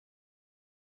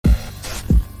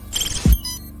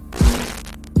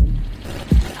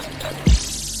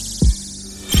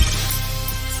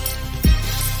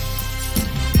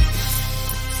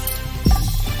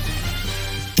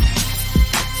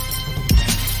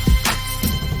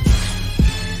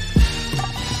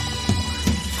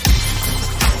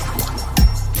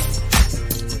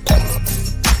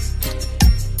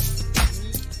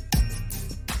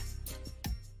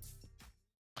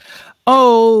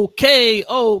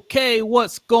Okay,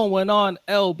 what's going on,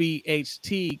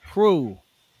 LBHT crew?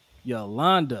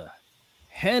 Yolanda,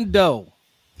 Hendo,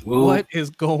 Whoa. What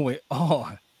is going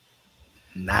on?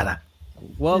 Nada.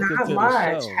 Welcome Not to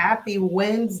much. the show. Happy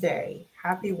Wednesday.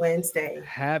 Happy Wednesday.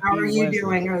 Happy How are you Wednesday.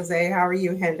 doing, Jose? How are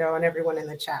you, Hendo, and everyone in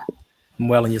the chat? I'm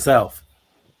well, and yourself?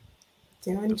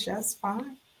 Doing just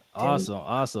fine.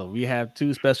 Awesome. We have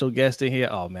two special guests in here.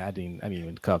 Oh man, I didn't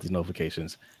even cut off these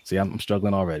notifications. See, I'm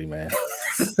struggling already, man.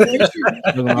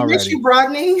 I miss you,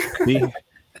 Rodney.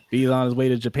 B's on his way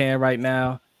to Japan right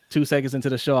now. 2 seconds into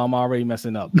the show, I'm already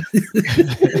messing up.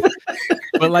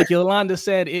 But like Yolanda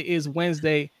said, it is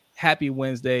Wednesday. Happy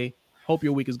Wednesday. Hope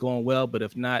your week is going well, but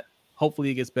if not, hopefully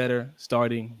it gets better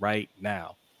starting right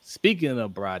now. Speaking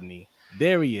of Rodney,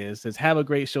 there he is. Says, have a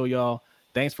great show, y'all.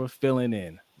 Thanks for filling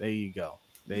in. There you go.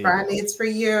 Rodney, it's for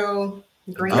you.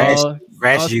 Green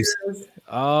juice.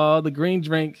 Oh, the green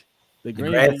drink. The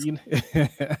green drink.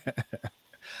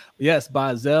 Yes,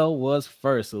 Bazel was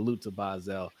first. Salute to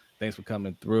Bazel. Thanks for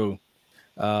coming through.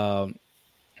 Hendo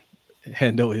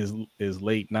is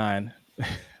late 9.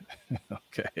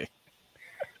 Okay.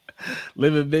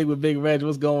 Living big with Big Reg.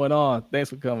 What's going on? Thanks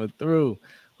for coming through.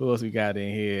 Who else we got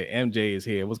in here? MJ is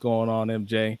here. What's going on,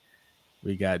 MJ?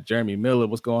 We got Jeremy Miller.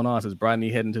 What's going on? Says Rodney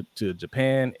heading to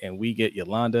Japan, and we get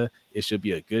Yolanda. It should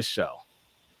be a good show.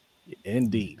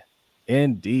 Indeed.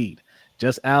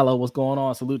 Just Aloe, what's going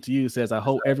on? Salute to you. Says, I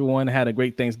hope everyone had a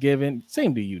great Thanksgiving.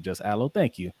 Same to you, Just Aloe.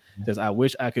 Thank you. Says, I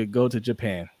wish I could go to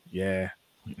Japan. Yeah.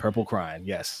 Purple crying.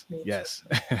 Yes.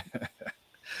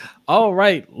 All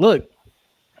right. Look,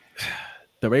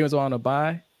 the Ravens are on a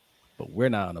bye, but we're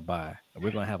not on a bye. And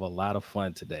we're going to have a lot of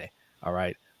fun today. All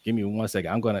right. Give me 1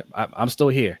 second. I'm still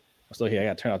here. I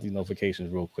got to turn off these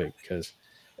notifications real quick because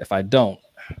if I don't,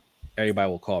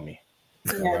 everybody will call me.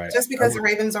 Yeah, right. Just because the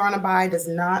Ravens are on a bye does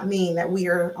not mean that we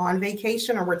are on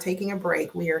vacation or we're taking a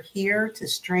break. We are here to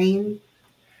stream,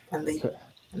 and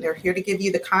they're here to give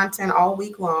you the content all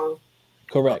week long.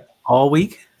 Correct. All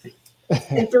week?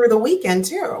 And through the weekend,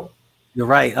 too. You're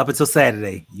right. Up until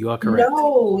Saturday. You are correct.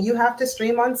 No, you have to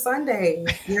stream on Sunday.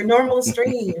 Your normal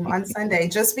stream on Sunday.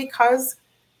 Just because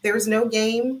there's no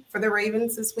game for the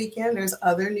Ravens this weekend, there's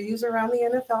other news around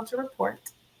the NFL to report.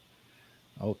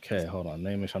 Okay, hold on.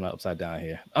 Let me make sure I'm not upside down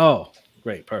here. Oh,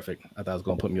 great. Perfect. I thought it was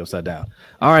going to put me upside down.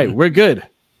 All right, we're good.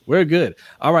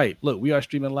 All right, look, we are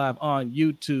streaming live on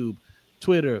YouTube,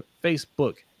 Twitter,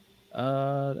 Facebook.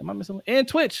 Am I missing one? And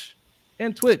Twitch.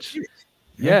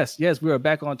 Yes, we are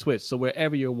back on Twitch. So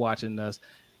wherever you're watching us,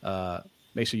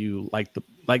 make sure you like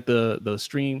the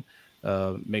stream.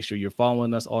 Make sure you're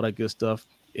following us, all that good stuff.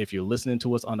 If you're listening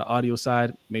to us on the audio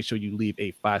side, make sure you leave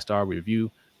a 5-star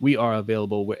review. We are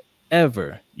available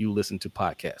wherever you listen to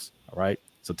podcasts. All right.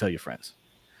 So tell your friends.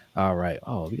 All right.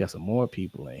 Oh, we got some more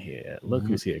people in here. Look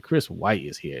who's here. Chris White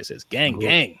is here. It says,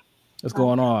 gang. What's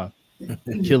going on?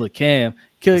 Killer Cam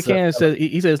says,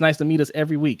 he says, it's nice to meet us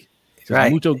every week. Says,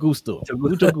 right. Mucho gusto.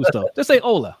 Just say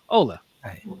hola.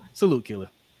 Right. Salute, Killer.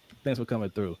 Thanks for coming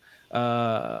through.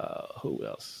 Who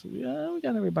else? Yeah, we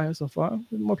got everybody so far.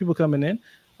 More people coming in.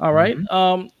 All right.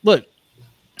 Look,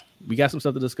 we got some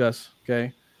stuff to discuss.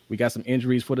 Okay. We got some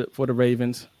injuries for the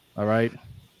Ravens. All right.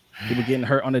 People getting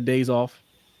hurt on the days off.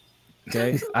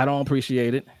 Okay. I don't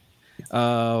appreciate it.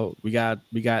 We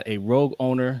got a rogue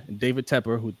owner, David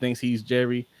Tepper, who thinks he's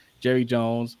Jerry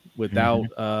Jones without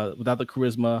the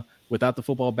charisma, without the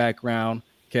football background.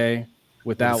 Okay.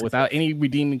 Without any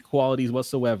redeeming qualities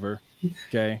whatsoever.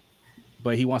 Okay.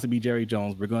 But he wants to be Jerry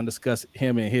Jones. We're going to discuss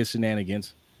him and his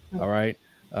shenanigans. All right.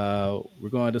 We're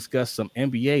going to discuss some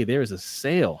NBA. There is a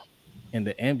sale in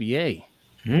the NBA.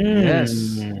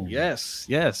 Yes.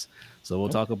 So we'll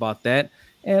talk about that.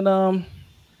 And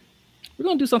we're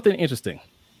going to do something interesting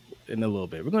in a little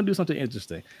bit. We're going to do something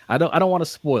interesting. I don't want to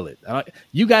spoil it.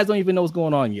 You guys don't even know what's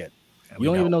going on yet. You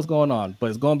don't even know what's going on,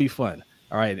 but it's going to be fun.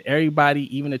 All right. And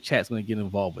everybody, even the chat's going to get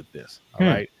involved with this. All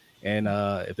right. And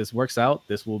if this works out,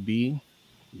 this will be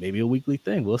maybe a weekly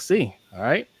thing. We'll see.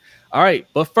 All right.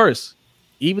 But first,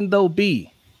 even though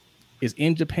B is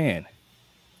in Japan,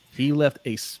 he left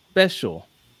a special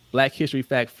Black History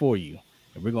fact for you.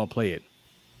 And we're going to play it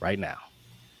right now.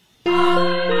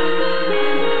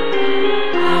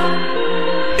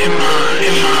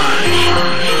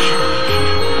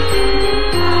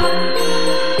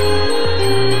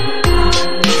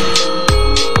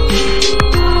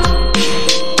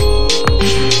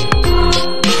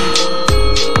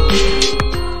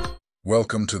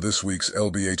 Welcome to this week's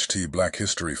LBHT Black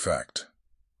History Fact.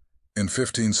 In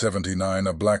 1579,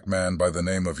 a black man by the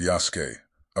name of Yasuke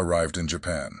arrived in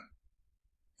Japan.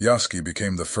 Yasuke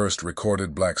became the first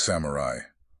recorded black samurai,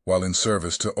 while in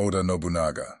service to Oda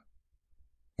Nobunaga.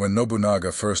 When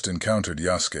Nobunaga first encountered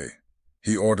Yasuke,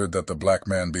 he ordered that the black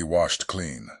man be washed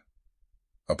clean.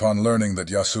 Upon learning that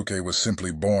Yasuke was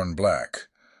simply born black,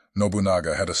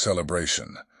 Nobunaga had a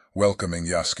celebration, welcoming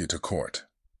Yasuke to court.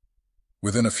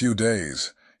 Within a few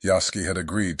days, Yasuke had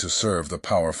agreed to serve the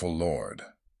powerful lord.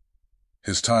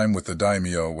 His time with the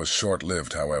daimyo was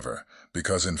short-lived, however,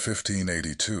 because in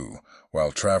 1582,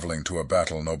 while traveling to a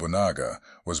battle, Nobunaga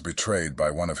was betrayed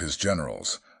by one of his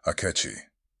generals, Akechi.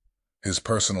 His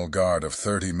personal guard of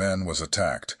 30 men was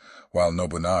attacked, while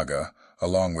Nobunaga,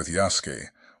 along with Yasuke,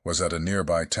 was at a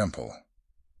nearby temple.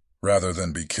 Rather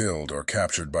than be killed or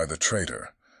captured by the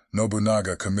traitor,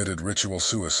 Nobunaga committed ritual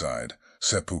suicide,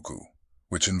 seppuku,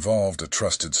 which involved a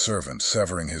trusted servant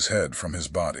severing his head from his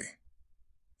body.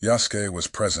 Yasuke was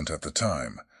present at the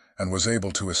time and was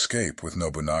able to escape with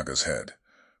Nobunaga's head,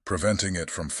 preventing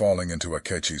it from falling into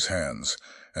Akechi's hands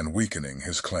and weakening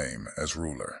his claim as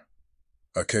ruler.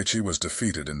 Akechi was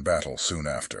defeated in battle soon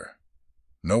after.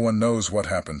 No one knows what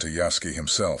happened to Yasuke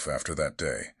himself after that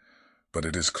day, but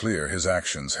it is clear his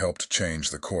actions helped change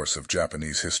the course of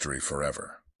Japanese history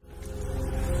forever.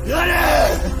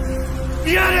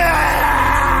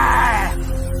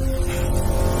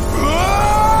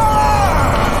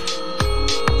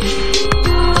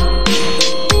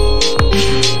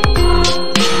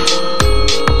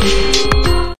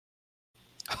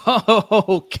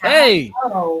 Okay.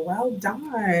 Oh, well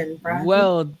done, Brad.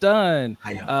 Well done.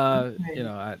 I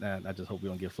just hope we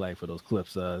don't get flagged for those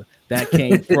clips. That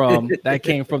came from the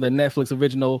Netflix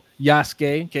original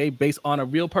Yasuke. Okay, based on a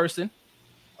real person,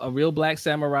 a real black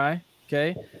samurai.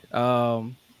 Okay,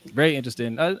 very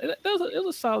interesting. It was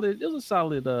a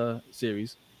solid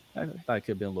series. I thought it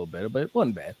could have been a little better, but it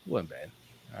wasn't bad.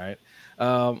 All right.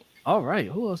 All right.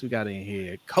 Who else we got in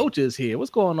here? Coach is here.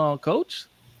 What's going on, Coach?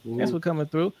 Thanks for coming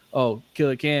through. Oh,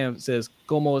 Killer Cam says,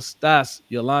 "Cómo estás,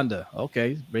 Yolanda?"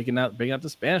 Okay, breaking out the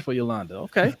Spanish for Yolanda.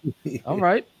 Okay, all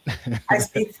right. I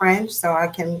speak French, so I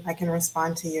can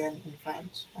respond to you in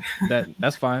French.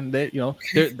 That's fine.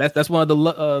 That's one of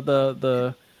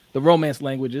the romance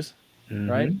languages,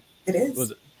 right? It is.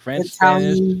 Was it French,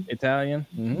 Italian. Spanish, Italian?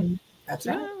 Mm-hmm. That's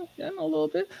right. Yeah, I know a little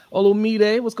bit.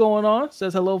 Olumide, what's going on?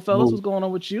 Says hello, fellas. What's going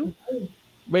on with you?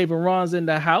 Raven Ron's in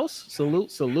the house.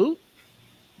 Salute.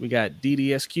 We got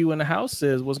DDSQ in the house.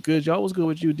 Says, what's good, y'all? What's good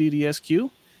with you, DDSQ?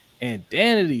 And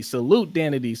Danity, salute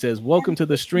Danity, says, welcome to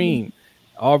the stream.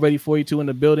 Already 42 in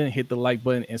the building. Hit the like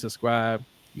button and subscribe.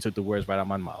 You took the words right out of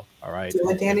my mouth. All right. Do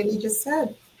what Danity just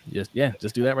said. Just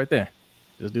do that right there.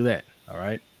 Just do that. All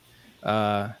right.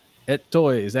 Et toi,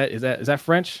 is that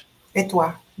French? Et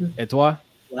toi. Et toi?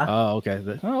 Yeah. Oh,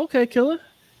 okay. Oh, okay, Killer.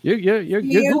 Your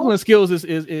Googling skills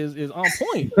is on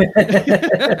point.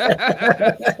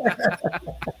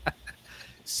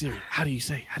 Siri, how do you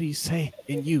say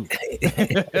in you?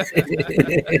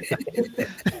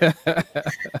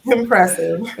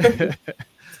 Impressive.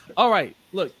 All right,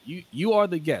 look, you are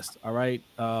the guest. All right,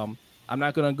 I'm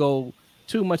not gonna go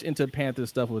too much into Panther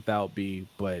stuff without B,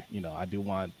 but I do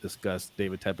want to discuss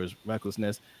David Tepper's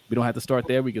recklessness. We don't have to start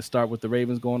there. We can start with the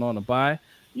Ravens going on a bye.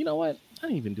 You know what? I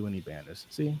didn't even do any banners.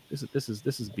 See, this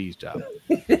is B's job.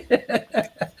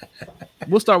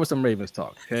 We'll start with some Ravens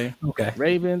talk. Okay.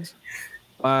 Ravens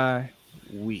by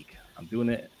week. I'm doing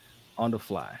it on the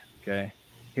fly. Okay.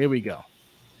 Here we go.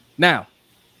 Now,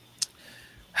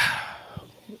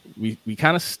 we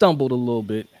kind of stumbled a little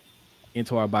bit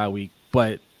into our bye week,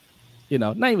 but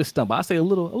not even stumble. I say a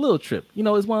little trip.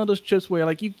 It's one of those trips where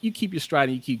like you keep your stride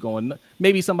and you keep going.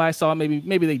 Maybe somebody saw it,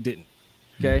 maybe they didn't.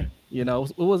 Okay. It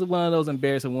was one of those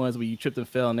embarrassing ones where you tripped and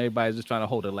fell and everybody's just trying to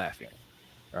hold it laughing.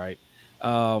 All right.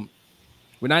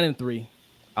 We're 9-3.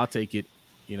 I'll take it,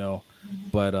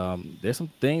 but there's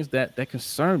some things that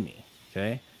concern me.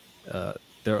 Okay.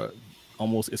 They're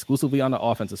almost exclusively on the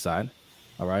offensive side.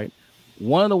 All right.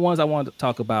 One of the ones I wanted to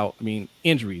talk about,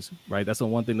 injuries, right? That's the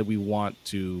one thing that we want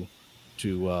to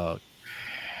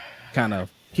kind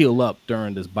of heal up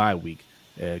during this bye week,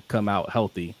 come out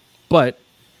healthy. But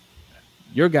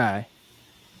your guy,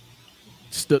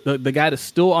 the guy that's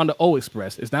still on the O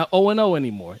Express, it's not O&O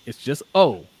anymore. It's just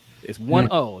O. It's one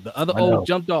O. The other O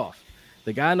jumped off.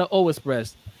 The guy on the O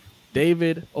Express,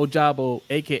 David Ojabo,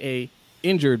 a.k.a.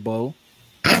 Injured Bo,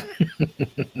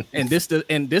 and this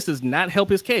does not help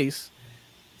his case,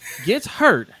 gets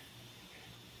hurt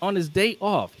on his day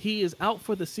off. He is out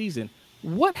for the season.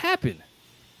 What happened?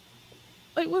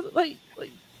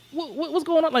 What's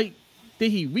going on? Like,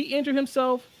 did he re-injure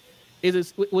himself?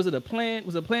 Was it a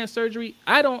planned surgery?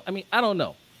 I don't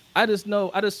know. I just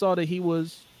saw that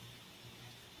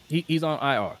he's on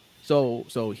IR.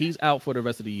 So he's out for the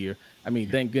rest of the year. I mean,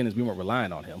 thank goodness we weren't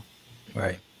relying on him.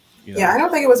 Right. You know? Yeah, I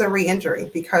don't think it was a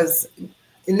re-injury because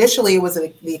initially it was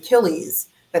the Achilles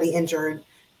that he injured,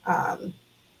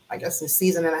 I guess a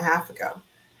season and a half ago.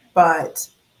 But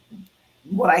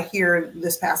what I hear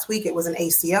this past week, it was an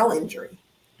ACL injury.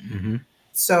 Mm-hmm.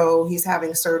 So he's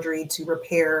having surgery to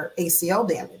repair ACL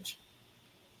damage.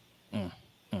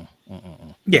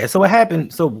 Yeah, so what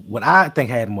happened? So what I think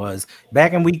happened was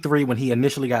back in week 3 when he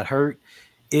initially got hurt,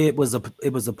 it was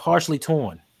a partially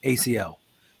torn ACL.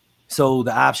 So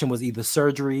the option was either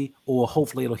surgery or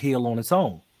hopefully it'll heal on its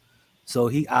own. So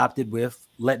he opted with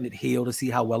letting it heal to see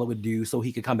how well it would do so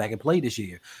he could come back and play this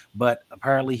year. But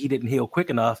apparently he didn't heal quick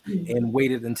enough and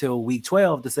waited until week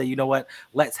 12 to say, you know what,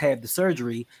 let's have the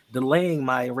surgery, delaying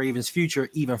my Ravens future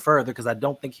even further because I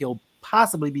don't think he'll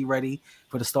possibly be ready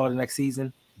for the start of next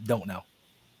season. Don't know.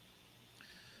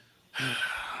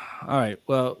 All right.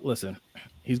 Well, listen,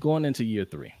 he's going into year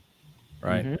 3,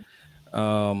 right?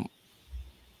 Mm-hmm.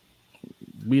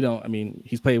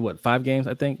 He's played what, 5 games?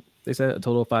 I think they said a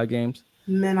total of 5 games.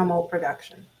 Minimal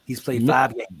production. He's played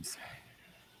 5 games.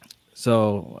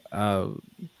 So,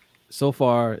 so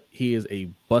far he is a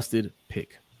busted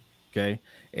pick. Okay,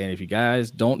 and if you guys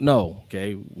don't know,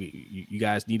 okay, you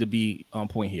guys need to be on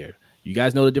point here. You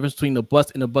guys know the difference between the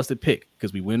bust and the busted pick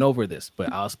because we went over this,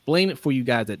 but I'll explain it for you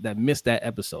guys that missed that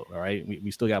episode. All right,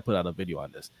 we still got to put out a video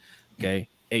on this. Okay,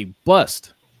 a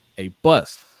bust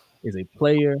is a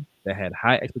player that had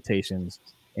high expectations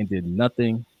and did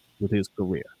nothing with his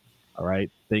career. All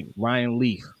right, think Ryan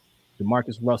Leaf,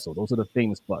 DeMarcus Russell. Those are the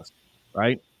famous busts.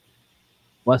 Right,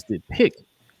 busted pick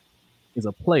is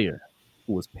a player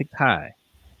who was picked high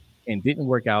and didn't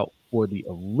work out for the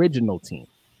original team.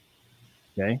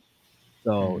 Okay.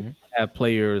 So you have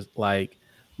players like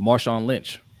Marshawn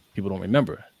Lynch. People don't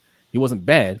remember. He wasn't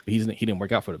bad, but he didn't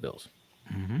work out for the Bills.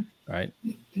 Right?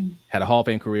 Had a Hall of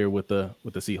Fame career with the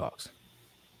Seahawks.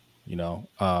 You know,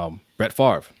 Brett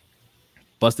Favre,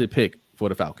 busted pick for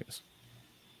the Falcons.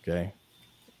 Okay.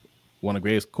 One of the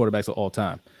greatest quarterbacks of all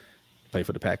time. Played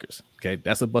for the Packers. Okay.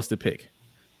 That's a busted pick.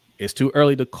 It's too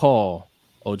early to call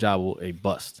Ojabo a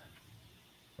bust.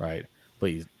 Right?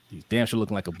 But he's damn sure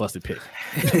looking like a busted pick.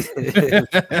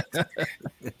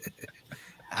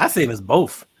 I say it was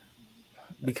both.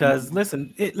 Because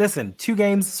listen, 2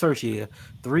 games first year,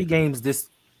 3 games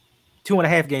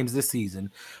 2.5 games this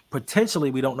season.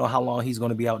 Potentially, we don't know how long he's going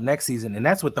to be out next season, and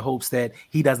that's with the hopes that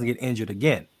he doesn't get injured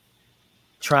again.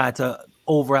 Trying to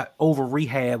over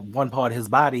rehab one part of his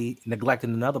body,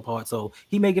 neglecting another part, so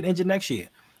he may get injured next year,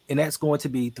 and that's going to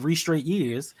be 3 straight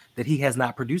years that he has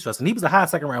not produced us. And he was a high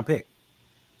 2nd round pick.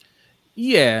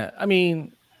 Yeah, I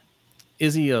mean,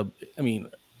 is he a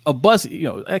bust? You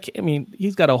know, I mean,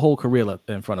 he's got a whole career left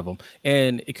in front of him,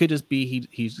 and it could just be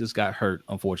he's just got hurt,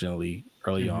 unfortunately,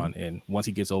 early on, and once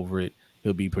he gets over it,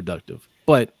 he'll be productive.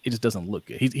 But it just doesn't look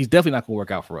good. He's definitely not going to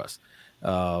work out for us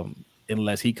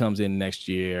unless he comes in next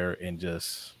year and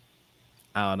just,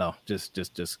 I don't know,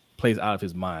 just plays out of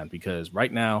his mind. Because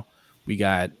right now we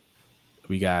got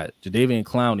Jadeveon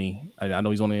Clowney. I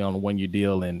know he's only on a 1-year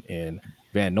deal, and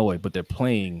Van Noy, but they're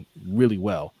playing really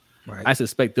well. Right. I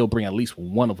suspect they'll bring at least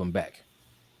one of them back.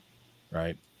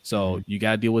 Right. So you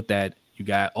got to deal with that. You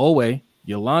got Owe,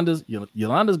 Yolanda's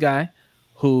guy,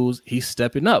 he's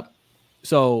stepping up.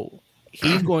 So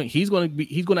he's going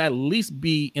to at least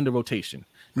be in the rotation.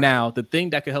 Now, the thing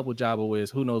that could help with Jabo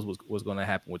is who knows what's going to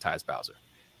happen with Tyus Bowser.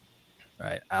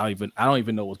 Right. I don't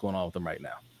even know what's going on with him right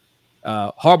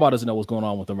now. Harbaugh doesn't know what's going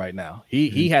on with him right now.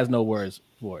 He has no words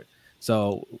for it.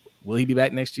 So will he be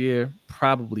back next year?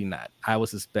 Probably not. I would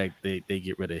suspect they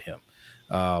get rid of him.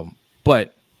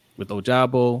 But with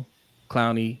Ojabo,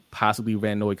 Clowney, possibly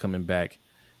Van Noy coming back,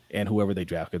 and whoever they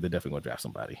draft, because they're definitely going to draft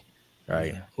somebody.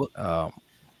 Right? Yeah. What were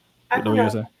you going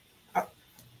to say?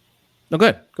 No, go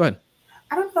ahead.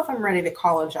 I don't know if I'm ready to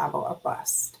call Ojabo a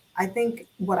bust. I think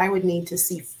what I would need to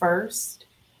see first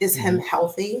is him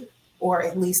healthy, or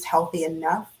at least healthy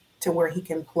enough to where he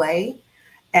can play.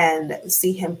 And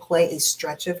see him play a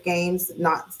stretch of games,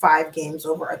 not 5 games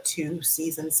over a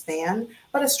 2-season span,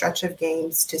 but a stretch of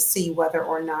games to see whether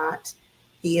or not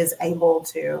he is able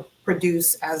to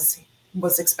produce as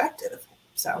was expected of him.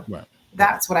 So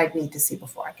that's what I'd need to see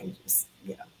before I can just,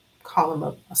 call him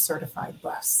a certified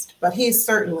bust. But he's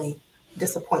certainly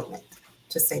disappointment,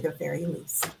 to say the very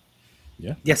least.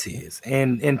 Yeah. Yes, he is.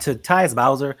 And to Tyus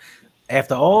Bowser,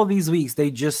 after all these weeks,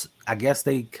 they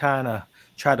kind of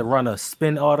tried to run a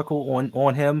spin article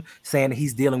on him saying that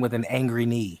he's dealing with an angry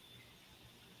knee,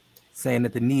 saying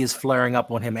that the knee is flaring up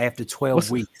on him after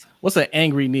 12 weeks. What's an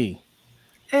angry knee?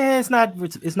 And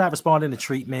it's not responding to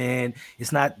treatment.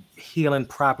 It's not healing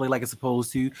properly like it's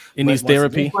supposed to. It needs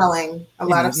therapy. Swelling, a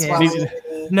lot of swelling.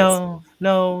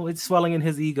 No, it's swelling in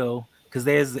his ego because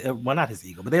there's not his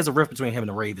ego, but there's a rift between him and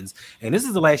the Ravens, and this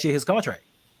is the last year of his contract.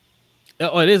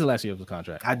 Oh, it is the last year of the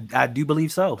contract. I do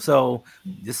believe so. So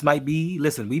this might be.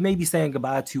 Listen, we may be saying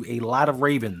goodbye to a lot of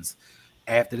Ravens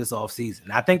after this offseason.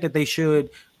 I think that they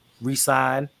should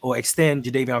re-sign or extend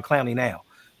Jadeveon Clowney now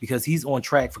because he's on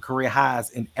track for career highs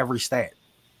in every stat.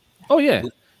 Oh yeah,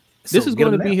 this is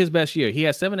going to be his best year. He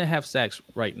has 7.5 sacks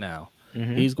right now.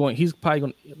 He's probably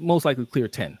going to most likely clear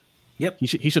 10. Yep.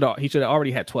 He should have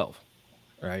already had 12.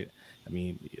 Right. I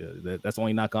mean, that's the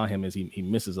only knock on him is he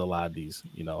misses a lot of these.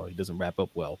 You know, he doesn't wrap up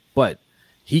well, but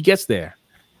he gets there.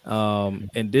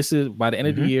 And this is by the end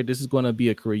of the year, this is going to be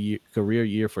a career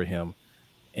year for him.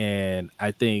 And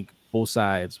I think both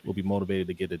sides will be motivated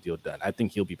to get the deal done. I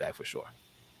think he'll be back for sure.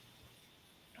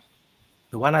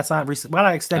 But why not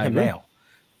extend him now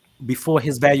before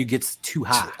his value gets too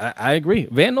high? I agree.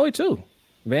 Van Noy too.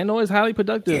 Van Noy is highly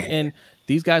productive, and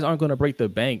these guys aren't going to break the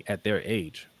bank at their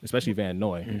age, especially Van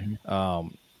Noy.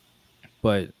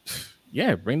 But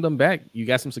yeah, bring them back. You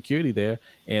got some security there,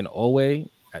 and Owe,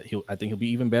 I think he'll be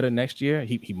even better next year.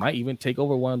 He might even take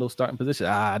over one of those starting positions.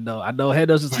 I know.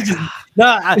 Head's just like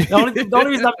the only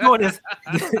reason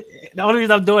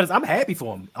I'm doing this, I'm happy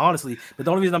for him, honestly. But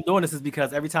the only reason I'm doing this is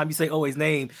because every time you say Owe's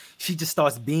name, she just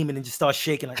starts beaming and just starts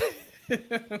shaking like.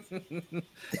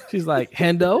 She's like,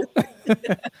 Hendo,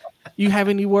 you have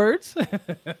any words?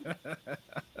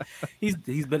 He's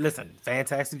been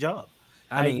fantastic job.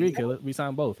 I agree, Caleb. We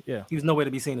signed both. Yeah, he was nowhere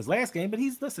to be seen his last game, but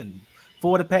he's 4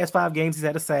 of the past 5 games he's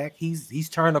had a sack. He's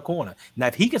turned a corner. Now,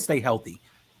 if he can stay healthy,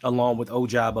 along with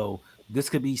Ojabo, this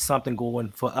could be something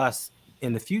going for us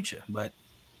in the future. But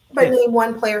name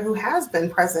one player who has been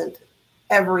present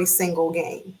every single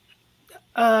game.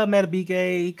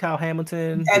 Matabike, Kyle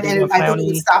Hamilton, and I think it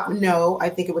would stop. No, I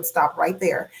think it would stop right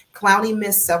there. Clowney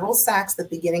missed several sacks at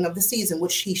the beginning of the season,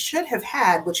 which he should have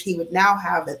had, which he would now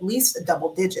have at least a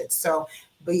double digits. So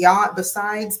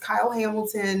besides Kyle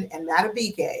Hamilton and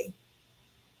Matabike,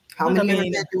 how many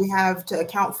of them do we have to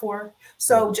account for?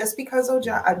 So just because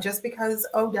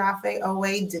Odafe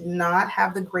Owe did not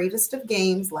have the greatest of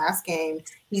games last game,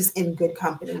 he's in good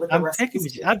company with the rest of the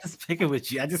team. I'm just picking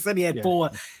with you. I just said he had four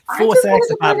sacks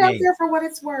in 5 games. There for what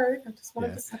it's worth. I just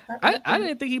wanted to set that. I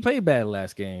didn't think he played bad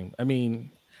last game. I mean,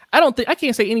 I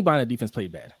can't say anybody on the defense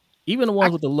played bad. Even the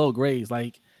ones with the low grades,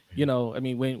 like I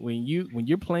mean, when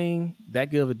you're playing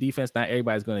that good of a defense, not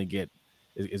everybody's going to get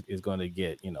is going to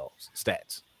get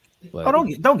stats. But,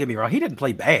 don't get me wrong. He didn't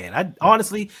play bad. I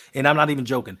honestly, and I'm not even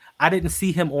joking, I didn't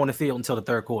see him on the field until the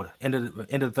third quarter. End of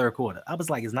the third quarter. I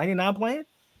was like, is 99 playing?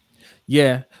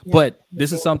 Yeah, but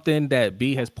this is something that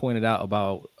B has pointed out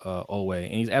about Owe,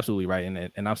 and he's absolutely right,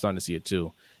 and I'm starting to see it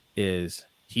too, is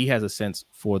he has a sense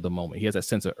for the moment. He has a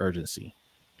sense of urgency,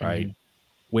 right?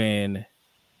 When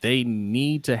they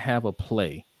need to have a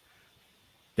play,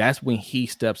 that's when he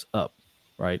steps up.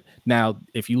 Right now,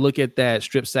 if you look at that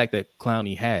strip sack that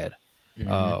Clowney had,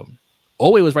 Owe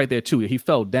was right there too. He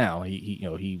fell down. He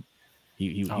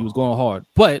was going hard,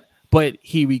 but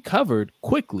he recovered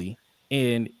quickly.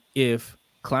 And if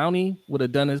Clowney would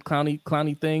have done his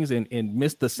Clowney things and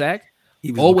missed the sack,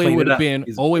 Owe would have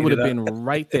been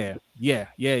right there. Yeah.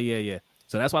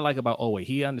 So that's what I like about Owe.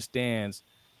 He understands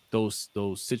those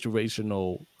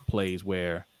situational plays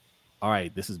where, all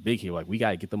right, this is big here. Like, we got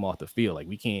to get them off the field. Like,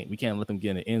 we can't let them get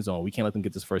in the end zone. We can't let them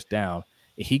get this first down.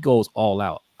 And he goes all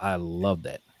out. I love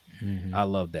that. I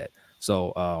love that.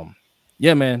 So,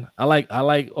 yeah, man, I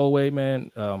like Owe,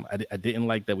 man. I didn't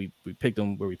like that we picked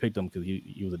him where we picked him because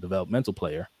he was a developmental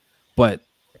player, but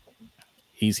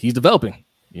he's developing,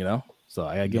 So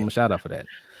I gotta give him a shout out for that.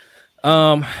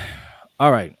 All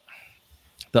right,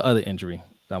 the other injury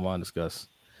that I want to discuss,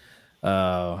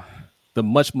 the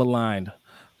much maligned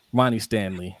Ronnie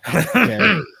Stanley.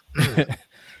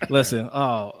 Listen.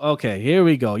 Oh, okay. Here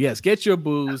we go. Yes, get your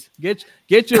booze. Get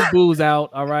your booze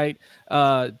out. All right.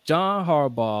 John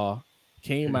Harbaugh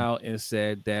came out and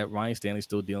said that Ronnie Stanley's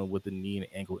still dealing with a knee and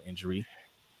ankle injury.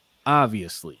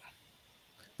 Obviously,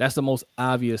 that's the most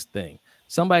obvious thing.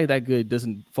 Somebody that good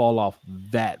doesn't fall off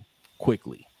that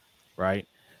quickly, right?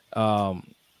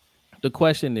 The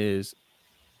question is,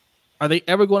 are they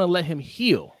ever going to let him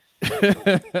heal?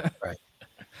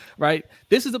 Right.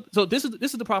 This is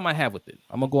the problem I have with it.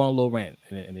 I'm gonna go on a little rant,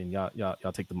 and then y'all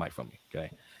take the mic from me.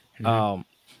 Okay.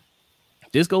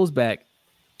 This goes back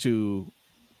to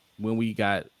when we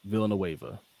got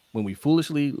Villanueva, when we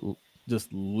foolishly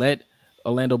just let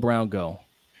Orlando Brown go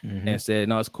and said,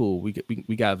 no, it's cool. We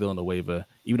got Villanueva,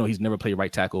 even though he's never played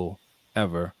right tackle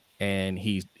ever, and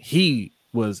he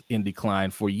was in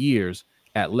decline for years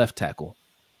at left tackle,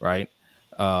 right?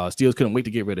 Steelers couldn't wait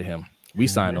to get rid of him. We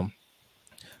signed him.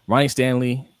 Ronnie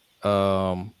Stanley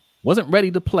wasn't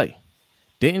ready to play.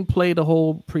 Didn't play the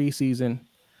whole preseason.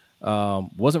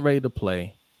 Wasn't ready to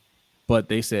play. But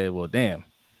they said, well, damn,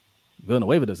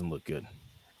 Villanueva doesn't look good.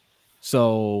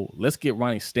 So let's get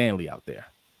Ronnie Stanley out there.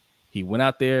 He went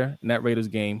out there in that Raiders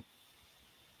game.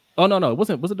 Oh, no. Was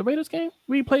it the Raiders game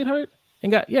where he played hurt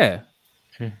and got, yeah.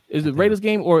 Is the Raiders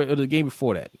game or the game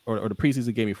before that or the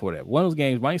preseason game before that? One of those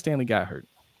games, Ronnie Stanley got hurt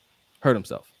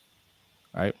himself.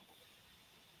 All right.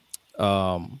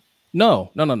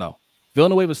 No.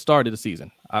 Villanueva started the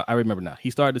season. I remember now.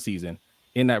 He started the season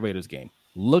in that Raiders game.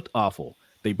 Looked awful.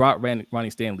 They brought Ronnie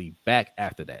Stanley back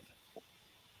after that.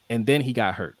 And then he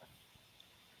got hurt.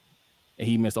 And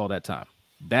he missed all that time.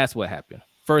 That's what happened.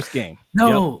 First game.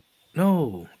 No.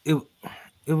 It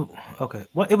okay.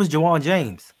 Well, it was Juwan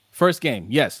James. First game.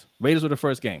 Yes. Raiders were the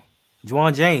first game.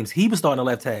 Juwan James. He was starting the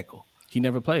left tackle. He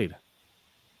never played.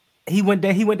 He went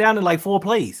down in like 4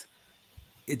 plays.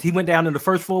 He went down in the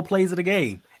first 4 plays of the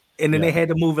game. And then they had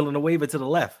to move Villanueva to the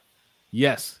left.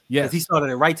 Yes. He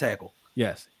started at right tackle.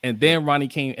 Yes. And then Ronnie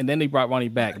came, and then they brought Ronnie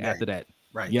back after that.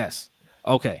 Right. Yes.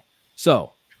 Okay.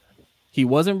 So he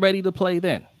wasn't ready to play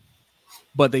then,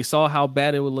 but they saw how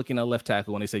bad it was looking at left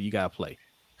tackle, and they said, you got to play.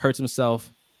 Hurts himself,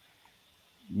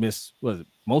 missed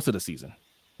most of the season,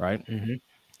 right?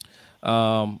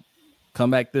 Come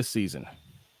back this season.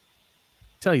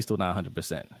 Tell he's still not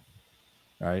 100%,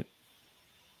 right?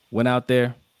 Went out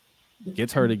there,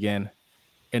 gets hurt again.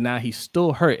 And now he's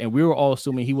still hurt. And we were all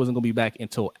assuming he wasn't going to be back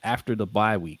until after the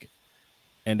bye week.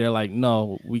 And they're like,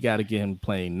 no, we got to get him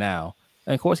playing now.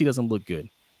 And of course, he doesn't look good.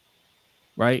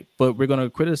 Right. But we're going to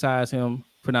criticize him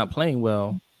for not playing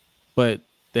well. But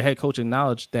the head coach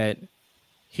acknowledged that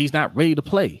he's not ready to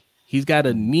play. He's got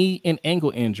a knee and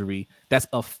ankle injury that's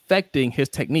affecting his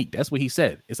technique. That's what he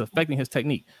said. It's affecting his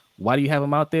technique. Why do you have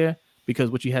him out there? Because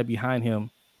what you have behind him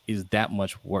is that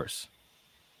much worse.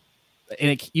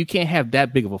 And you can't have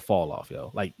that big of a fall off,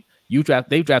 yo. Like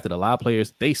they've drafted a lot of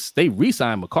players. They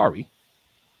re-signed McCarry,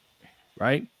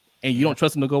 right? And you don't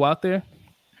trust him to go out there?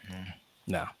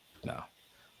 No.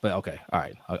 But okay, all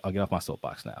right. I'll get off my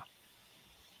soapbox now.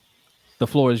 The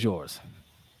floor is yours.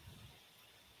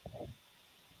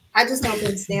 I just don't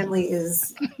think Stanley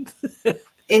is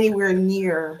anywhere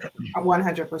near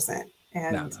 100%,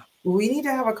 and we need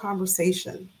to have a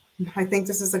conversation. I think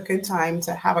this is a good time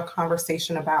to have a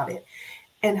conversation about it.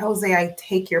 And Jose, I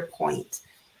take your point.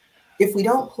 If we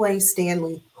don't play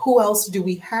Stanley, who else do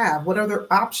we have? What other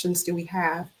options do we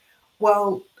have?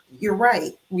 Well, you're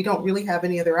right. We don't really have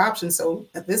any other options. So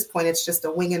at this point, it's just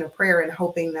a wing and a prayer and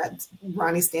hoping that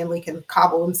Ronnie Stanley can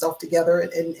cobble himself together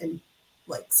and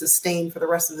like sustain for the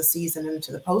rest of the season and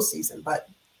into the postseason. But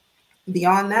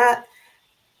beyond that,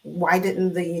 why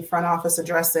didn't the front office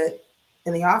address it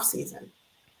in the offseason?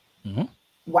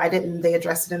 Why didn't they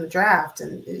address it in the draft?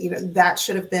 And, that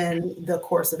should have been the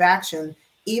course of action,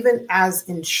 even as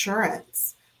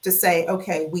insurance, to say,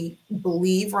 okay, we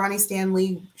believe Ronnie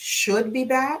Stanley should be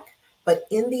back, but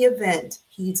in the event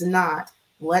he's not,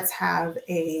 let's have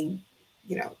a,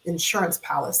 insurance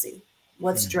policy.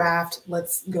 Let's draft,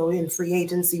 let's go in free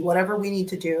agency, whatever we need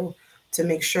to do to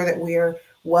make sure that we're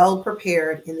well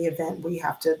prepared in the event we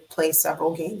have to play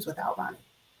several games without Ronnie.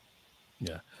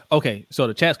 Yeah. Okay, so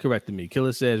the chat's correcting me.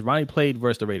 Killer says Ronnie played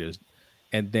versus the Raiders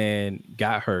and then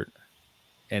got hurt.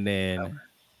 And then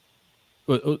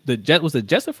the Jets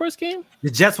the first game? The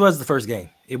Jets was the first game.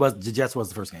 The Jets was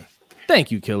the first game.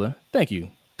 Thank you, Killer. Thank you,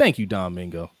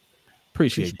 Domingo.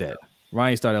 Appreciate that.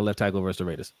 Ronnie started at left tackle versus the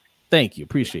Raiders. Thank you.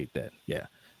 Appreciate that. Yeah.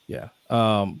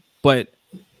 But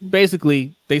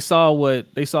basically they saw what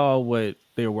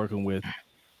they were working with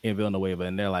in Villanueva,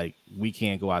 and they're like, we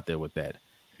can't go out there with that.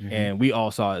 And we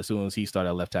all saw it as soon as he started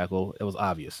at left tackle. It was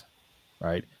obvious,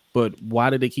 right? But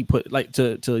why did they keep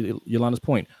to Yolanda's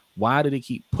point, why did they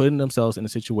keep putting themselves in a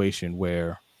situation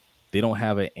where they don't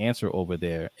have an answer over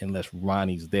there unless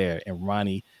Ronnie's there, and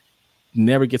Ronnie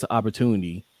never gets an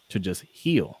opportunity to just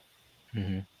heal?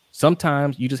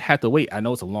 Sometimes you just have to wait. I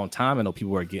know it's a long time. I know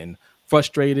people are getting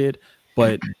frustrated,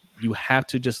 but you have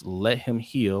to just let him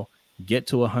heal, get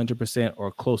to 100%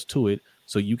 or close to it,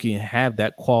 so you can have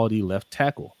that quality left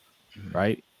tackle,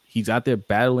 right? He's out there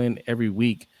battling every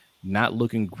week, not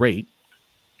looking great.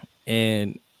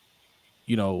 And,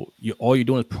 all you're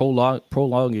doing is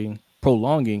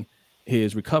prolonging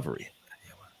his recovery,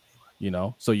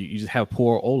 So you just have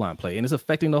poor O-line play, and it's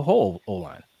affecting the whole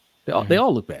O-line. They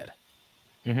all look bad.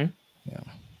 Yeah.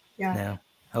 Now,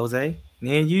 Jose,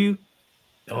 me and you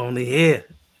only here.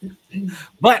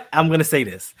 But I'm gonna say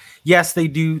this: yes, they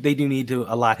do need to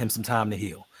allot him some time to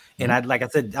heal. And like I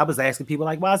said, I was asking people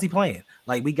like, why is he playing?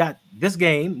 Like, we got this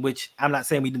game, which I'm not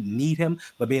saying we didn't need him,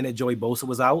 but being that Joey Bosa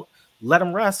was out, let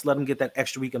him rest, let him get that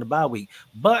extra week in the bye week.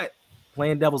 But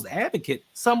playing devil's advocate,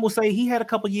 some will say he had a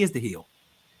couple years to heal.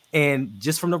 And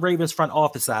just from the Ravens front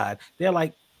office side, they're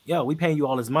like, yo, we paying you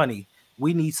all this money.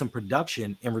 We need some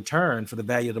production in return for the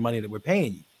value of the money that we're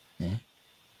paying you. Mm-hmm.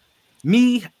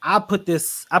 Me, I put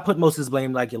most of this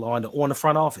blame, like Yolanda, on the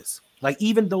front office. Like,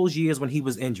 even those years when he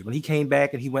was injured, when he came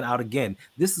back and he went out again,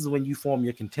 this is when you form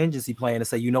your contingency plan and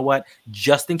say, you know what,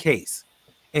 just in case.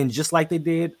 And just like they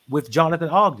did with Jonathan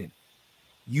Ogden,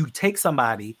 you take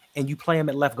somebody and you play them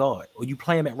at left guard or you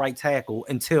play them at right tackle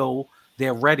until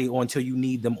they're ready or until you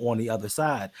need them on the other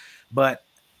side. But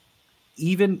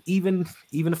even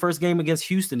the first game against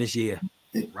Houston this year,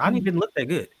 Ronnie didn't look that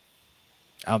good.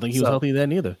 I don't think he was healthy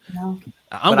then either. No.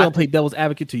 I'm going to play devil's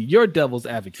advocate to your devil's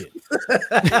advocate.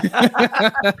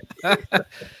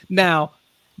 Now,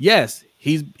 yes,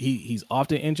 he's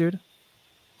often injured.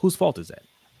 Whose fault is that?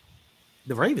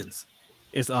 The Ravens.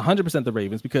 It's 100% the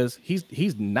Ravens because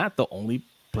he's not the only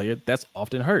player that's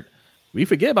often hurt. We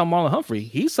forget about Marlon Humphrey.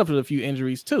 He suffered a few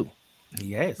injuries too.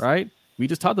 Yes. Right? We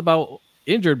just talked about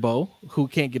injured Bo, who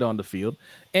can't get on the field.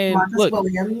 And Marcus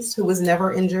Williams, who was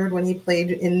never injured when he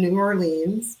played in New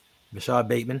Orleans. Rashad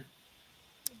Bateman.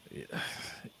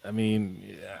 I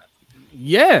mean,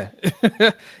 yeah.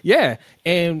 Yeah.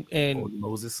 And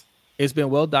Moses. It's been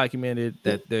well documented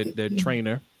that their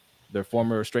trainer, their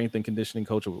former strength and conditioning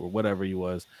coach or whatever he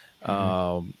was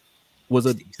a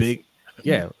big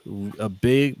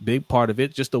part of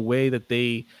it. Just the way that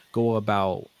they go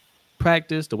about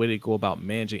practice, the way they go about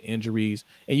managing injuries,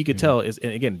 and you can tell and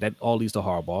again that all leads to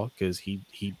Harbaugh because he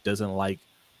doesn't like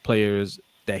players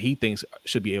that he thinks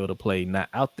should be able to play not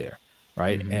out there,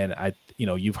 right? And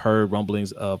you've heard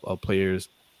rumblings of players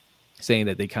saying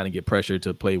that they kind of get pressured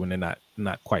to play when they're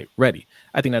not quite ready.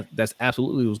 I think that's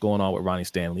absolutely what's going on with Ronnie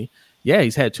Stanley. Yeah,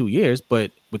 he's had 2 years, but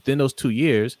within those 2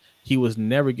 years, he was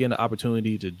never getting the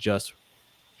opportunity to just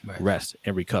rest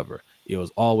and recover. It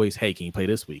was always, hey, can you play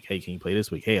this week? Hey, can you play this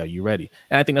week? Hey, are you ready?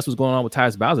 And I think that's what's going on with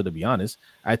Tyus Bowser, to be honest.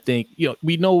 I think,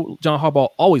 we know John Harbaugh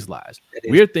always lies.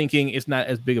 We're thinking it's not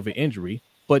as big of an injury,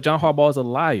 but John Harbaugh is a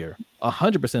liar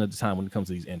 100% of the time when it comes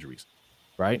to these injuries,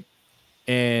 right?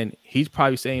 And he's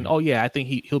probably saying, oh, yeah, I think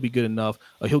he'll be good enough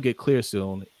or he'll get clear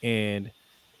soon. And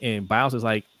Bowser's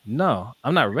like, no,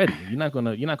 I'm not ready. You're not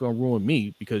gonna ruin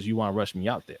me because you want to rush me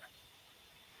out there.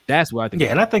 That's what I think. Yeah,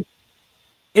 and I think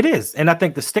it is. And I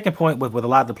think the sticking point with a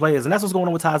lot of the players, and that's what's going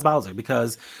on with Tyus Bowser,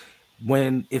 because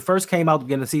when it first came out at the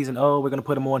beginning of the season, we're going to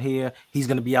put him on here. He's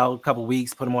going to be out a couple of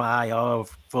weeks, put him on IR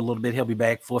for a little bit. He'll be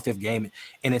back for a fifth game,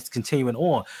 and it's continuing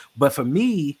on. But for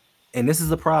me, and this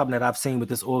is a problem that I've seen with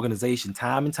this organization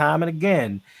time and time and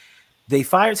again, they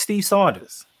fired Steve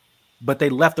Saunders, but they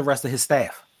left the rest of his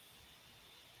staff.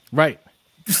 Right.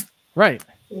 Right.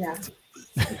 Yeah.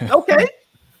 Okay.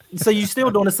 So you're still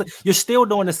doing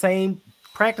the same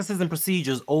practices and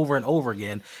procedures over and over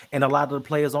again, and a lot of the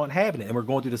players aren't having it. And we're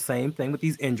going through the same thing with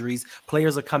these injuries.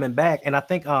 Players are coming back, and I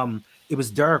think it was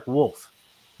Derek Wolfe.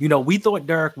 We thought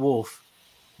Derek Wolfe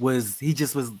was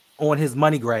on his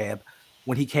money grab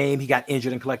when he came. He got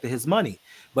injured and collected his money,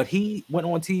 but he went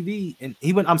on TV and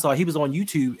he was on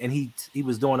YouTube and he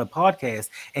was doing a podcast,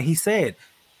 and he said,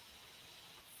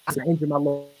 "I injured my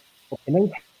leg,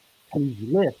 and they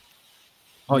lift."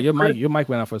 Oh, your mic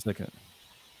went out for a second.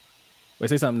 Wait,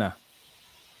 say something now.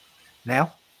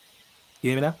 Now?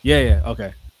 You hear me now? Yeah.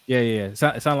 Okay. Yeah. It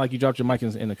sounded like you dropped your mic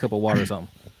in a cup of water or something.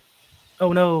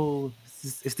 Oh no,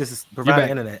 this is providing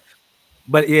internet.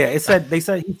 But yeah, he said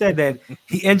that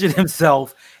he injured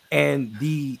himself, and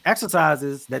the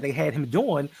exercises that they had him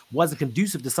doing wasn't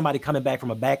conducive to somebody coming back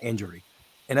from a back injury.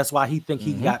 And that's why he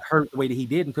got hurt the way that he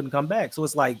did and couldn't come back. So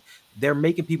it's like they're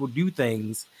making people do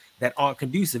things that aren't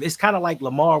conducive. It's kind of like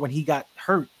Lamar when he got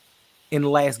hurt in the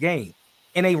last game,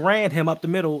 and they ran him up the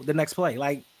middle the next play.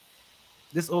 Like,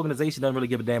 this organization doesn't really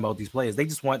give a damn about these players. They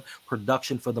just want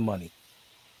production for the money.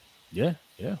 Yeah,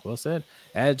 well said.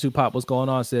 Attitude Pop, what's going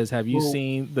on? Says, have you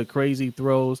seen the crazy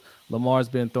throws Lamar's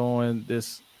been throwing? The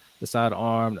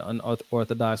sidearm,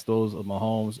 unorthodox throws of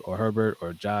Mahomes or Herbert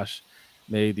or Josh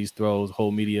made these throws.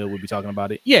 Whole media would be talking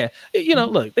about it. Yeah,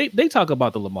 look, they talk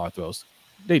about the Lamar throws.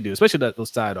 They do, especially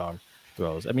those sidearm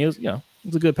throws. I mean,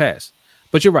 it's a good pass.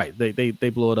 But you're right. They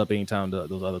blow it up anytime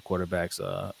those other quarterbacks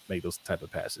make those type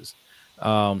of passes.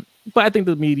 But I think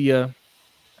the media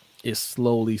is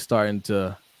slowly starting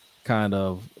to kind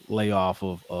of lay off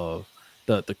of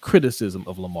the criticism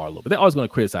of Lamar a little bit. They're always going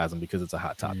to criticize him because it's a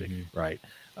hot topic, right?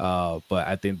 But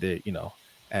I think that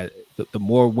The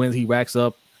more wins he racks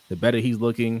up, the better he's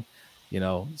looking.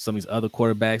 Some of these other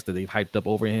quarterbacks that they've hyped up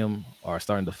over him are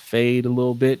starting to fade a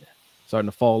little bit, starting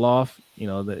to fall off.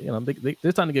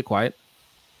 They're starting to get quiet.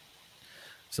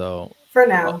 So for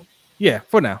now, yeah,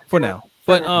 for now.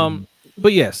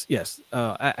 But yes.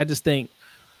 I just think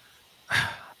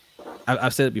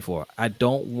I've said it before. I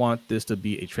don't want this to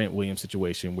be a Trent Williams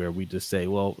situation where we just say,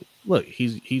 well, look,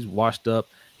 he's washed up.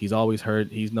 He's always hurt.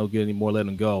 He's no good anymore. Let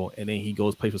him go. And then he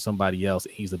goes play for somebody else.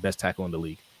 And he's the best tackle in the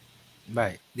league.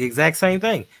 Right. The exact same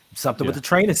thing. Something with the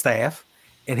training staff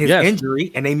and his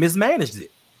injury, and they mismanaged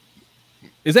it.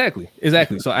 Exactly.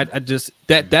 So I just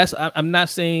that's I'm not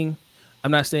saying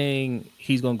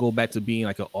he's gonna go back to being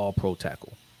like an all-pro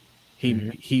tackle.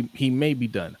 He may be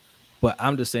done, but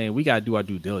I'm just saying we gotta do our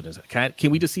due diligence.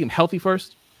 Can we just see him healthy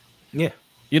first? Yeah.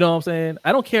 You know what I'm saying?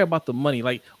 I don't care about the money.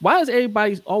 Like, why is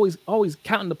everybody always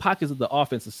counting the pockets of the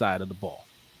offensive side of the ball?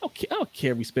 I don't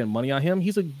care if we spend money on him.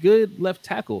 He's a good left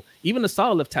tackle. Even a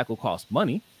solid left tackle costs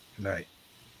money. Right.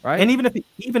 And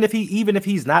even if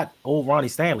he's not old Ronnie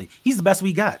Stanley, he's the best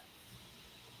we got.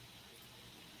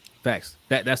 Facts.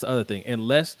 That's the other thing.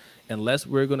 Unless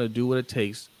we're gonna do what it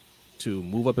takes to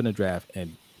move up in the draft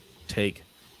and take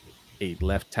a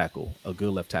left tackle, a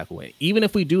good left tackle. And even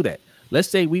if we do that, let's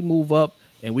say we move up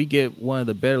and we get one of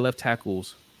the better left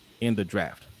tackles in the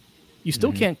draft, you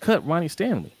still can't cut Ronnie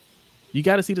Stanley. You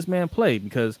got to see this man play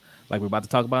because, like we're about to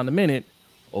talk about in a minute,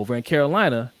 over in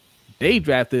Carolina, they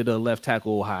drafted a left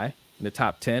tackle high in the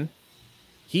top 10.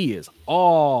 He is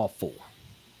awful.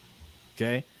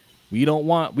 Okay, we don't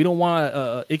want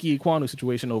a Ike Ekwonu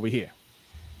situation over here.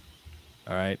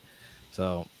 All right,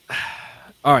 so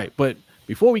all right, but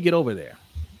before we get over there,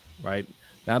 right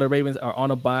now the Ravens are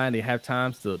on a bye and they have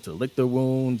time to lick their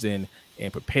wounds and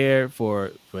prepare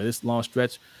for this long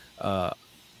stretch.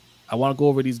 I want to go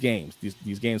over these games.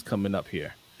 These games coming up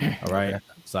here. All right. Okay.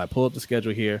 So I pull up the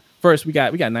schedule here. First, we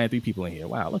got 93 people in here.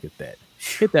 Wow, look at that.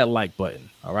 Hit that like button.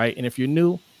 All right. And if you're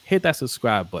new, hit that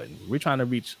subscribe button. We're trying to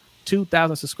reach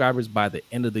 2,000 subscribers by the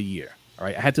end of the year. All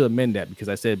right. I had to amend that because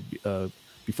I said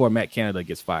before Matt Canada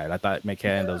gets fired. I thought Matt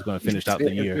Canada was going to finish out the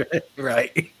year.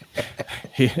 Right.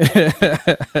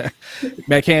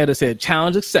 Matt Canada said,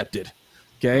 challenge accepted.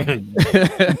 Okay.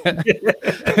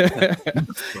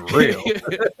 For real.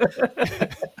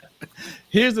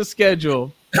 Here's the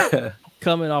schedule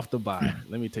coming off the bye.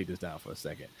 Let me take this down for a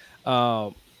second.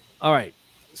 All right.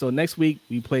 So next week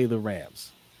we play the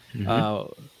Rams.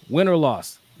 Win or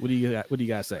loss? What do you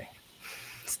guys say?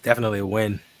 It's definitely a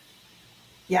win.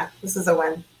 Yeah, this is a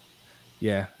win.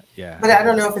 Yeah. But I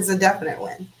don't know if it's a definite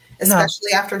win,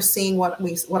 especially after seeing what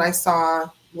I saw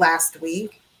last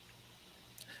week.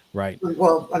 Right.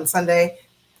 Well, on Sunday,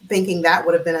 thinking that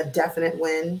would have been a definite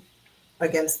win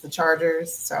against the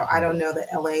Chargers. So I don't know that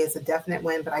LA is a definite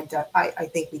win, but I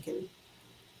think we can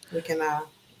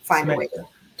find a way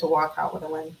to walk out with a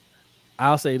win.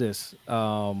 I'll say this.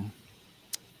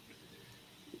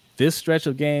 This stretch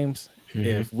of games,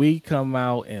 if we come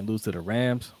out and lose to the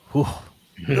Rams,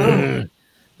 I'm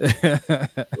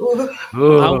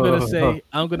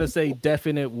gonna say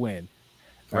definite win.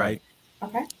 Right.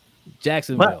 Okay.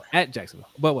 Jacksonville at Jacksonville.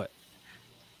 But what?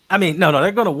 I mean, no,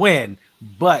 they're gonna win.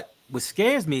 But what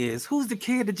scares me is who's the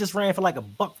kid that just ran for like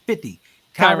 $150?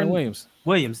 Kyron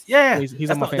Williams. Yeah, he's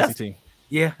on my fantasy team.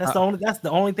 Yeah, that's the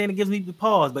only thing that gives me the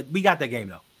pause. But we got that game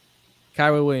though.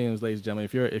 Kyron Williams, ladies and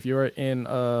gentlemen. If you're in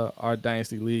our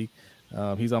dynasty league,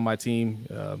 he's on my team.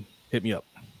 Hit me up.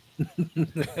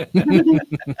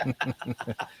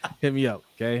 Hit me up.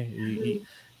 Okay.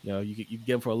 You can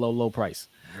get him for a low price.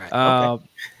 Right.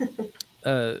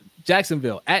 Okay.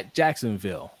 Jacksonville at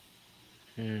Jacksonville.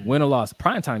 Win or loss,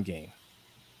 primetime game.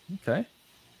 Okay.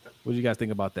 What do you guys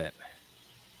think about that?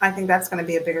 I think that's going to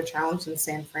be a bigger challenge than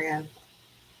San Fran.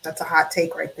 That's a hot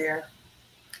take right there.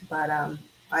 But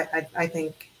I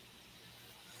think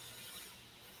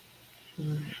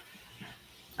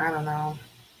I don't know.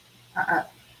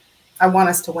 I want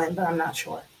us to win, but I'm not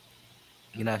sure.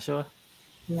 You're not sure?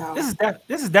 No.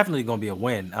 This is definitely going to be a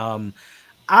win.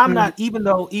 I'm not, even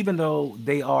though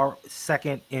they are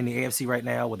second in the AFC right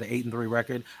now with an 8-3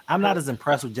 record, I'm not as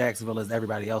impressed with Jacksonville as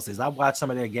everybody else is. I watched some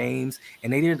of their games,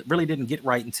 and they really didn't get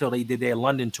right until they did their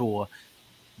London tour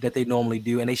that they normally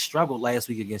do, and they struggled last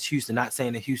week against Houston. Not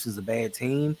saying that Houston's a bad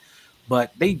team,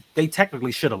 but they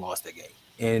technically should have lost that game.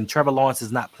 And Trevor Lawrence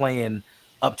is not playing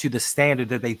up to the standard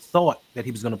that they thought that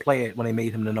he was going to play it when they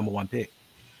made him the number one pick.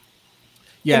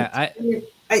 Yeah,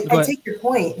 I take your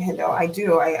point, Hendo. I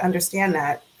do. I understand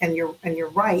that, and you're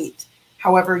right.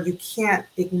 However, you can't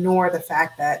ignore the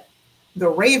fact that the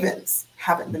Ravens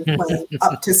haven't been playing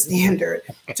up to standard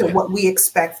to what we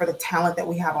expect for the talent that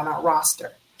we have on our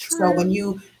roster. True. So when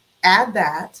you add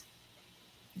that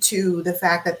to the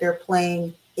fact that they're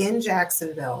playing in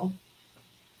Jacksonville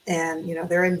and, you know,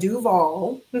 they're in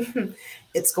Duval,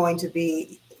 it's going to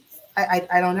be,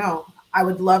 I don't know. I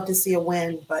would love to see a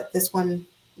win, but this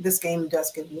game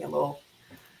does give me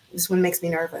this one makes me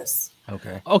nervous.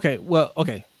 Okay. Well,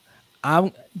 okay.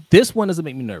 This one doesn't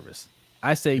make me nervous.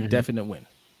 I say definite win,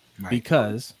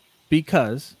 because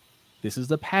this is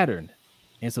the pattern.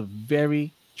 It's a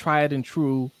very tried and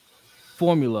true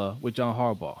formula with John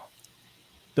Harbaugh.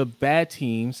 The bad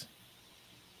teams,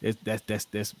 it's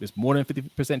more than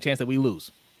 50% chance that we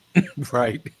lose.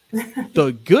 Right.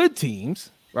 The good teams,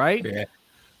 right? Yeah.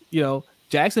 You know,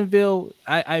 Jacksonville,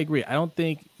 I agree. I don't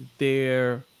think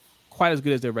they're quite as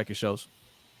good as their record shows.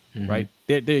 Right?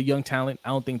 They're young talent. I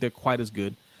don't think they're quite as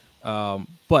good.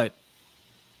 But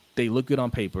they look good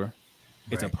on paper.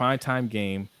 It's a primetime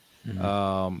game.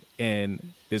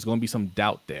 And there's going to be some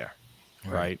doubt there.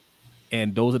 Right?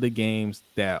 And those are the games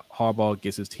that Harbaugh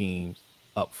gets his teams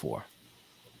up for.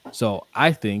 So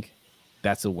I think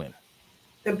that's a win.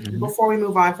 Before we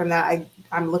move on from that,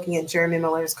 I'm looking at Jeremy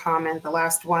Miller's comment. The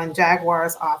last one,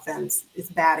 Jaguars offense is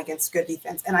bad against good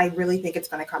defense. And I really think it's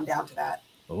going to come down to that.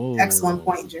 Oh. Excellent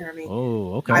point, Jeremy.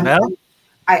 Oh, okay.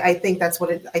 I think that's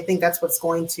what's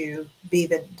going to be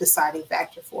the deciding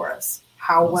factor for us.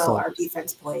 How well our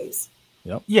defense plays.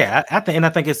 Yep. Yeah, I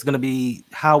think it's going to be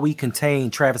how we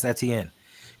contain Travis Etienne,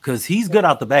 because he's good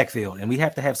out the backfield, and we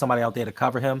have to have somebody out there to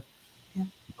cover him. Yeah.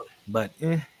 But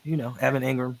you know, Evan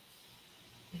Ingram.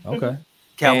 Okay.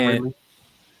 Calvin Ridley.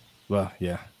 Well,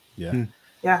 yeah.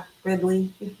 Yeah,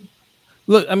 Ridley.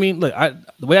 Look, the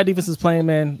way our defense is playing,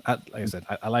 man. Like I said,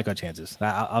 I like our chances.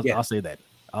 I'll say that.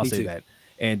 I'll say that.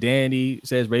 And Danny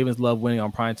says Ravens love winning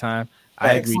on prime time.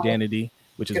 I agree, Danny,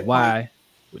 which is why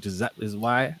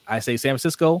I say San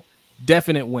Francisco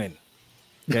definite win.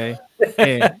 Okay,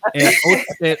 and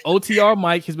OTR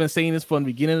Mike has been saying this from the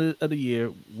beginning of the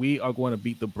year. We are going to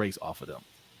beat the brakes off of them.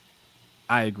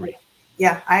 I agree.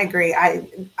 Yeah, I agree. I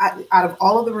out of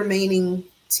all of the remaining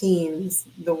teams,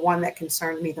 the one that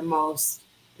concerned me the most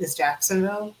is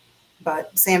Jacksonville,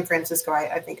 but San Francisco,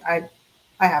 I think I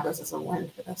have this as a win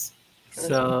for this.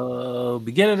 So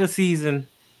beginning of the season,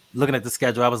 looking at the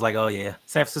schedule, I was like, oh yeah,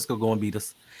 San Francisco going to beat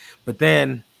us. But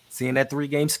then seeing that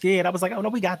 3-game skid, I was like, oh no,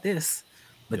 we got this.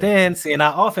 But then seeing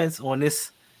our offense on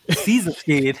this season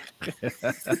skid,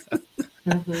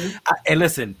 and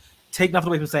listen, take nothing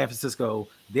away from San Francisco,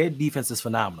 their defense is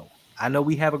phenomenal. I know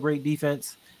we have a great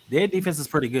defense. Their defense is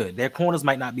pretty good. Their corners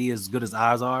might not be as good as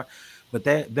ours are, but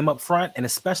them up front, and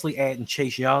especially adding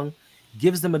Chase Young,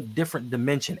 gives them a different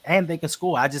dimension, and they can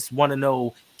score. I just want to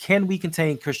know, can we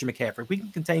contain Christian McCaffrey? If we can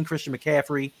contain Christian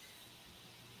McCaffrey,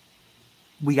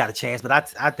 we got a chance,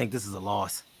 but I think this is a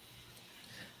loss.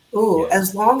 Ooh,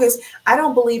 as long as I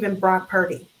don't believe in Brock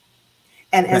Purdy,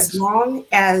 and as long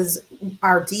as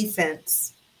our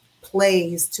defense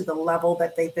plays to the level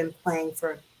that they've been playing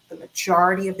for the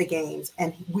majority of the games,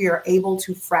 and we are able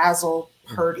to frazzle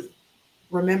Purdy.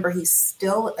 Remember, he's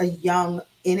still a young,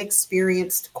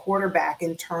 inexperienced quarterback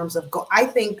in terms of I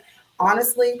think,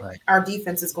 honestly, our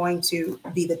defense is going to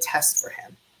be the test for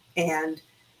him. And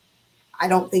I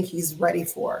don't think he's ready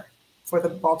for the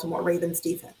Baltimore Ravens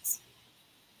defense.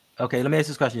 Okay, let me ask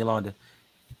this question, Yolanda.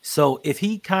 So if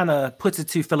he kind of puts it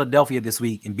to Philadelphia this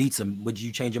week and beats them, would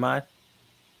you change your mind?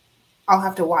 I'll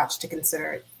have to watch to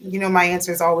consider it. You know, my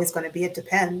answer is always going to be it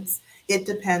depends. It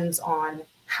depends on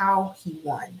how he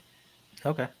won.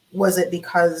 Okay. Was it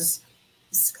because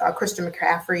Christian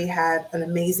McCaffrey had an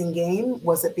amazing game?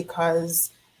 Was it because,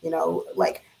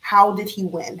 how did he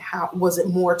win? How was it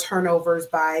more turnovers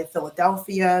by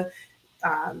Philadelphia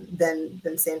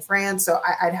than San Fran? So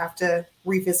I'd have to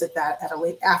revisit that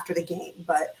after the game.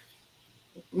 But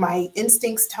my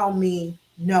instincts tell me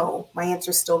no. My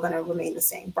answer is still going to remain the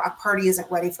same. Brock Purdy isn't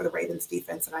ready for the Ravens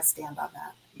defense, and I stand on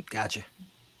that. Gotcha.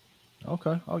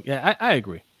 Okay. Oh, yeah, I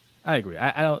agree. I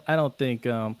don't think.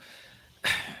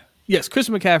 Yes,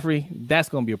 Christian McCaffrey, that's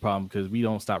going to be a problem because we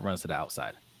don't stop runs to the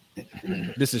outside.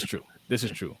 This is true.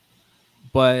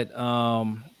 But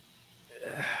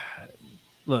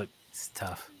look, it's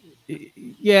tough.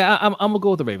 Yeah, I'm gonna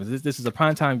go with the Ravens. This is a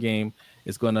primetime game.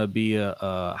 It's going to be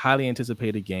a highly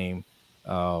anticipated game.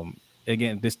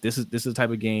 Again, this is the type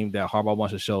of game that Harbaugh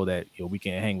wants to show that we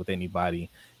can hang with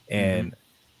anybody. And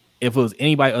if it was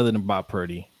anybody other than Brock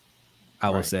Purdy, I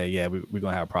would say, yeah, we're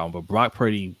gonna have a problem. But Brock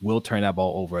Purdy will turn that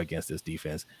ball over against this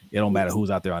defense. It don't matter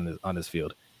who's out there on this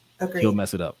field. Agreed. He'll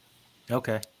mess it up.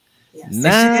 Okay. Yes.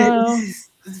 Now,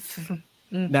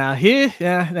 Now here's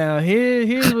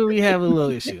where we have a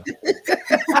little issue.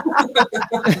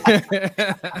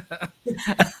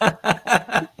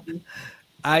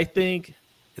 I think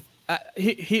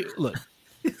look,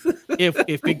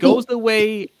 if it goes the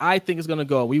way I think it's gonna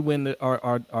go, we win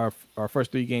our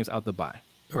first 3 games out the bye.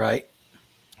 Right.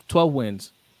 12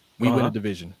 wins, we win a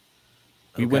division.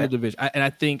 We win a division. And I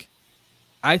think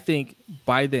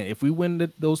by then, if we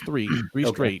win those three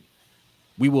straight,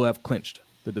 we will have clinched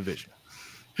the division.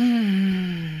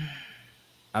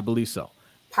 I believe so.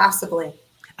 Possibly.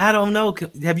 I don't know.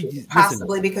 Have you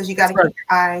possibly because you got to keep your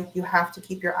eye. You have to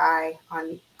keep your eye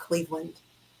on Cleveland.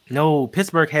 No,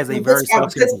 Pittsburgh has a very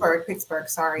soft Pittsburgh.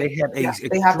 Sorry, they have they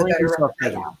have the better record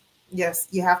right now. Yes,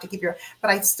 you have to keep your.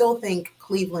 But I still think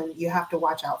Cleveland. You have to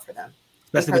watch out for them,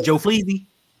 especially with Joe Flacco.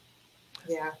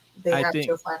 Yeah, they have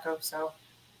Joe Flacco. So.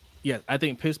 Yeah, I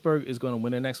think Pittsburgh is going to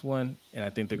win the next one, and I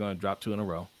think they're going to drop 2 in a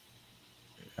row.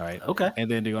 All right. Okay.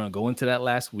 And then they're going to go into that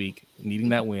last week needing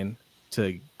that win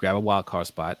to grab a wild card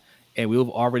spot, and we'll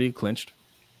have already clinched.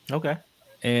 Okay.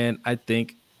 And I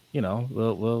think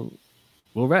we'll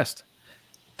rest.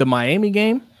 The Miami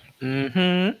game.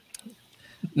 Mm-hmm.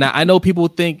 Now I know people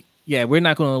think, we're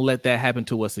not going to let that happen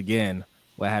to us again.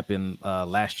 What happened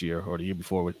last year or the year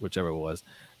before, whichever it was.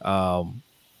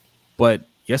 But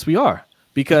yes, we are.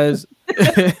 Because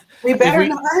we better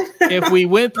not. If we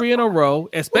win 3 in a row,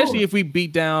 especially if we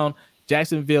beat down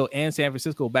Jacksonville and San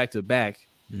Francisco back to back,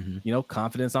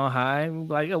 confidence on high.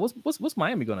 Like, what's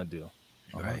Miami gonna do?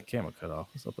 Oh, right. My camera cut off.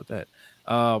 What's up with that?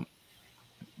 They're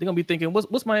gonna be thinking,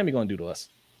 what's Miami gonna do to us?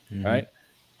 Right?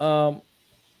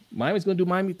 Miami's gonna do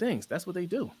Miami things. That's what they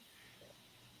do.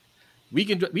 We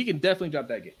can definitely drop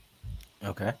that game.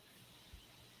 Okay.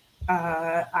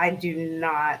 I do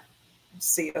not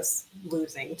see us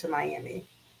losing to Miami.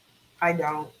 I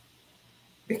don't,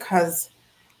 because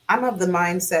I'm of the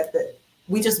mindset that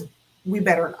we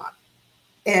better not.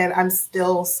 And I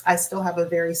still have a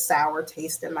very sour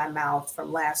taste in my mouth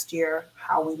from last year,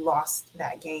 how we lost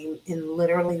that game in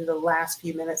literally the last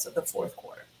few minutes of the fourth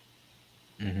quarter.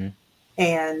 Mm-hmm.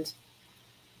 And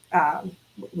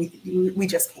we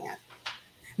just can't.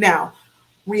 Now,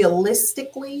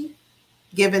 realistically,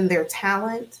 given their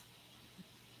talent,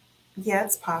 yeah,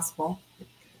 it's possible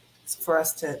for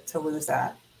us to lose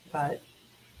that. But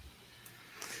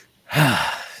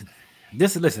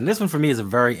this one for me is a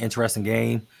very interesting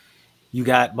game. You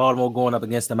got Baltimore going up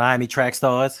against the Miami Track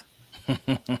Stars.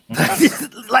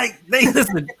 Like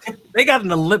they got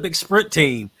an Olympic sprint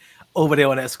team over there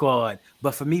on that squad.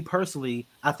 But for me personally,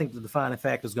 I think the defining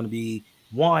factor is going to be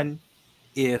one,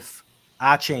 if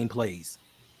Achane plays.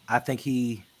 I think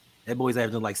that boy's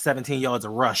averaging like 17 yards a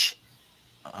rush.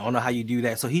 I don't know how you do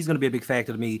that. So he's going to be a big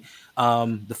factor to me.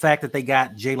 The fact that they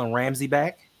got Jalen Ramsey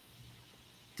back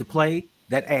to play,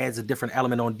 that adds a different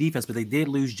element on defense, but they did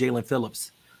lose Jalen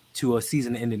Phillips to a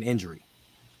season-ending injury.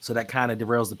 So that kind of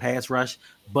derails the pass rush.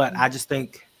 But I just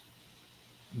think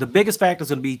the biggest factor is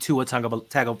going to be Tua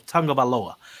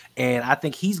Tagovailoa. And I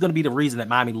think he's going to be the reason that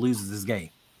Miami loses this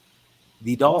game.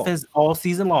 The Dolphins all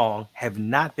season long have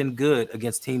not been good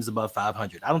against teams above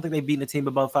 500. I don't think they've beaten a team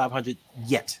above 500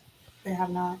 yet. They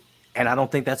have not. And I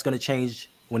don't think that's going to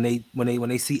change when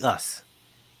they see us.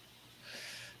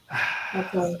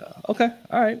 Okay.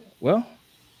 All right. Well,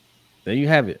 there you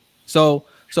have it. So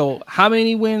how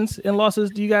many wins and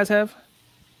losses do you guys have?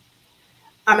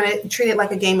 I'm going to treat it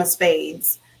like a game of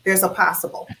spades. There's a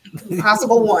possible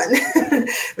one.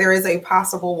 There is a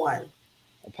possible one.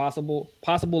 A possible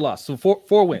loss. So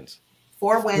four wins.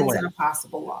 4 wins and a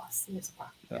possible loss.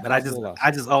 But I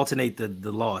just alternate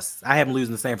the loss. I have them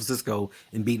losing to San Francisco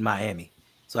and beating Miami.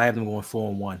 So I have them going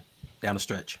 4-1 down the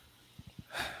stretch.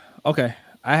 Okay.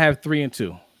 I have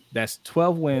 3-2. That's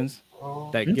 12 wins.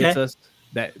 That gets us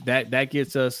that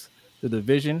gets us the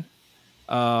division.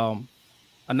 I'm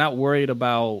not worried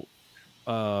about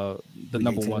the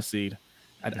number 1 seed.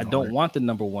 I don't want the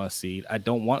number 1 seed. I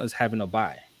don't want us having a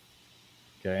bye.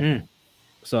 Okay.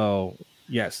 So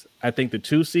yes, I think the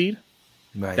 2 seed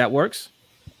that works.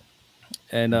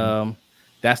 And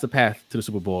that's the path to the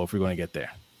Super Bowl if we're going to get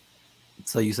there.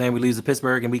 So you saying we lose to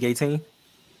Pittsburgh in week 18?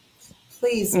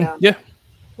 Please no. Yeah.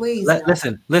 Please.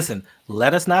 Listen.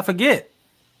 Let us not forget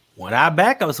when our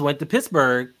backups went to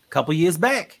Pittsburgh a couple years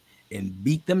back and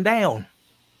beat them down.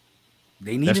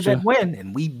 They needed that win,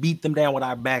 and we beat them down with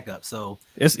our backup. So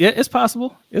it's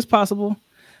possible. It's possible.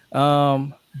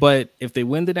 But if they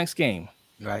win the next game,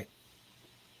 right,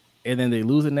 and then they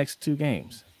lose the next 2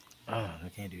 games, I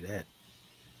can't do that.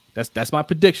 That's my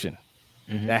prediction.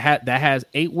 Mm-hmm. That has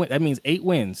 8 wins. That means 8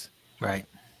 wins, right,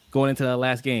 going into the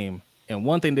last game. And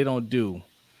one thing they don't do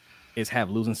is have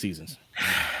losing seasons.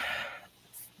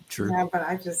 True. Yeah, but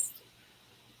I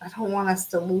don't want us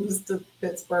to lose to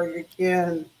Pittsburgh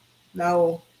again.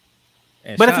 No.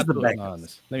 And But if shout it's out the to Bengals.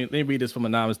 Anonymous. Let me read this from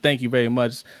Anonymous. Thank you very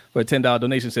much for a $10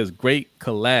 donation. Says great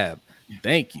collab.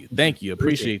 Thank you.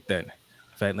 Appreciate that. In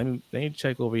fact, let me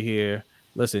check over here.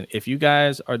 Listen, if you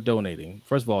guys are donating,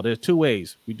 first of all, there's two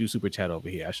ways we do super chat over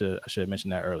here. I should have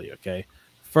mentioned that earlier. Okay.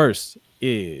 First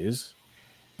is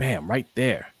bam, right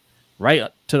there. Right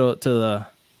to the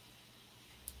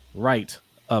right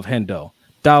of Hendo.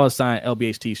 $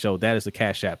 LBHT show. That is the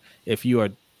Cash App. If you are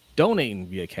donating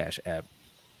via Cash App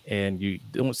and you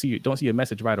don't see a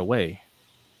message right away,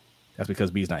 that's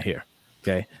because B's not here.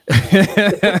 Okay.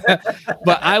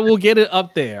 But I will get it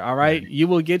up there. All right. You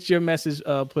will get your message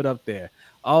put up there.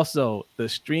 Also, the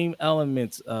Stream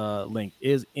Elements link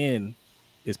is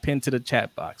pinned to the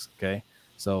chat box. Okay.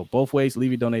 So both ways, leave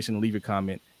your donation, leave your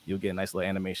comment. You'll get a nice little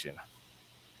animation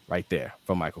right there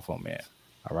from Microphone Man.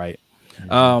 All right.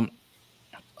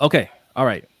 Okay. All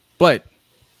right. But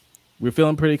we're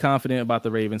feeling pretty confident about the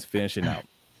Ravens finishing out.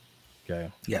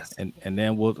 Okay. Yes. And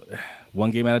then we'll one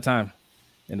game at a time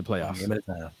in the playoffs.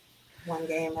 One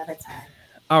game at a time.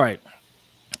 All right.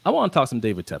 I want to talk some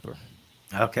David Tepper.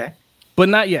 Okay. But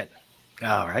not yet.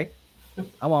 All right.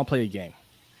 I want to play a game.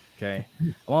 Okay.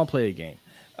 I want to play a game.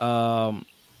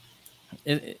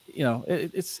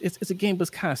 It's a game, but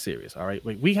it's kind of serious. All right.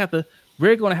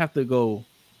 We're going to have to go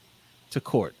to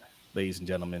court, ladies and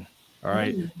gentlemen. All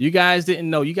right. You guys didn't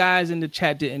know. You guys in the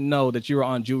chat didn't know that you were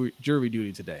on jury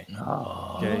duty today.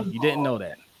 Oh. Okay. You didn't know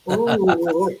that.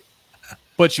 Ooh.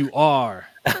 But you are.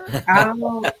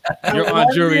 You're on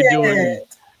jury duty.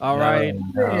 All right.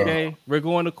 No. Okay. We're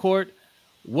going to court.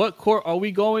 What court are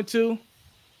we going to?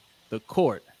 The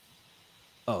court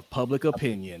of public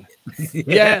opinion.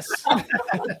 Yes.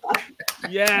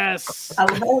 Yes. I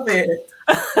love it.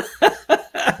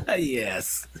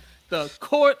 Yes. The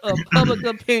court of public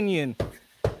opinion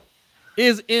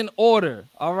is in order.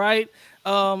 All right.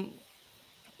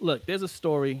 Look, there's a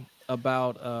story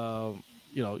about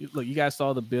look, you guys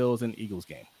saw the Bills and Eagles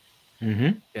game.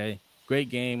 Mm-hmm. Okay. Great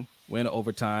game. Win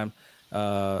overtime.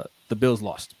 The Bills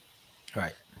lost.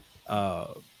 Right.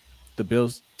 The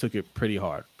Bills took it pretty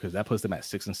hard because that puts them at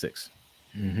 6-6.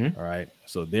 Mm-hmm. All right.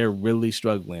 So they're really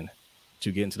struggling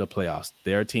to get into the playoffs.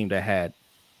 They're a team that had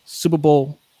Super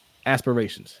Bowl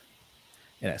aspirations.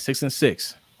 And at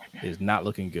 6-6 is not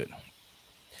looking good.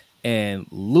 And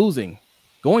losing,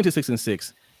 going to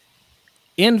 6-6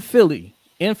 in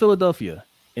Philadelphia,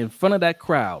 in front of that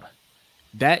crowd,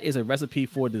 that is a recipe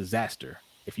for disaster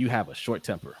if you have a short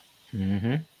temper.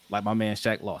 Mm-hmm. Like my man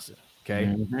Shaq Lawson. Okay.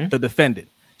 Mm-hmm. The defendant.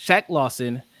 Shaq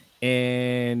Lawson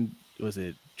and was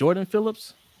it Jordan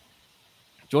Phillips?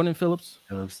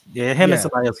 Yeah, him and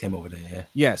somebody else came over there. Yeah.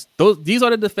 Yes, these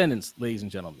are the defendants, ladies and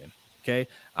gentlemen. Okay,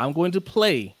 I'm going to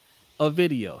play a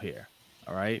video here.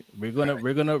 All right, we're gonna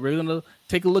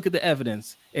take a look at the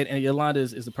evidence, and Yolanda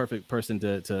is the perfect person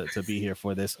to be here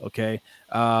for this. Okay,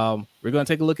 we're gonna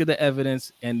take a look at the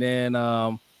evidence, and then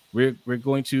we're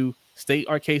going to state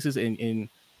our cases and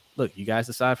look, you guys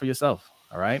decide for yourself.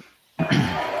 All right.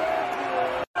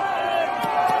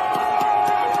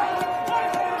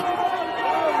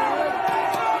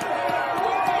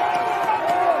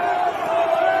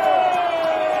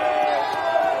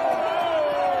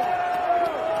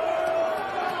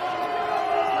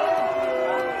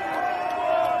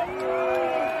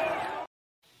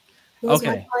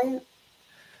 Okay.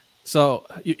 So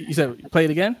you said play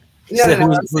it again? No,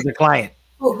 Who's the client?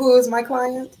 Who is my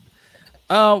client?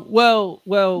 Well,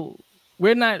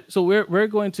 we're not. So we're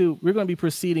going to be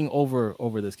proceeding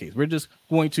over this case. We're just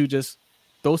going to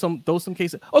throw some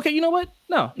cases. Okay, you know what?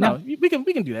 No, we can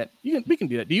do that. We can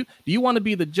do that. Do you want to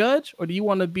be the judge or do you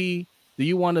want to be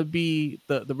the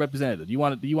representative? Do you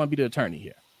want to be the attorney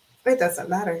here? It doesn't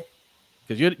matter.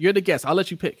 Because you're the guest. I'll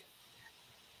let you pick.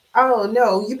 Oh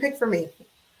no, you pick for me.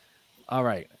 All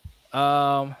right.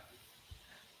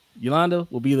 Yolanda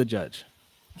will be the judge.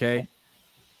 Okay.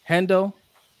 Hendo,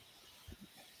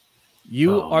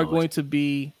 you are going to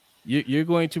be you're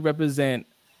going to represent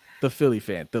the Philly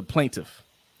fan, the plaintiff.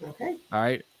 Okay. All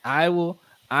right. I will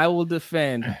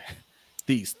defend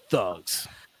these thugs.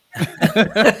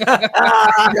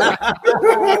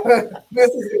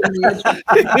 This is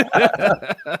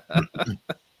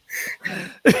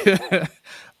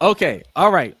Okay.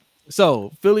 All right.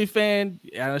 So Philly fan,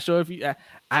 I'm not sure if you.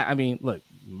 I mean, look,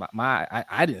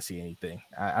 I didn't see anything.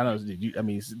 I don't know. Did you? I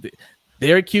mean,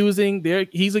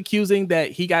 he's accusing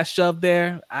that he got shoved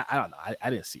there. I don't know. I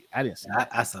didn't see. I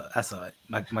saw it.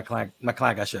 My client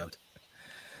got shoved.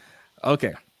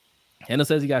 Okay. Hendo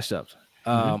says he got shoved.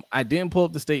 I didn't pull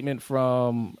up the statement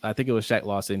from, I think it was Shaq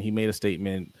Lawson. He made a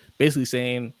statement basically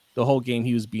saying the whole game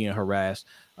he was being harassed.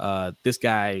 This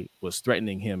guy was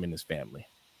threatening him and his family.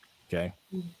 Okay.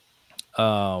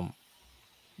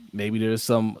 Maybe there's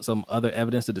some other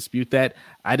evidence to dispute that.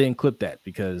 I didn't clip that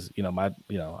because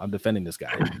I'm defending this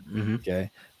guy.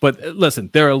 Okay. But listen,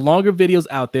 there are longer videos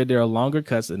out there. There are longer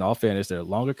cuts. In all fairness, there are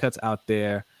longer cuts out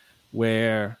there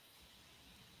where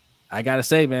I gotta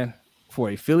say, man, for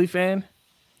a Philly fan,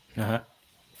 it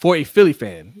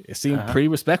seemed pretty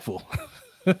respectful.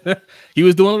 He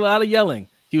was doing a lot of yelling.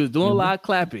 He was doing a lot of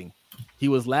clapping. He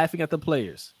was laughing at the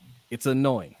players. It's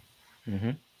annoying.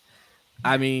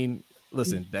 I mean,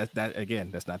 listen, that's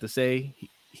not to say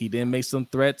he didn't make some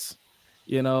threats,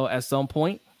 at some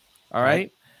point. All right.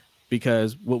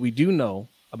 Because what we do know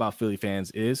about Philly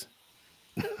fans is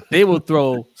they will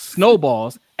throw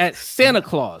snowballs at Santa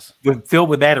Claus filled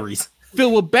with batteries.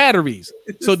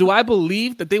 So do I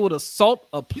believe that they would assault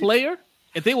a player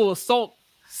if they will assault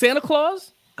Santa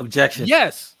Claus? Objection.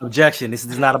 Yes. Objection. This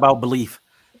is not about belief.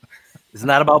 It's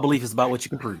not about belief. It's about what you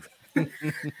can prove.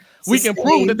 We can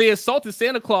prove that they assaulted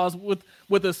Santa Claus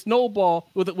with a snowball,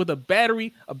 with a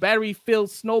battery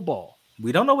filled snowball.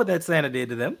 We don't know what that Santa did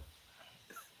to them.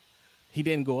 He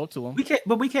didn't go up to him.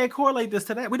 We can't correlate this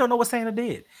to that. We don't know what Santa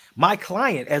did. My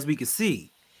client, as we can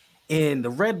see, in the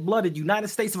red-blooded United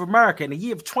States of America in the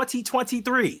year of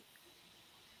 2023,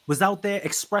 was out there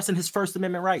expressing his First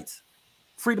Amendment rights,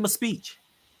 freedom of speech,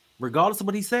 regardless of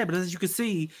what he said. But as you can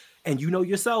see, and you know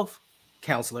yourself,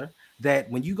 counselor, that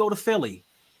when you go to Philly,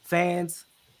 fans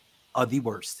are the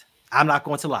worst. I'm not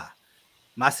going to lie.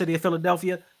 My city of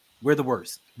Philadelphia, we're the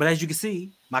worst. But as you can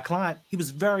see, my client, he was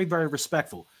very, very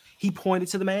respectful. He pointed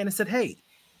to the man and said, "Hey,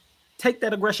 take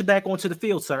that aggression back onto the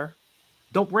field, sir.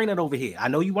 Don't bring it over here. I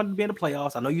know you wanted to be in the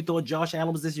playoffs. I know you thought Josh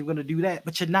Allen was this. You're going to do that,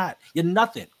 but you're not. You're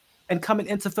nothing. And coming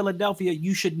into Philadelphia,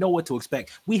 you should know what to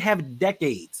expect. We have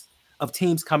decades of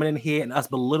teams coming in here and us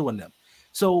belittling them.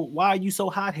 So why are you so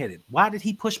hot-headed? Why did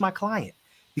he push my client?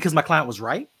 Because my client was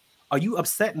right? Are you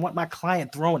upset and want my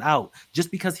client thrown out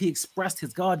just because he expressed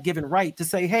his God-given right to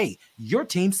say, hey, your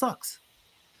team sucks?"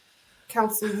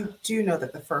 Counsel, you do know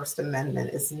that the First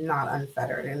Amendment is not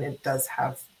unfettered and it does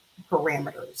have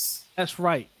parameters. That's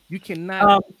right. You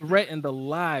cannot threaten the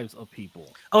lives of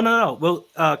people. Oh, no. Well,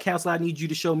 counsel, I need you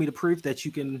to show me the proof that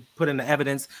you can put in the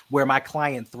evidence where my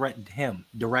client threatened him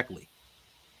directly.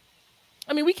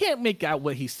 I mean, we can't make out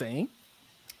what he's saying.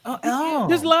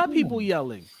 There's a lot of people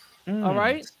yelling. All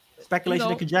right. Speculation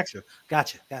and conjecture.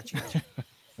 Gotcha.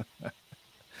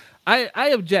 I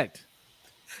object.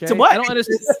 Okay? To what? I don't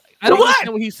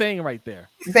understand what he's saying right there.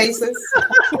 Basis.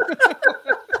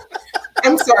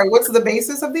 I'm sorry. What's the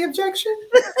basis of the objection?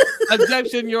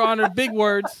 Objection, Your Honor. Big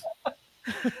words.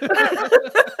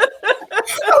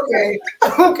 Okay.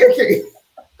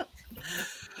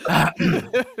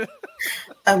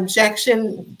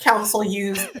 Objection. Counsel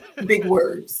used big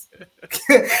words.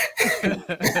 I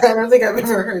don't think I've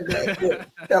ever heard that. But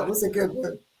that was a good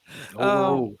one.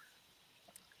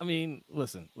 I mean,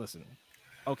 listen.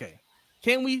 Okay,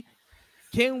 can we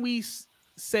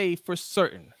say for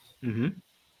certain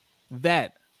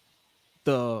that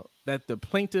the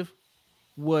plaintiff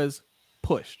was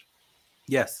pushed?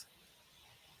 Yes.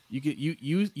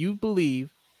 You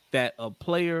believe that a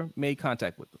player made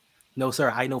contact with them? No,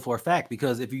 sir. I know for a fact,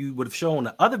 because if you would have shown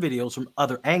the other videos from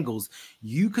other angles,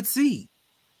 you could see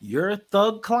your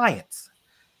thug clients.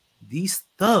 These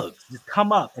thugs just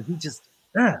come up and he just,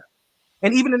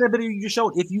 and even in the video you just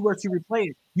showed, if you were to replay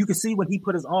it, you could see when he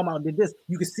put his arm out and did this,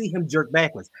 you could see him jerk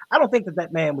backwards. I don't think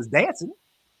that man was dancing.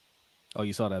 Oh,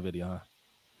 you saw that video,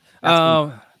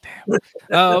 huh?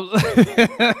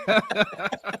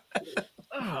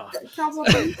 Counsel,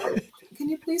 can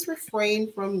you please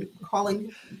refrain from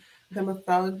calling them a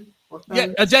thug? Yeah,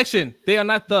 objection. They are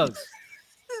not thugs.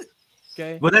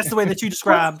 Okay. Well, that's the way that you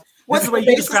described. What's the way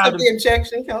you described the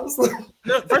objection, counsel?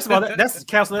 First of all, that's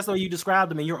counsel. That's the way you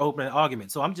described them in your opening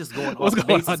argument. So I'm just going off the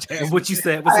basis of what you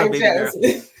said. What's up, baby girl?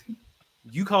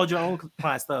 You called your own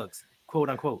clients thugs, quote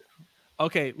unquote.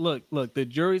 Okay, look. The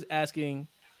jury's asking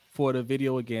for the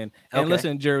video again. And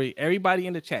listen, jury, everybody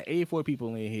in the chat, 84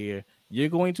 people in here, you're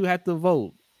going to have to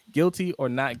vote guilty or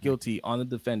not guilty on the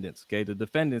defendants. Okay, the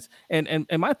defendants. And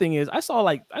my thing is, I saw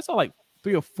like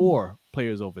 3 or 4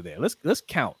 players over there. Let's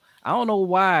count. I don't know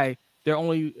why they're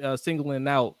only singling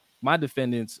out my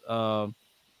defendants,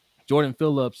 Jordan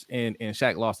Phillips and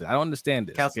Shaq Lawson. I don't understand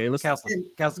this. Counsel,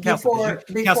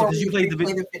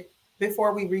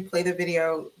 before we replay the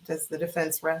video, does the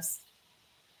defense rest?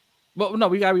 Well, no,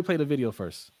 we gotta replay the video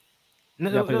first.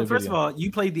 No, first of all,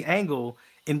 you played the angle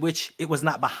in which it was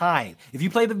not behind. If you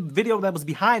play the video that was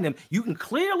behind him, you can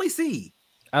clearly see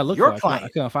your client. I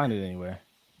couldn't find it anywhere.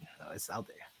 No, it's out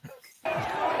there.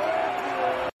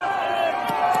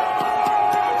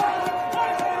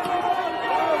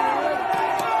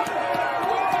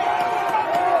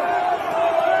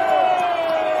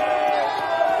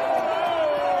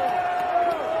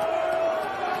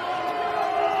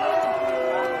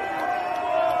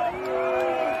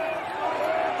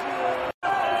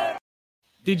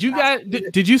 Did you guys?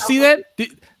 Did you see that?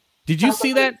 Did you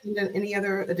see that? Any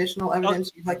other additional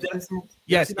evidence you'd like to present?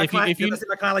 Yes. If you see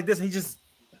my client like this, and he just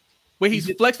where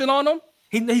he's flexing on them.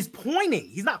 He's pointing.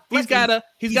 He's not. Flexing.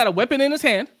 He's got a weapon in his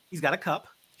hand. He's got a cup.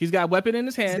 He's got a weapon in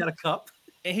his hand. He's got a cup,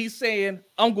 and he's saying,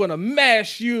 "I'm going to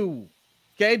mash you."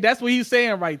 Okay, that's what he's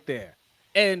saying right there.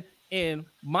 And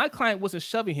my client wasn't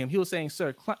shoving him. He was saying,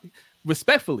 "Sir,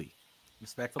 respectfully,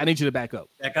 I need you to back up."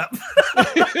 Back up.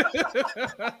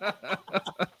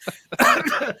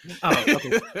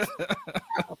 Okay.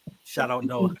 Shout out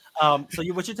Noah. So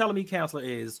what you're telling me, counselor,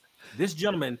 is this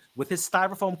gentleman with his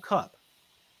styrofoam cup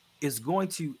is going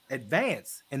to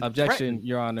advance and objection,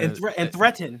 Your Honor, and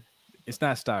threaten. It's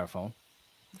not styrofoam.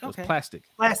 It's plastic.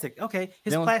 Plastic. Okay.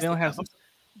 His plastic. They don't have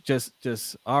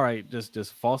just all right.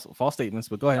 Just false statements.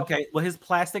 But go ahead. Okay. Well, his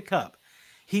plastic cup.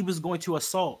 He was going to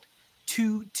assault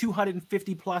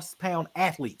 250 plus pound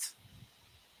athletes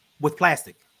with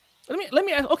plastic. Let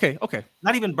me ask. Okay.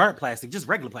 Not even burnt plastic, just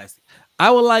regular plastic. I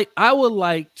would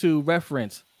like to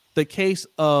reference the case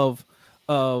of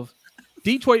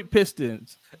Detroit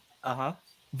Pistons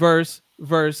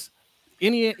versus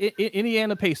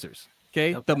Indiana Pacers.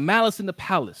 Okay, the malice in the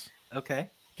palace. Okay,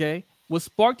 what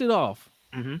sparked it off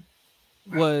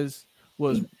was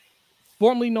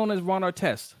formerly known as Ron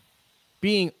Artest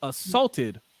being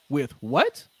assaulted with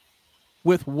what?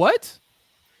 With what?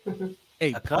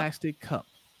 A plastic cup.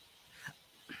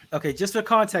 Okay, just for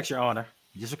context, Your Honor.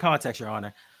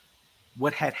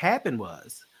 What had happened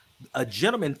was a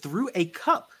gentleman threw a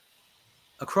cup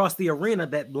across the arena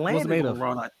that landed on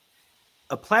Ron Artest.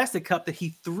 A plastic cup that he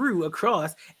threw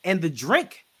across, and the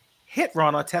drink hit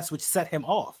Ron Artest, which set him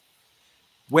off.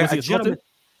 Where a gentleman?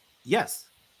 Yes.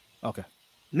 Okay.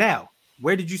 Now,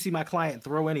 where did you see my client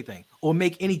throw anything or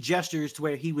make any gestures to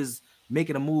where he was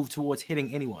making a move towards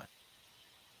hitting anyone?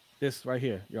 This right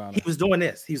here, Your Honor. He was doing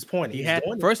this. He was pointing. He had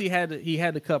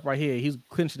the cup right here. He's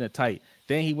clinching it tight.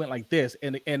 Then he went like this,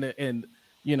 and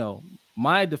you know,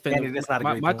 my defendant,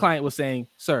 my client was saying,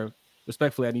 "Sir,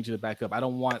 respectfully, I need you to back up. I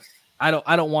don't want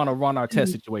to run our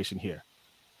test situation here."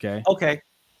 Okay.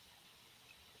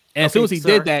 And as soon as he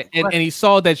did that, and he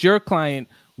saw that your client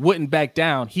wouldn't back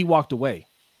down, he walked away.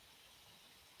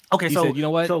 Okay, he so said, you know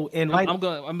what? So I'm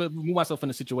gonna move myself in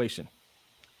the situation.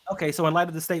 Okay, so in light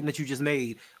of the statement that you just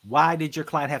made, why did your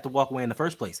client have to walk away in the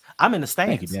first place? I'm in the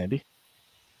stands. Thank you, Dandy.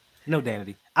 No,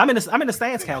 Dandy. I'm in the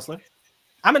stands, counselor.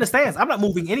 I'm in the stands. I'm not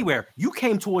moving anywhere. You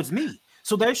came towards me,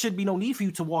 so there should be no need for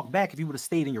you to walk back if you would have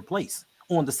stayed in your place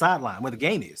on the sideline where the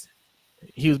game is.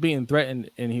 He was being threatened,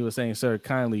 and he was saying, "Sir,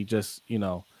 kindly just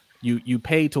you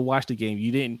paid to watch the game.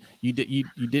 You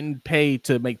didn't pay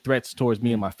to make threats towards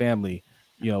me and my family.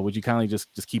 Would you kindly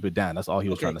just keep it down?" That's all he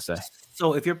was trying to say.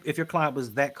 So if your client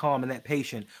was that calm and that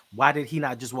patient, why did he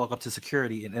not just walk up to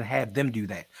security and have them do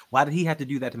that? Why did he have to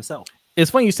do that himself?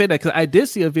 It's funny you say that, because I did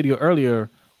see a video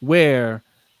earlier where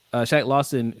Shaq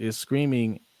Lawson is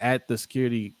screaming at the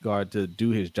security guard to do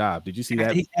his job. Did you see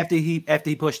that? After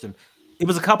he pushed him, it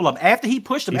was a couple of them. After he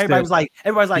pushed him, everybody was like,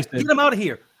 "Get him out of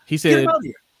here!" He said,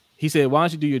 "Why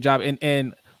don't you do your job?"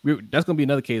 And that's going to be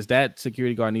another case. That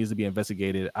security guard needs to be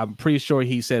investigated. I'm pretty sure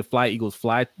he said "Fly Eagles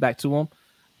fly" back to him.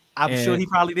 I'm sure he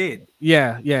probably did.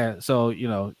 Yeah. So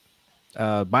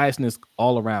biasness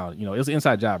all around. It was an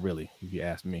inside job, really, if you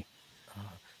ask me.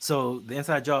 So the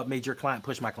inside job made your client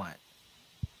push my client.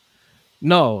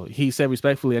 No, he said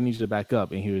respectfully, "I need you to back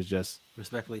up," and he was just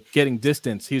respectfully getting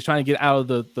distance. He was trying to get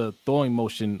out of the throwing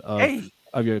motion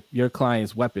of your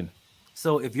client's weapon.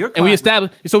 So if your client and we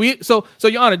established, so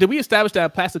Your Honor, did we establish that a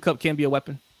plastic cup can be a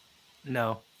weapon?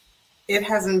 No, it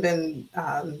hasn't been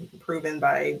proven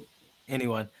by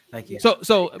anyone. Thank you.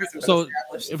 So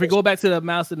if we go back to the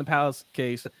Mouse in the Palace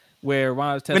case where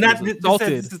Ron Artest was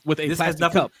assaulted with a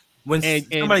plastic cup, when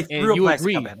somebody threw a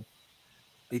plastic cup at him,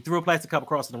 they threw a plastic cup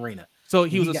across the arena. So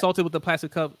he was assaulted with the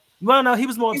plastic cup. Well, no, he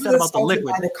was more upset about the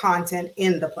liquid, by the content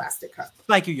in the plastic cup.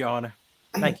 Thank you, Your Honor.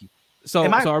 Thank you. So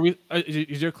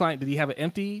is your client? Did he have an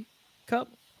empty cup?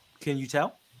 Can you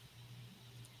tell?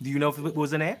 Do you know if it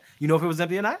was in there? You know if it was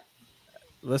empty or not?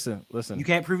 Listen. You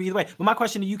can't prove either way. But my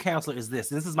question to you, counselor, is this.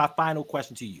 And this is my final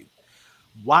question to you.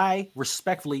 Why,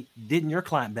 respectfully, didn't your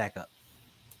client back up?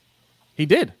 He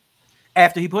did.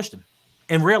 After he pushed him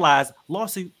and realized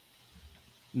lawsuit.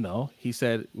 No, he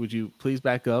said, "Would you please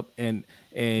back up?" And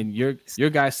your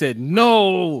guy said,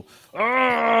 "No."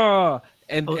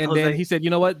 And Jose, then he said, "You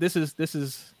know what? This is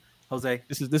Jose.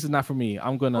 This is not for me.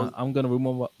 I'm gonna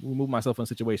remove myself from the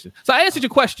situation." So I answered your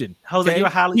question. Jose, okay? you're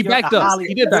highly He backed up.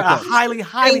 He did back up. Highly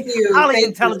Thank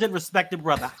intelligent, respected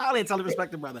brother. Highly intelligent,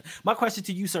 respected brother. My question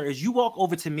to you, sir, is: you walk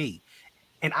over to me,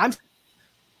 and I'm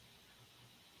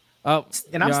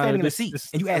standing in the seat,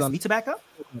 and you ask me to back up.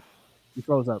 He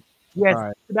froze up. Yes, All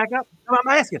right. to back up. No, I'm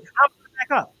asking. I'm going to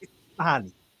back up. It's behind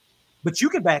me, but you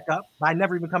can back up by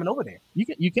never even coming over there.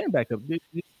 You can back up.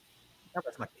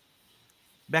 That's my case.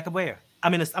 Back up where? I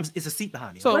mean, it's a seat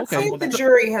behind me. So Let's see if the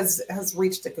jury has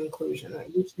reached a conclusion.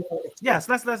 Yes,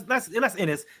 let's end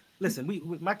this.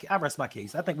 Listen, I rest my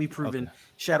case. I think we've proven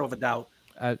shadow of a doubt.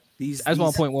 I just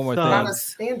want to point one more thing. I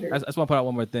just want to point out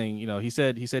one more thing. You know, he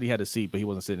said he had a seat, but he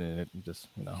wasn't sitting in it. Just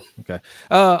okay.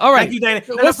 All right. Thank you, Danny.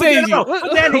 What say you?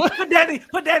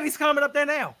 Put Danny's comment up there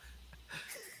now.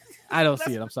 I don't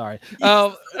see it. I'm sorry.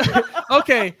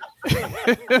 Okay.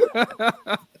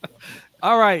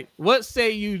 All right. What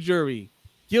say you, jury?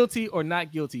 Guilty or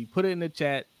not guilty? Put it in the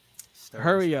chat. Sterling.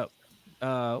 Hurry up.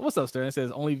 What's up, Sterling? It says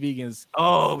only vegans.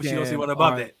 Oh, she don't see what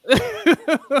above that.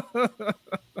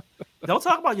 Don't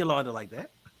talk about Yolanda like that.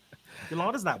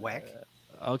 Yolanda's not whack.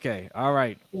 Okay. All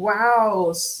right.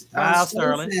 Wow.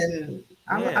 Sterling.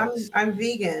 I'm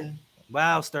vegan.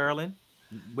 Wow, Sterling.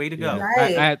 Way to go.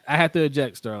 Right. I have to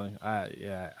eject Sterling. I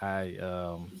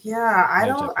don't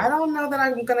know that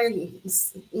I'm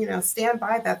gonna stand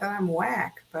by that I'm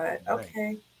whack, but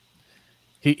okay.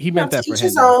 He meant that for him.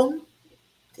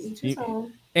 To each his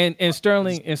own. And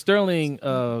Sterling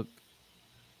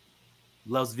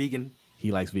loves vegan.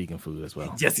 He likes vegan food as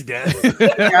well. Yes, he does.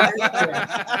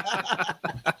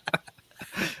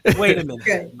 Wait a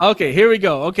minute. Okay, here we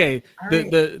go. Okay, right.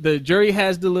 the jury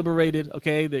has deliberated.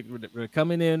 Okay, we're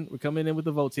coming in. We're coming in with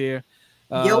the votes here.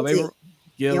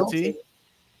 Guilty.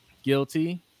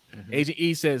 Mm-hmm. Agent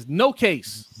E says no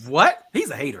case. What?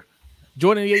 He's a hater.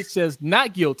 Jordan Yates says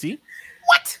not guilty.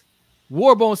 What?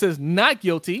 Warbone says not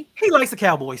guilty. He likes the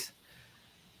Cowboys.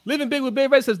 Living Big with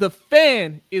Big Red says the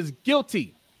fan is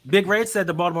guilty. Big Red said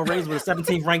the Baltimore Ravens were the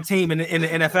 17th ranked team in the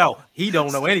NFL. He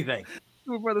don't know anything.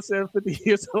 My brother said 50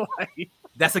 years of life.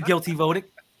 That's a guilty voting.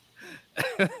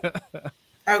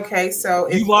 Okay, so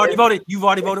you've already voted. You've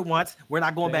already voted once. We're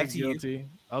not going back to guilty. you.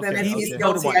 Okay, then if he's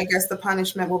guilty, I guess the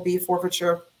punishment will be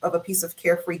forfeiture of a piece of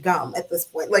Carefree gum at this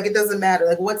point. Like, it doesn't matter.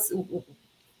 Like,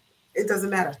 it doesn't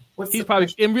matter. He's probably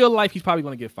in real life. He's probably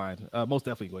going to get fined. Most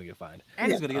definitely going to get fined.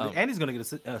 And he's going to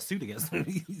get a suit against him.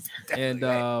 And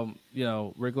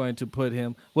we're going to put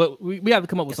him. Well, we have to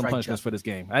come up with some punishments for this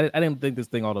game. I didn't think this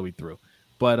thing all the way through,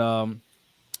 but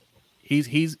he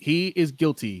is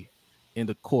guilty in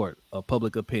the court of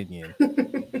public opinion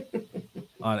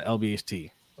on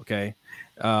LBHT. Okay,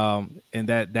 and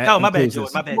that. Oh, my bad,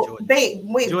 Jordan. My bad, Jordan.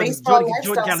 Baseball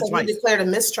Lifestyle said he declared a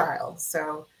mistrial.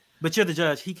 So. But you're the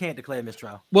judge. He can't declare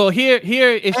mistrial. Well, here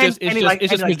it's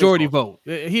just majority vote.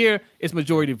 Here it's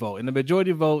majority vote, and the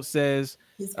majority vote says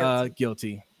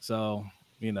guilty. So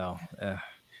all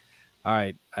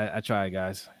right. I try,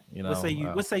 guys.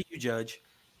 What say you, judge?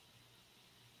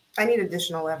 I need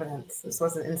additional evidence. This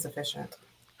wasn't insufficient.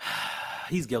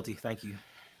 He's guilty. Thank you.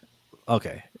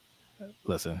 Okay,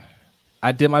 listen.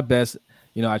 I did my best.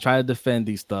 I try to defend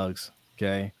these thugs.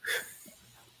 Okay,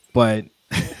 but.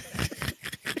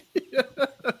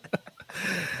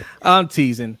 I'm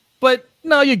teasing, but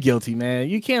no, you're guilty, man.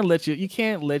 You can't let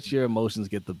your emotions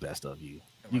get the best of you.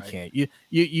 You can't.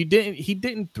 You didn't. He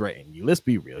didn't threaten you. Let's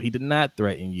be real. He did not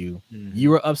threaten you. Mm-hmm. You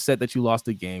were upset that you lost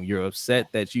the game. You're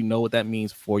upset that you know what that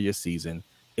means for your season.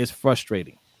 It's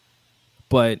frustrating,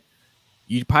 but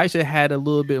you probably should have had a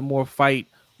little bit more fight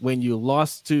when you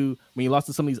lost to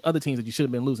some of these other teams that you should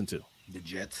have been losing to. The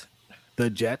Jets, the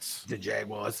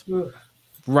Jaguars,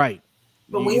 right?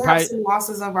 But we have some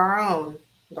losses of our own.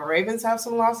 The Ravens have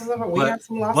some losses of our own. We have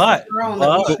some losses of our own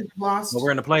that we should have lost. But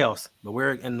we're in the playoffs. But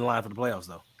we're in the line for the playoffs,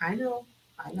 though. I know.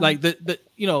 Like at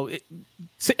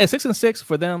 6-6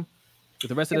 for them, with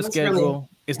the rest of the schedule,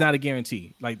 it's not a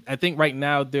guarantee. Like I think right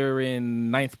now they're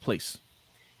in 9th place.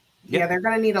 Yeah, they're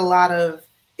going to need a lot of.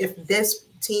 If this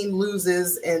team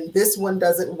loses and this one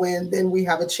doesn't win, then we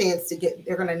have a chance to get.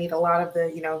 They're going to need a lot of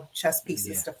the chess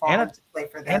pieces to fall into play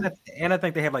for them. And I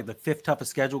think they have like the 5th toughest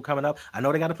schedule coming up. I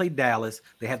know they got to play Dallas.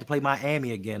 They have to play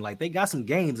Miami again. Like they got some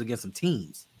games against some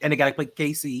teams, and they got to play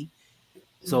KC.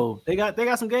 So they got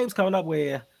some games coming up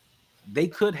where they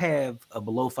could have a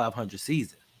below 500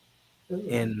 season.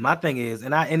 And my thing is,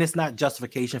 and it's not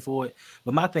justification for it,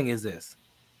 but my thing is this: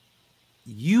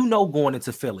 going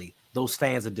into Philly, those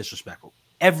fans are disrespectful.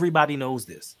 Everybody knows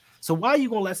this. So why are you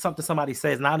going to let somebody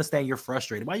says, and I understand you're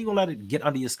frustrated, why are you going to let it get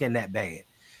under your skin that bad?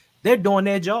 They're doing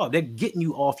their job. They're getting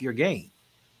you off your game.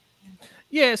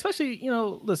 Yeah, especially,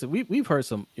 listen, we've heard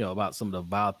some, about some of the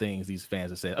vile things these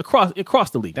fans have said across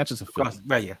the league, not just in Philly.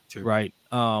 Right, yeah, true. Right.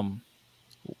 I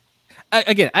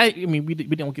mean, we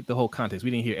didn't get the whole context.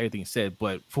 We didn't hear everything said,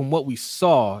 but from what we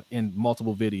saw in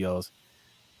multiple videos,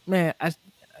 man,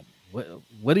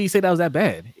 what did he say that was that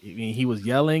bad? I mean, he was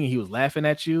yelling, he was laughing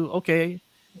at you. Okay.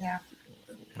 Yeah.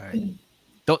 Right.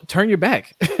 Don't turn your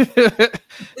back.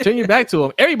 Turn your back to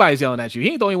him. Everybody's yelling at you. He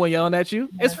ain't the only one yelling at you.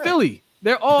 It's Philly.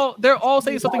 They're all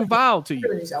saying something vile to you.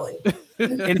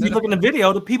 And if you look in the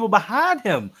video, the people behind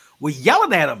him were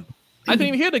yelling at him. I didn't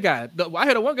even hear the guy. I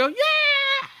heard the one go,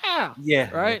 yeah. Yeah.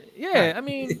 Right? Yeah. I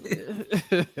mean,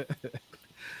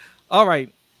 all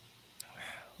right.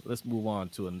 Let's move on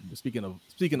to speaking of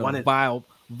vile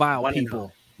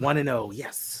people. 1-0,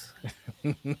 yes.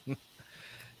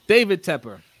 David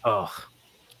Tepper. Oh,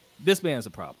 this man's a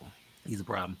problem. He's a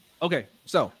problem. Okay,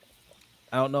 so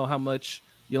I don't know how much,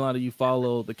 Yolanda, you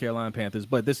follow the Carolina Panthers,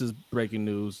 but this is breaking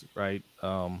news, right?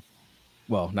 Well,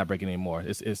 not breaking anymore.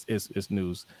 It's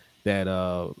news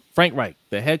that Frank Reich,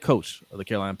 the head coach of the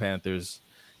Carolina Panthers,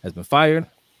 has been fired.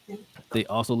 They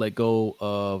also let go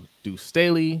of Deuce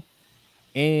Staley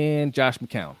and Josh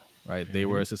McCown, right? They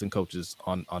were assistant coaches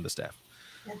on the staff.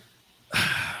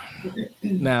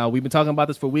 Now, we've been talking about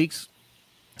this for weeks.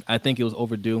 I think it was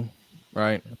overdue,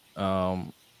 right?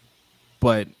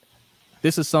 But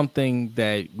this is something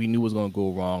that we knew was going to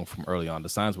go wrong from early on. The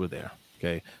signs were there,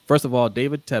 okay? First of all,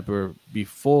 David Tepper,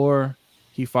 before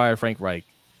he fired Frank Reich,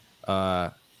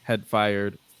 had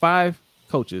fired 5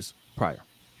 coaches prior.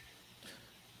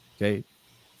 Okay?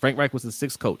 Frank Reich was the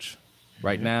 6th coach.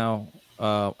 Right now,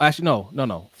 actually,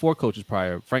 no, 4 coaches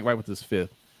prior. Frank Reich was his 5th.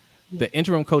 The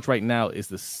interim coach right now is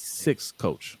the 6th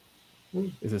coach.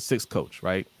 Is a 6th coach,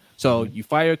 right? So you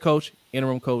fire a coach,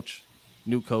 interim coach,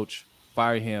 new coach,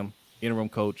 fire him, interim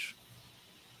coach,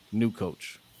 new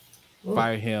coach,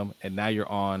 fire him, and now you're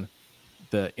on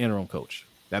the interim coach.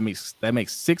 That makes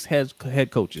 6 head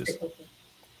coaches.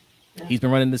 Yeah. He's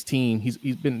been running this team. He's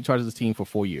been in charge of this team for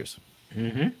 4 years.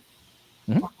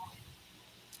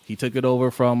 He took it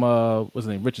over from what's his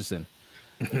name, Richardson.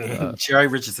 Jerry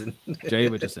Richardson. Jerry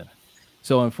Richardson.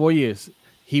 So in 4 years,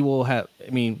 he will have. I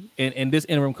mean, and this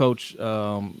interim coach,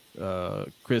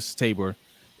 Chris Tabor,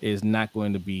 is not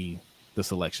going to be the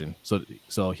selection.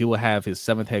 So he will have his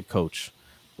 7th head coach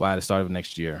by the start of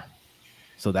next year.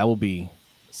 So that will be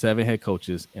 7 head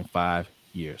coaches in 5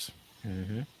 years.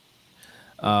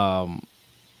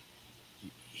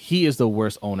 He is the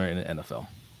worst owner in the NFL.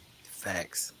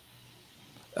 Facts.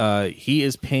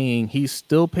 He's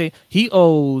still paying. He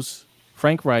owes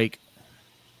Frank Reich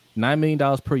 $9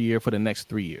 million per year for the next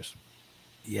 3 years.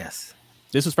 Yes.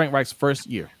 This is Frank Reich's first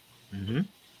year.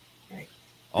 Right.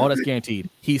 All that's guaranteed.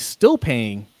 He's still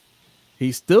paying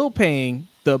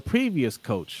the previous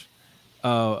coach,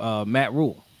 Matt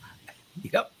Rule.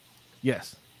 Yep.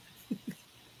 Yes.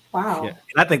 Wow. Yeah.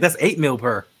 And I think that's $8 million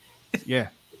per. Yeah.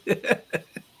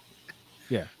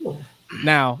 Yeah.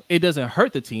 Now, it doesn't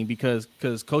hurt the team because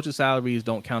coaches' salaries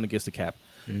don't count against the cap,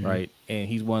 right? And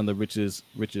he's one of the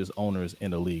richest owners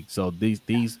in the league. So the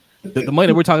money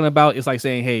that we're talking about is like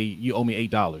saying, "Hey, you owe me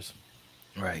 $8."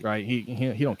 Right?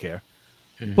 He don't care.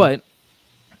 But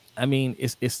I mean,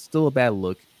 it's still a bad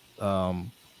look.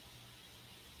 And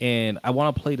I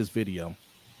want to play this video.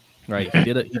 Right? He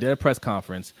did a press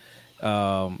conference.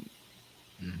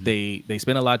 They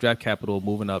spent a lot of draft capital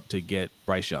moving up to get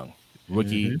Bryce Young.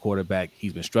 Rookie quarterback.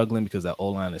 He's been struggling because that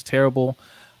O-line is terrible.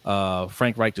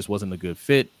 Frank Reich just wasn't a good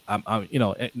fit.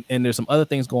 And there's some other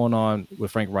things going on with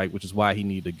Frank Reich, which is why he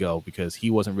needed to go, because he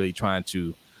wasn't really trying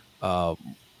to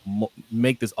mold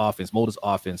this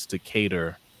offense to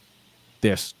cater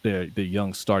their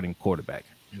young starting quarterback.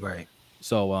 Right.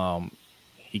 So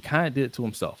he kind of did it to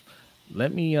himself.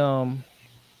 Let me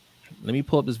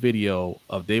pull up this video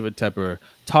of David Tepper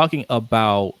talking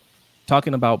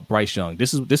about Bryce Young.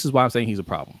 This is why I'm saying he's a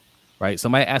problem, right?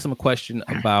 Somebody asked him a question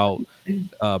about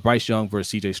Bryce Young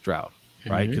versus CJ Stroud,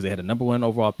 right? Because they had a number 1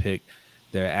 overall pick.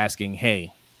 They're asking,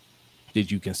 hey,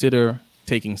 did you consider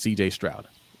taking CJ Stroud?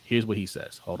 Here's what he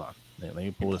says. Hold on. Let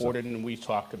me pull this up. And we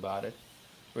talked about it.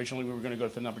 Originally, we were going to go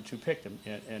to the number 2 pick,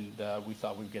 and we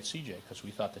thought we'd get CJ because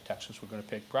we thought the Texans were going to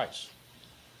pick Bryce.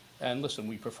 And listen,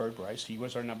 we preferred Bryce. He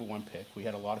was our number 1 pick. We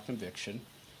had a lot of conviction.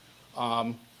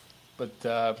 In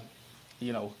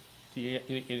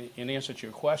answer to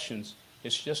your questions,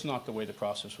 it's just not the way the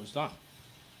process was done.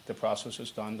 The process was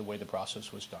done the way the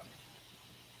process was done.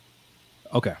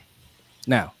 Okay.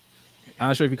 Now, I'm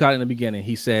not sure if you caught it in the beginning.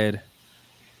 He said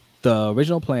the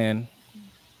original plan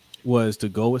was to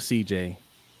go with CJ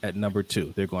at number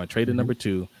 2. They're going to trade the number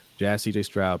 2, draft CJ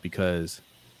Stroud, because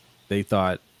they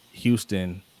thought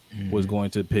Houston was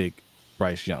going to pick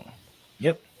Bryce Young.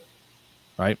 Yep.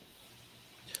 Right?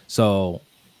 So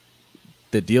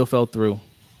the deal fell through.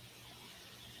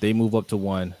 They move up to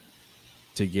 1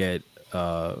 to get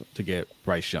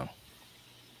Bryce Young.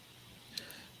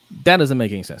 That doesn't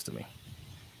make any sense to me.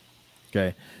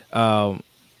 Okay.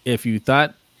 If you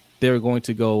thought they were going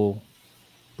to go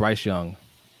Bryce Young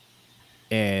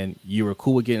and you were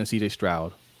cool with getting CJ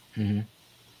Stroud,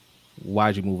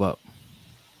 why'd you move up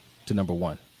to number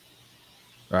 1?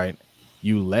 Right?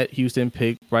 You let Houston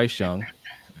pick Bryce Young.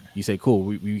 You say, cool,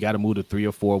 we got to move to 3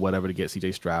 or 4, whatever, to get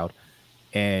CJ Stroud.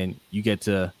 And you get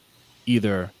to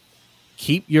either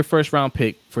keep your first round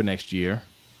pick for next year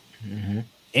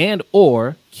and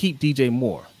or keep DJ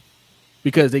Moore,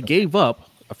 because they gave up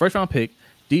a first round pick,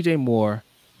 DJ Moore,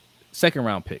 second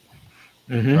round pick.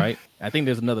 Right? I think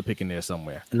there's another pick in there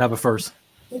somewhere. Another first.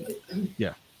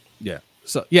 Yeah.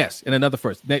 So yes, and another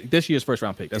first. This year's first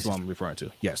round pick. That's what I'm referring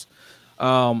to. Yes.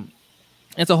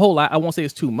 It's a whole lot. I won't say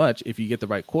it's too much if you get the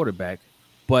right quarterback,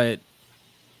 but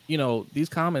these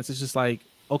comments, it's just like,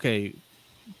 okay,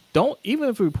 don't, even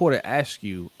if a reporter asks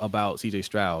you about CJ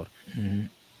Stroud,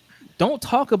 don't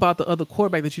talk about the other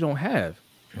quarterback that you don't have.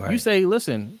 Right. You say,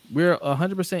 listen, we're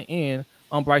 100% in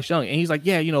on Bryce Young, and he's like,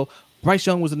 yeah, Bryce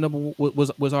Young was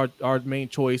was our main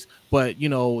choice, but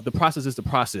the process is the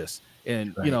process,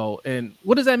 and right. And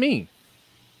what does that mean?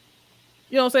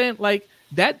 You know what I'm saying? Like,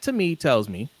 that to me tells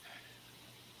me,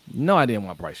 no, I didn't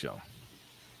want Bryce Young.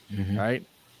 Right?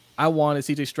 I wanted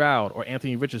CJ Stroud or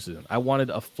Anthony Richardson. I wanted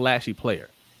a flashy player,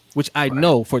 which I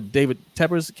know for David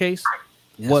Tepper's case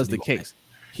was the case.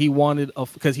 He wanted,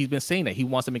 because he's been saying that he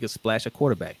wants to make a splash at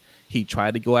quarterback. He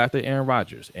tried to go after Aaron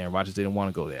Rodgers. Aaron Rodgers didn't want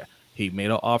to go there. He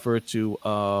made an offer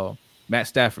to Matt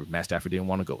Stafford. Matt Stafford didn't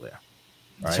want to go there.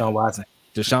 Right?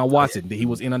 Deshaun Watson. He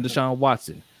was in on Deshaun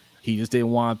Watson. He just didn't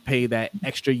want to pay that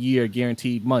extra year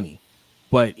guaranteed money.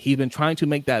 But he's been trying to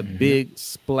make that big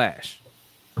splash.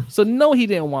 So no, he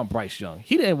didn't want Bryce Young.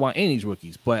 He didn't want any of these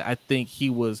rookies. But I think he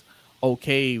was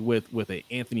okay with an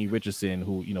Anthony Richardson,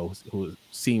 who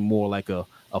seemed more like a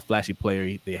flashy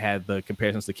player. They had the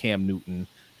comparisons to Cam Newton.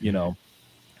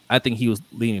 I think he was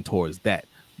leaning towards that.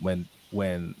 When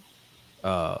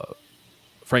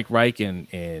Frank Reich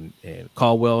and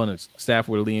Caldwell and his staff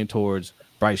were leaning towards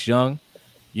Bryce Young,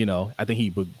 I think he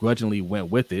begrudgingly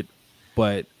went with it.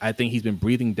 But I think he's been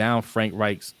breathing down Frank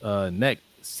Reich's neck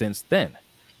since then.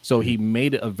 So he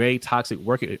made it a very toxic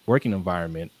working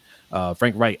environment.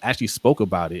 Frank Reich actually spoke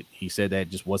about it. He said that it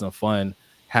just wasn't fun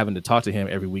having to talk to him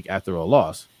every week after a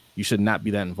loss. You should not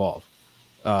be that involved.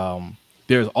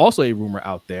 There's also a rumor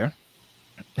out there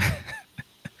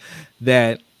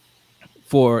that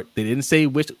they didn't say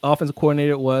which offensive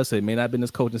coordinator it was, so it may not have been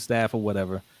his coaching staff or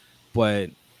whatever, but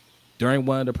during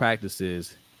one of the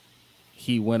practices,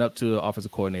 he went up to the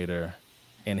offensive coordinator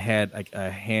and had like a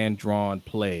hand-drawn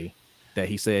play that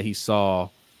he said he saw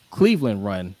Cleveland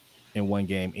run in one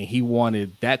game, and he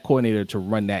wanted that coordinator to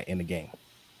run that in the game.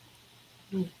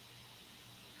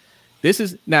 This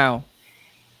is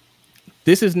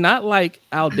not like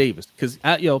Al Davis, because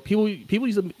people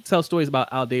used to tell stories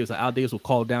about Al Davis. Like Al Davis will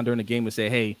call down during the game and say,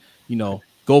 "Hey,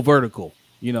 go vertical,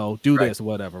 do this or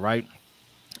whatever." Right?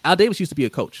 Al Davis used to be a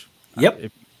coach.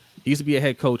 Yep. He used to be a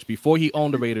head coach before he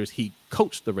owned the Raiders. He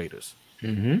coached the Raiders.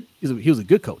 He was a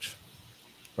good coach,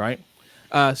 right?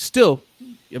 Still,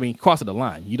 I mean, crossing the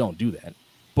line, you don't do that,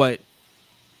 but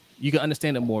you can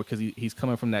understand it more because he's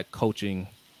coming from that coaching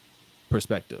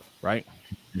perspective, right?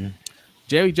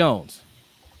 Jerry Jones,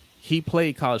 he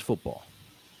played college football.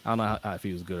 I don't know if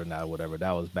he was good or not or whatever.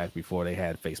 That was back before they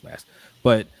had face masks,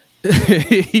 but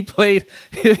he played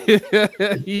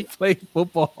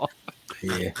football.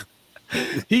 Yeah.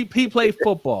 He played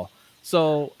football,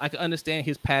 so I can understand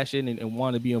his passion and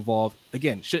want to be involved.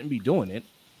 Again, shouldn't be doing it,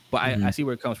 but I see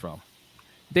where it comes from.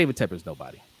 David Tepper is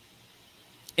nobody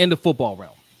in the football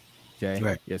realm. Okay,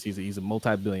 right. Yes, he's a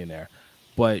multi-billionaire,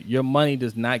 but your money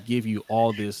does not give you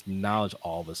all this knowledge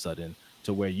all of a sudden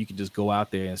to where you can just go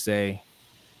out there and say,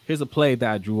 "Here's a play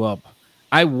that I drew up.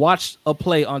 I watched a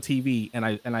play on TV and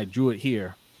I drew it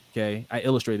here. Okay, I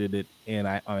illustrated it and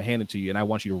I handed it to you, and I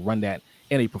want you to run that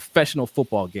in a professional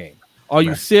football game. Are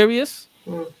you serious?"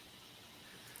 What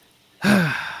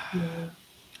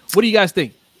do you guys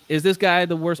think? Is this guy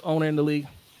the worst owner in the league?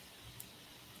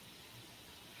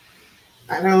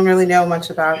 I don't really know much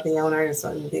about the owners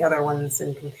and the other ones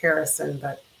in comparison,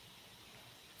 but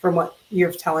from what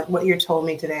you're told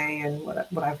me today and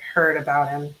what I've heard about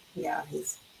him, yeah,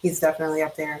 he's definitely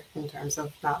up there in terms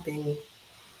of not being.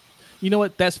 You know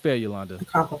what? That's fair, Yolanda.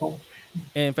 Comparable.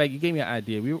 And in fact, you gave me an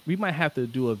idea. We might have to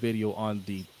do a video on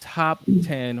the top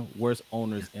 10 worst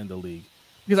owners in the league,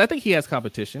 because I think he has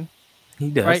competition. He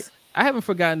does. Right? I haven't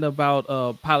forgotten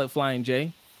about Pilot Flying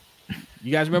J.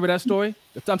 You guys remember that story?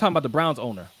 I'm talking about the Browns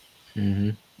owner.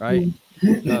 Right?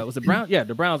 Was it Brown? Yeah,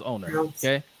 the Browns owner.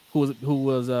 Okay, who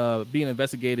was being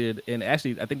investigated, and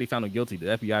actually, I think they found him guilty.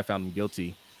 The FBI found him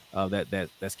guilty of that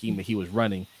scheme that he was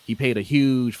running. He paid a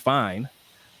huge fine.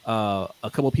 A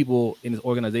couple of people in his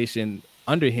organization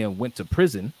under him went to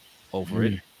prison over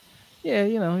it. Yeah,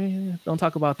 don't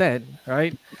talk about that,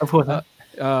 right? Of course not.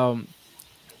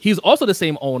 He's also the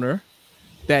same owner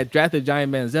that drafted Johnny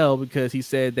Manziel because he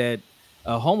said that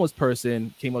a homeless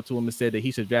person came up to him and said that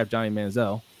he should draft Johnny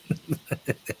Manziel.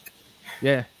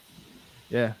 yeah,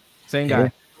 same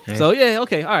guy. Yeah. So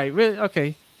okay, all right, really,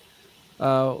 okay.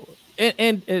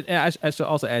 And I should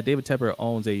also add, David Tepper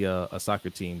owns a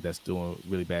soccer team that's doing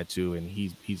really bad too, and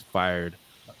he's fired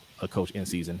a coach in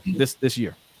season this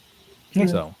year.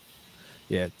 So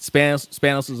yeah,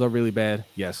 Spanos are really bad.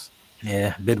 Yes.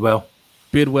 Yeah, Bidwell.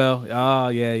 Oh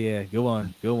yeah. Go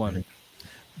on.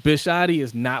 Bishotti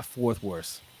is not fourth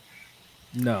worst.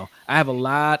 No, I have a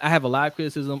lot of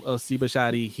criticism of C.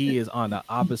 Bishotti. He is on the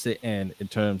opposite end in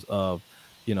terms of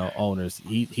owners.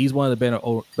 He's one of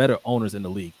the better owners in the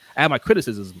league. I have my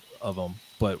criticisms of him,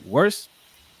 but worse,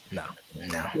 no.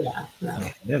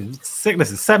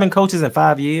 Listen, 7 coaches in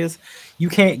 5 years, you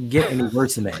can't get any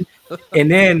worse than that. And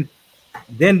then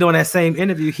during that same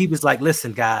interview, he was like,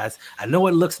 "Listen, guys, I know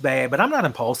it looks bad, but I'm not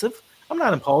impulsive. I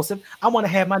want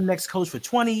to have my next coach for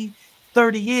 20,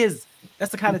 30 years.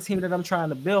 That's the kind of team that I'm trying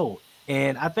to build."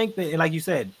 And I think that, and like you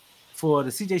said, for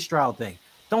the CJ Stroud thing,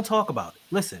 don't talk about it.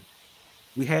 Listen,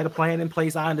 we had a plan in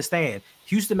place. I understand.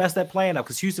 Houston messed that plan up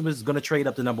because Houston was going to trade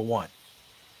up to number 1.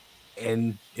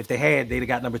 And if they'd have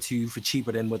got number 2 for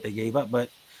cheaper than what they gave up. But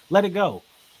let it go.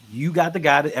 You got the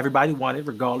guy that everybody wanted,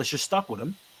 regardless. You're stuck with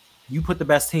him. You put the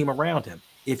best team around him.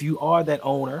 If you are that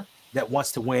owner that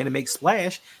wants to win and make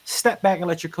splash, step back and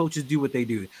let your coaches do what they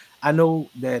do. I know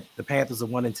that the Panthers are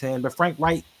 1-10, but Frank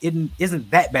Wright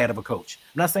isn't that bad of a coach.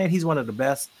 I'm not saying he's one of the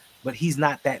best, but he's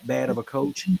not that bad of a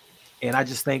coach. And I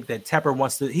just think that Tepper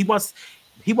wants,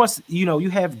 you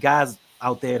have guys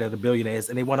out there that are billionaires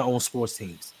and they want to own sports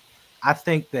teams. I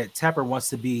think that Tepper wants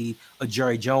to be a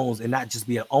Jerry Jones and not just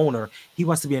be an owner. He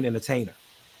wants to be an entertainer.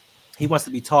 He wants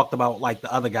to be talked about like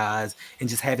the other guys and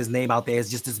just have his name out there as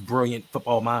just this brilliant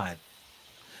football mind.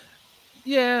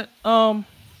 Yeah.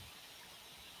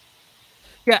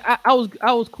 Yeah, I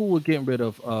was cool with getting rid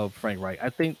of Frank Wright. I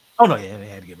think. Oh no, yeah, they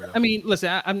had to get rid of him. I mean, listen,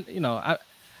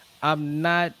 I'm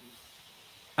not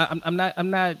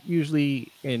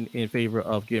usually in favor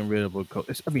of getting rid of a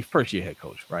coach. I mean, first year head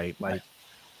coach, right? Like,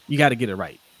 you got to get it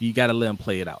right. You got to let him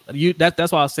play it out.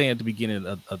 That's what I was saying at the beginning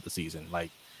of the season.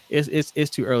 Like, it's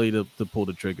too early to pull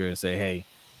the trigger and say, hey,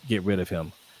 get rid of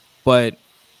him. But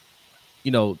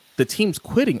the team's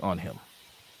quitting on him.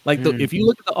 Like, if you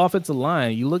look at the offensive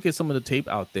line, you look at some of the tape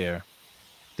out there,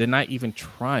 they're not even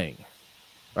trying.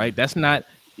 Right? That's not.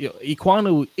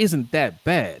 Iquanu isn't that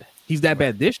bad. He's that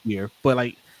bad this year, but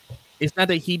like, it's not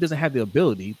that he doesn't have the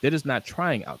ability. They're just not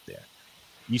trying out there.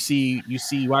 You see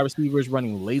wide receivers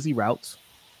running lazy routes.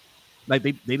 Like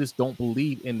they just don't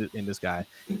believe in this guy.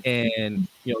 And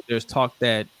there's talk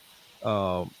that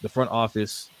the front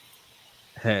office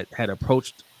had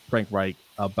approached Frank Reich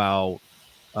about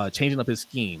changing up his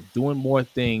scheme, doing more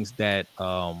things that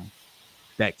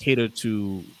cater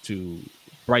to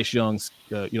Bryce Young's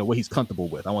what he's comfortable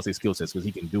with. I won't say skill sets because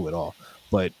he can do it all,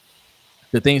 but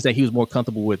the things that he was more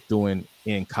comfortable with doing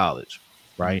in college,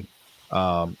 right?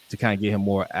 To kind of get him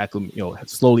more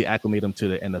slowly acclimate him to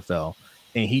the NFL.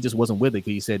 And he just wasn't with it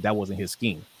because he said that wasn't his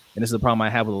scheme. And this is the problem I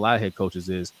have with a lot of head coaches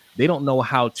is they don't know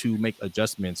how to make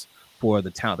adjustments for the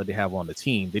talent that they have on the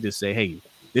team. They just say, hey,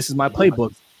 this is my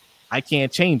playbook. I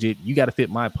can't change it. You got to fit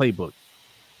my playbook.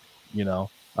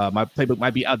 My playbook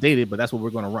might be outdated, but that's what we're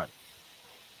going to run.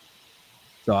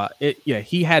 So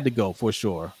he had to go for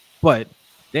sure. But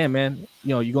damn, man,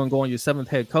 you're going to go on your 7th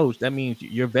head coach. That means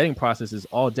your vetting process is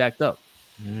all jacked up.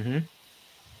 Mm-hmm.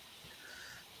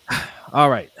 All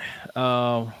right.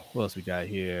 What else we got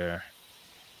here?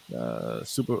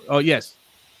 Super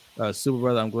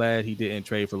Brother. I'm glad he didn't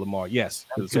trade for Lamar. Yes,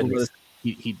 Super Brother,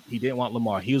 he didn't want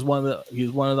Lamar. He was one of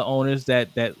the owners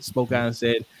that spoke out and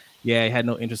said, yeah, he had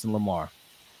no interest in Lamar.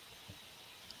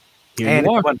 And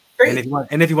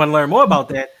if you want to learn more about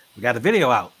that, we got a video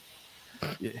out.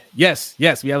 Yes, we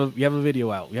have a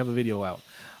video out.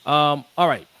 All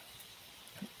right.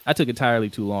 I took entirely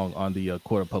too long on the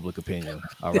court of public opinion.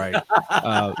 All right.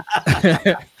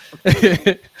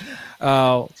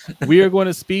 We are going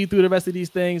to speed through the rest of these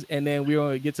things, and then we're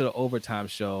going to get to the overtime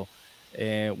show.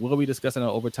 And we'll be discussing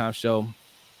the overtime show.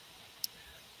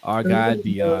 Our guy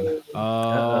Dion.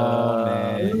 Oh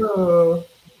man, Ooh.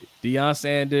 Deion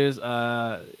Sanders.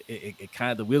 It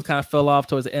kind of, the wheels kind of fell off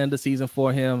towards the end of the season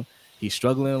for him. He's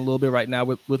struggling a little bit right now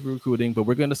with recruiting, but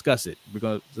we're going to discuss it. We're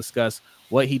going to discuss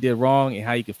what he did wrong and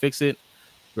how he can fix it.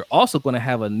 We're also going to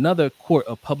have another court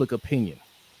of public opinion.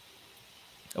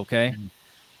 Okay.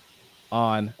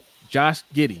 On Josh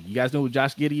Giddey. You guys know who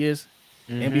Josh Giddey is?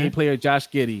 NBA player Josh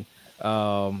Giddey.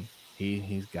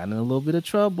 He's gotten in a little bit of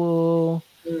trouble.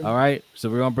 All right. So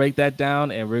we're gonna break that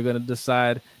down and we're gonna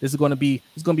decide. It's gonna be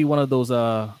one of those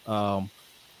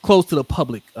close to the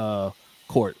public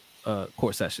court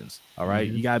sessions. All right.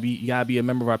 You gotta be a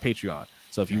member of our Patreon.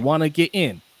 So if you want to get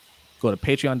in, go to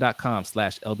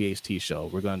patreon.com/LBHT show.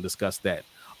 We're gonna discuss that.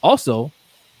 Also,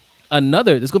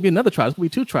 there's gonna be another trial. There's gonna be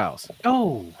 2 trials.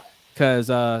 Oh, because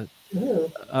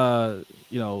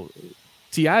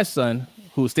T.I.'s son,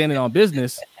 who's standing on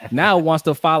business, now wants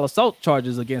to file assault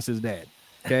charges against his dad.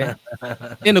 Okay,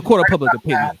 in the court of public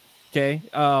opinion. Okay,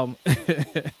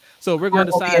 so we're going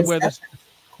to decide whether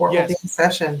court will be in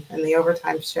session in the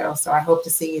overtime show. So I hope to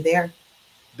see you there.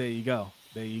 There you go.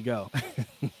 Here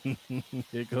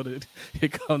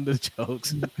come the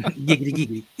jokes.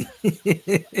 Giggity.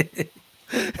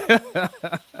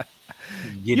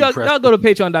 Y'all go to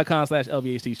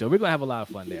patreon.com/LBHT show. We're going to have a lot of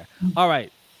fun there. All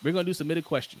right. We're going to do submitted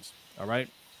questions. All right.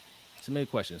 Submitted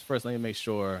questions. First, let me make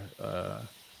sure I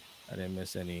didn't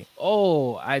miss any.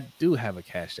 Oh, I do have a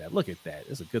Cash App. Look at that.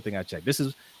 It's a good thing I checked. This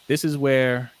is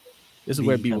where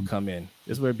B will come in.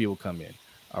 This is where B will come in.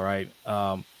 All right.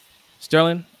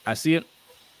 Sterling, I see it.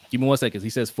 Give me 1 second. He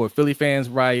says, for Philly fans,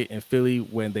 riot in Philly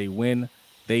when they win,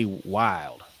 they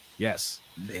wild. Yes.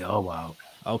 They are wild.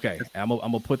 Okay, I'm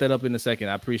gonna put that up in a second.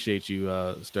 I appreciate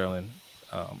you, Sterling.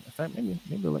 In fact, maybe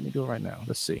let me do it right now.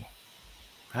 Let's see.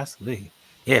 Absolutely.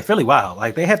 Yeah, Philly wild.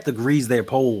 Like they have to grease their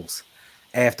poles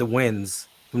after wins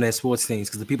from their sports teams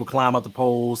because the people climb up the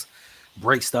poles,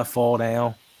 break stuff, fall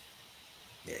down.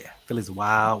 Yeah, Philly's a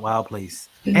wild place.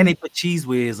 And they put cheese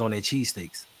whiz on their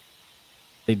cheesesteaks.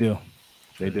 They do.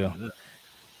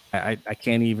 I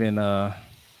can't even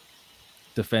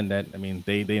defend that. I mean,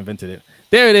 they invented it.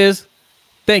 There it is.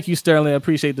 Thank you, Sterling. I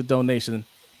appreciate the donation.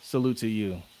 Salute to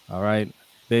you. All right.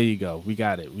 There you go. We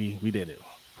got it. We did it.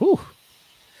 Whew.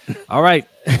 All right.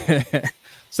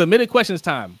 Submitted questions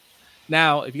time.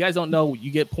 Now, if you guys don't know,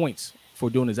 you get points for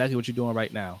doing exactly what you're doing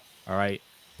right now. All right.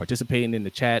 Participating in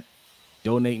the chat,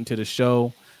 donating to the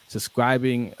show,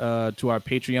 subscribing to our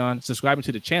Patreon, subscribing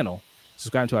to the channel,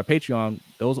 subscribing to our Patreon.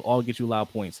 Those all get you loud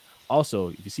points. Also,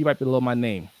 if you see right below my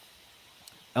name,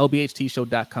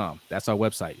 LBHTshow.com. That's our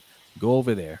website. Go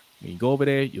over there. When you go over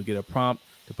there, you'll get a prompt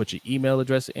to put your email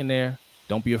address in there.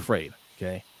 Don't be afraid.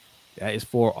 Okay. That is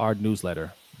for our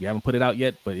newsletter. We haven't put it out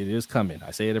yet, but it is coming.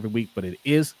 I say it every week, but it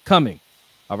is coming.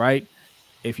 All right.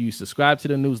 If you subscribe to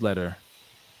the newsletter,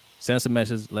 send us a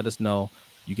message. Let us know.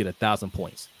 You get 1,000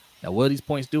 points. Now, what do these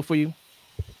points do for you?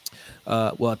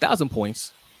 Well, 1,000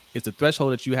 points is the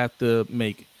threshold that you have to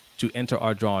make to enter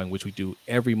our drawing, which we do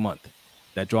every month.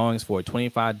 That drawing is for a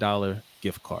 $25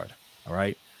 gift card. All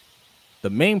right. The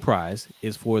main prize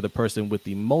is for the person with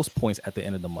the most points at the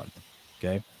end of the month.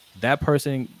 Okay. That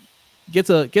person gets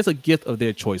a gift of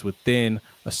their choice within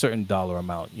a certain dollar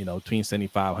amount, between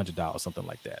 $75, $100, something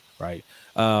like that. Right.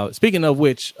 Speaking of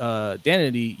which,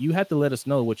 Danity, you have to let us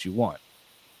know what you want.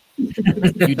 You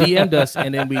DM'd us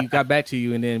and then we got back to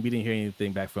you and then we didn't hear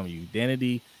anything back from you.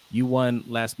 Danity, you won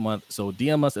last month. So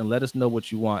DM us and let us know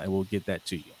what you want and we'll get that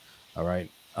to you. All right.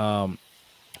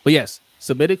 But yes,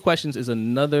 submitted questions is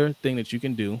another thing that you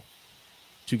can do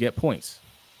to get points.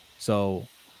 So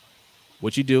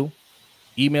what you do,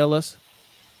 email us,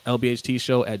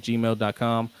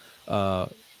 lbhtshow@gmail.com.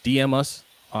 DM us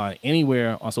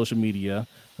anywhere on social media,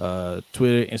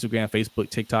 Twitter, Instagram, Facebook,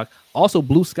 TikTok. Also,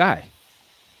 Blue Sky.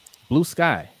 Blue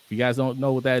Sky. If you guys don't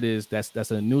know what that is,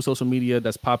 that's a new social media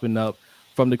that's popping up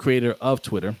from the creator of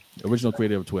Twitter, original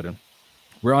creator of Twitter.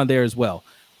 We're on there as well.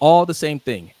 All the same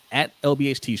thing, at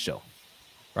LBHT Show.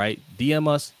 Right? DM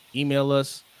us, email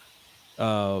us,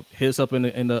 hit us up in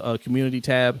the community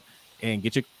tab and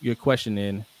get your question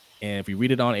in. And if you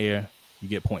read it on air, you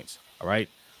get points. All right.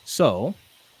 So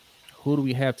who do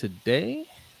we have today?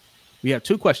 We have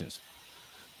 2 questions.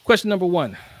 Question number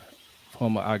 1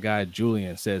 from our guy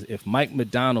Julian says, if Mike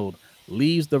McDonald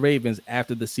leaves the Ravens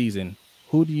after the season,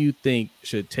 who do you think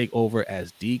should take over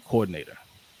as D coordinator?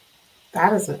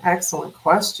 That is an excellent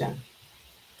question.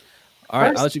 All right,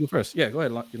 First, I'll let you go first. Yeah, go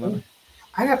ahead, Yolanda.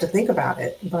 I have to think about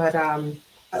it, but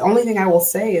the only thing I will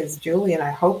say is, Julian,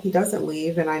 I hope he doesn't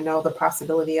leave, and I know the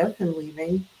possibility of him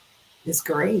leaving is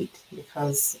great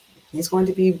because he's going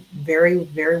to be very,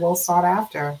 very well sought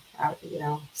after.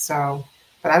 So,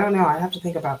 but I don't know. I have to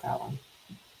think about that one.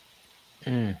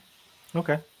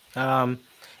 Okay.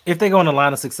 If they go on the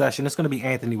line of succession, it's going to be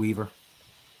Anthony Weaver,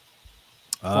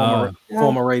 former Yeah.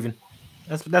 former Raven.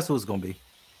 That's who it's going to be.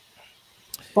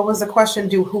 What was the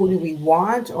question? Who do we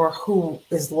want, or who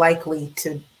is likely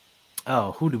to?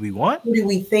 Oh, who do we want? Who do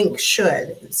we think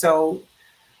should? So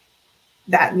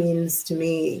that means to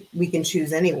me we can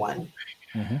choose anyone.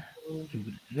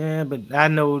 Yeah, but I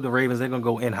know the Ravens. They're going to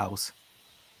go in house.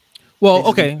 Well,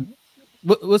 okay.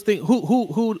 Let's think.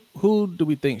 Who do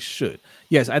we think should?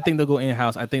 Yes, I think they'll go in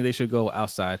house. I think they should go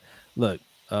outside. Look,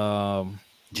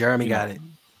 Jeremy got it.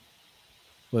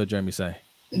 what did Jeremy say?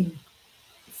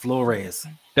 Flores.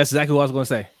 That's exactly what I was going to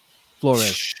say.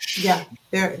 Flores. Yeah,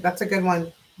 that's a good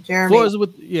one. Jeremy. Flores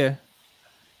with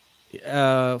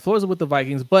Flores with the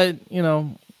Vikings, but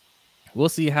we'll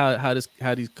see how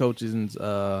these coaching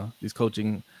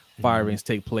firings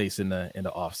take place in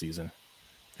the offseason.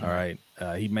 All right.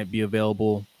 He might be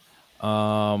available.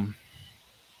 Who's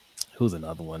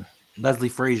another one? Leslie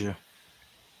Frazier.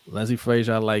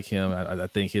 I like him. I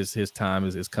think his time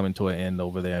is coming to an end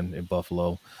over there in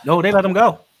Buffalo. No, they let him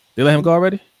go. They let him go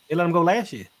already? They let him go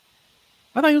last year.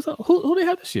 I thought he was who they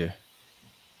have this year?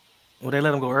 Well, they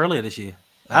let him go earlier this year.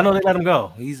 I know they let him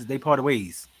go. They parted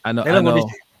ways. I know. They let him go this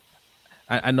year.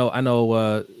 I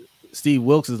know. Steve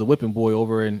Wilkes is the whipping boy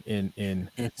over in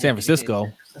San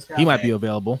Francisco. He might be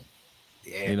available.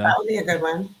 Yeah, that would be a good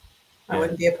one. I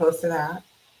wouldn't be opposed to that.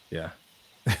 Yeah.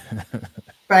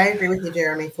 But I agree with you,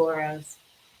 Jeremy. Flores.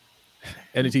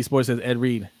 NT Sports says Ed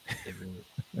Reed.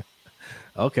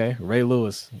 Okay, Ray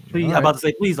Lewis. I'm about to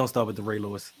say, please don't start with the Ray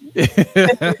Lewis.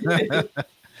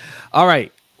 All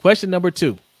right. Question number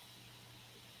 2.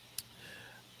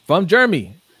 From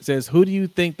Jeremy says, who do you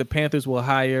think the Panthers will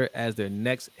hire as their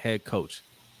next head coach?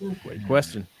 Great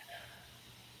question.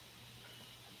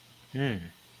 You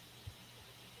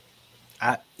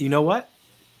know what?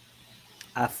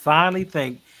 I finally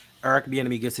think Eric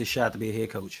Bieniemy gets his shot to be a head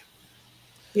coach.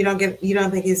 You don't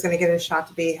think he's going to get a shot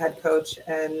to be head coach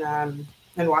in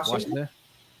Washington?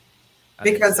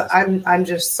 Because I'm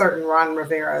just certain Ron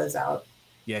Rivera is out.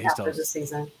 Yeah, he's after toast. the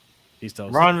season. He's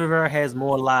toast. Ron Rivera has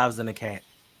more lives than a cat.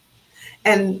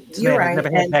 And you're right.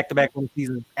 Never had back-to-back one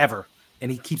season ever,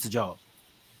 and he keeps the job.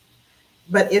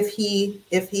 But if he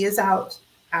is out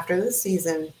after the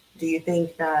season, do you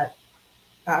think that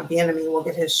Bieniemy will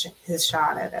get his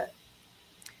shot at it?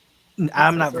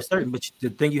 I'm not for certain, but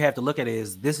the thing you have to look at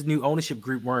is this new ownership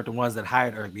group weren't the ones that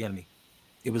hired Eric Bieniemy.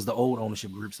 It was the old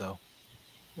ownership group, so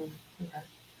okay.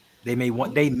 They may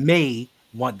want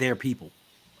their people.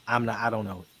 I don't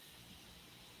know.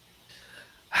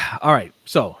 All right.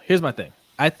 So here's my thing.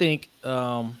 I think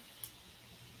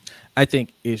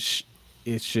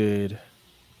it should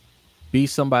be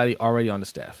somebody already on the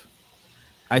staff.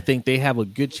 I think they have a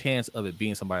good chance of it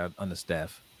being somebody on the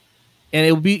staff. And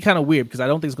it would be kind of weird because I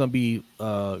don't think it's going to be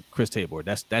Chris Tabor.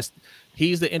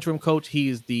 He's the interim coach.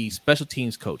 He's the special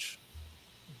teams coach.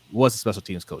 Was the special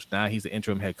teams coach. Now he's the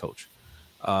interim head coach.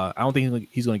 I don't think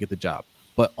he's going to get the job.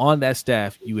 But on that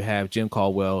staff, you have Jim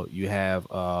Caldwell. You have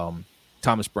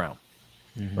Thomas Brown,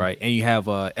 right? And you have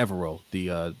Evero,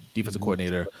 the defensive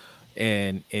coordinator.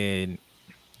 And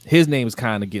his name is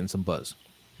kind of getting some buzz,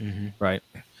 right?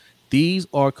 These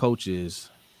are coaches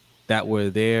that were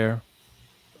there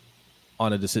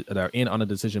on a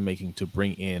decision making to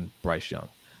bring in Bryce Young.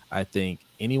 I think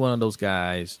any one of those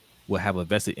guys will have a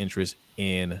vested interest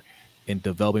in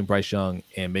developing Bryce Young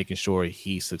and making sure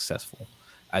he's successful.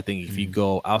 I think if you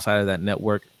go outside of that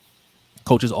network,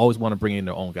 coaches always want to bring in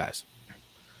their own guys.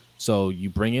 So you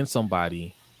bring in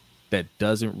somebody that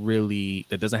doesn't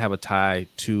have a tie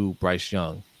to Bryce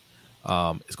Young.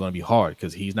 It's going to be hard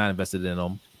because he's not invested in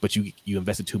them, but you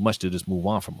invested too much to just move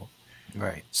on from him.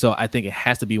 Right. So I think it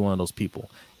has to be one of those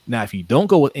people. Now, if you don't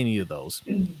go with any of those,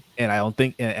 and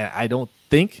I don't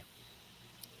think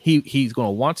he's going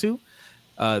to want to,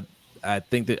 I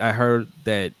think that I heard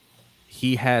that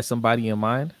he has somebody in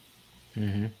mind,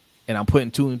 and I'm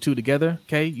putting 2 and 2 together.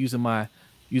 Okay, using my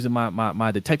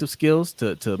detective skills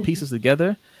to piece this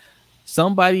together.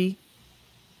 Somebody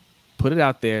put it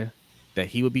out there that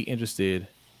he would be interested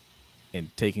in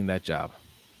taking that job.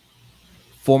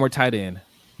 Former tight end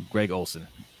Greg Olsen.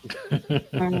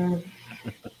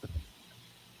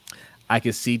 I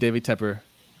could see David Tepper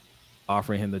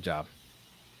offering him the job.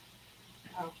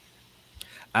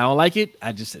 I don't like it.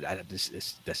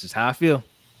 That's just how I feel.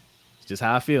 It's just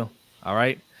how I feel. All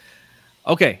right.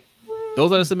 Okay.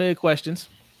 Those are the submitted questions.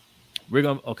 We're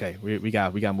gonna we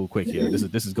gotta move quick here.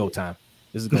 This is go time.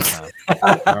 This is go time.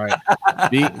 All right.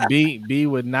 B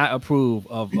would not approve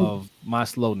of my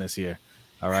slowness here.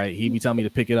 All right. He be telling me to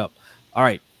pick it up. All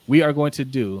right. We are going to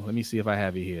do, let me see if I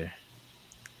have it here.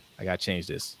 I gotta change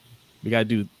this. We gotta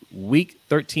do week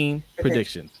 13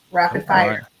 predictions. Rapid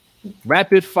fire. Right.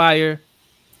 Rapid fire.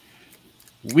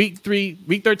 Week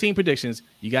 13 predictions.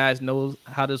 You guys know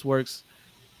how this works.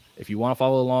 If you want to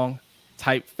follow along,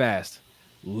 type fast.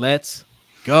 Let's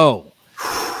go.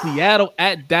 Seattle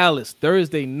at Dallas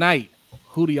Thursday night.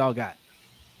 Who do y'all got?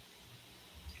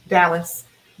 Dallas.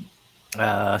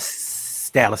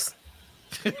 Dallas.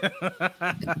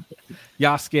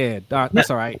 Y'all scared. That's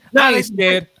all right. I ain't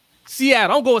scared.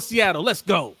 Seattle. I'm going Seattle. Let's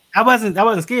go. I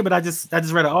wasn't scared, but I just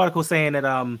read an article saying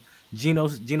that Geno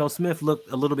Smith looked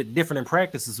a little bit different in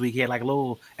practice this week. He had like a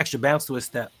little extra bounce to his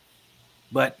step.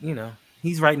 But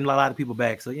he's writing a lot of people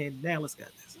back. So yeah, Dallas got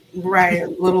this. Right. A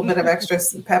little bit of extra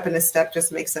pep in his step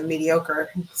just makes him mediocre.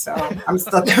 So I'm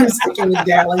sticking with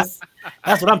Dallas.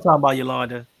 That's what I'm talking about,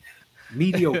 Yolanda.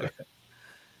 Mediocre.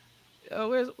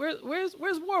 Where's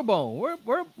Warbone?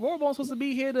 Where Warbone's supposed to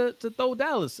be here to throw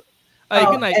Dallas? Hey,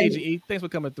 good night, AGE. Thanks for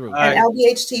coming through. And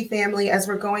LBHT family, as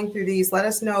we're going through these, let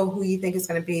us know who you think is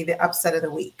going to be the upset of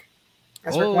the week.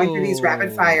 As we're going through these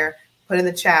rapid fire, put in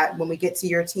the chat when we get to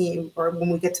your team or when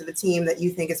we get to the team that you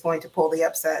think is going to pull the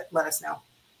upset. Let us know.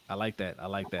 I like that. All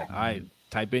right.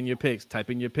 Type in your picks.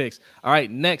 All right.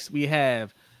 Next, we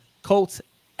have Colts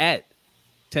at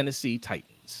Tennessee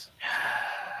Titans.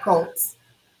 Colts.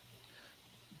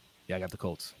 Yeah, I got the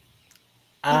Colts.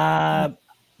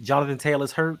 Jonathan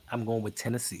Taylor's hurt. I'm going with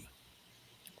Tennessee.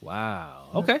 Wow.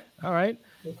 Okay. All right.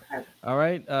 All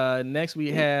right. Next,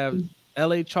 we have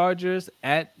LA Chargers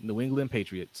at New England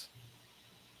Patriots.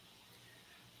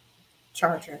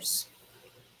 Chargers.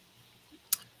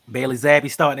 Bailey Zappi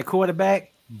starting at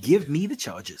quarterback. Give me the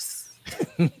Chargers.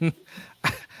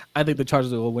 I think the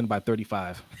Chargers will win by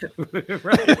 35.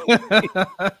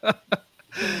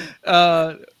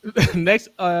 Next,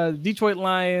 Detroit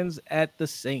Lions at the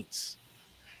Saints.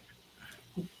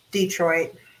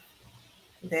 Detroit.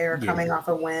 They're coming off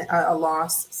a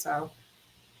loss, so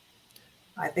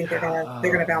I think they're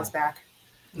gonna bounce back.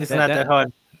 It's not that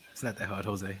hard. It's not that hard,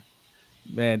 Jose.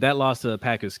 Man, that loss to the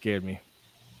Packers scared me.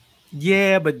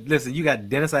 Yeah, but listen, you got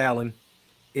Dennis Allen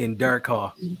and Derek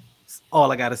Carr. That's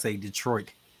all I gotta say, Detroit.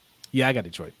 Yeah, I got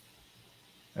Detroit.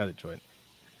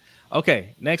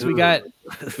 Okay, next we got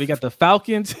the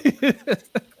Falcons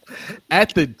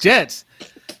at the Jets.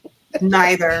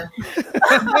 Neither.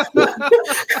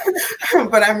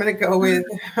 But I'm gonna go with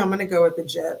the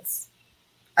Jets.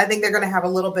 I think they're gonna have a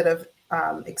little bit of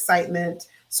excitement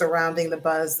surrounding the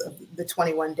buzz of the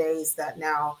 21 days that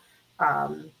now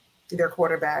their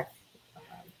quarterback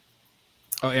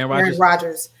Aaron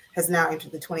Rodgers has now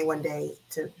entered the 21 day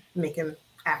to make him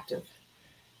active.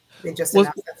 They just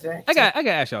announced that today. I got to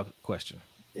ask y'all a question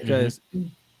because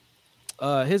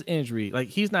his injury, like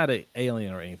he's not an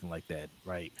alien or anything like that,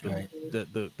 right? Right.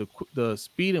 The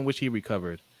speed in which he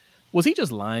recovered, was he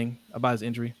just lying about his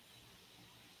injury?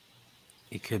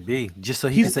 It could be just so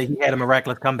he can say he had a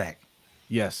miraculous comeback.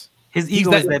 Yes, his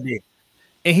ego is that big,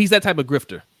 and he's that type of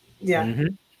grifter. Yeah,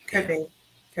 could be.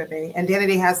 And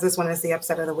Danity has this one as the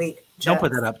upset of the week. Don't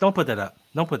put that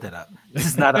up. This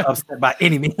is not an upset by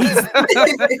any means.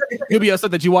 You'll be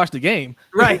upset that you watched the game,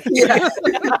 right? Yeah.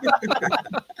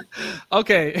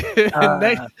 Okay.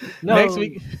 Next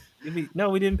week. No,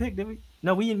 we didn't pick, did we?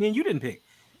 No, we and you didn't pick.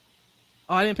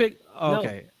 Oh, I didn't pick. Oh,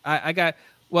 okay, I got.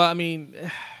 Well, I mean,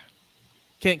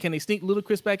 can they sneak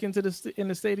Ludacris back into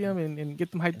the stadium and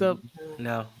get them hyped up?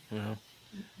 No.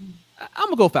 I'm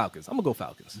gonna go Falcons.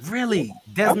 Really?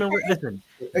 Desmond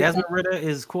Ridder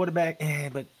is quarterback.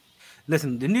 But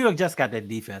listen, the New York Jets got that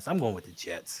defense. I'm going with the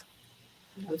Jets.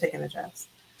 I'm taking the Jets.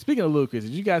 Speaking of Ludacris, did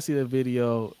you guys see the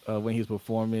video when he was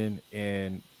performing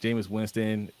and Jameis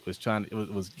Winston was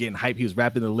was getting hyped? He was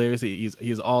rapping the lyrics. He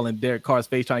was all in Derek Carr's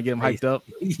face trying to get him hyped up.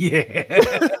 Yeah.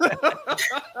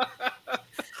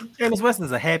 Jameis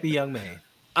Winston's a happy young man.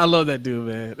 I love that dude,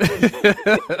 man.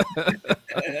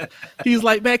 He's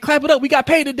like, man, clap it up. We got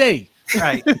paid today.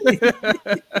 Right.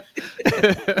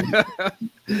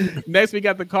 Next, we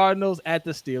got the Cardinals at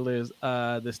the Steelers.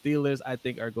 The Steelers, I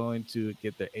think, are going to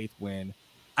get their 8th win.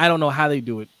 I don't know how they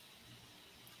do it.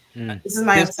 This is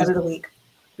my upset of the week.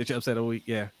 Did you upset of the week?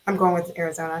 Yeah. I'm going with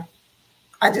Arizona.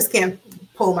 I just can't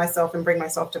pull myself and bring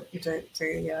myself to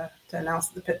announce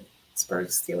the Pittsburgh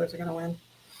Steelers are going to win.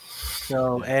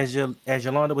 So as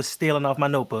Yolanda was stealing off my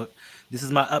notebook, this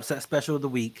is my upset special of the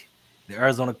week. The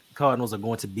Arizona Cardinals are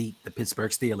going to beat the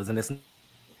Pittsburgh Steelers, and it's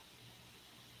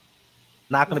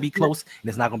not going to be close, and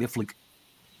it's not going to be a fluke.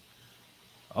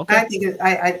 Okay. I think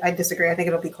I disagree. I think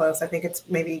it'll be close. I think it's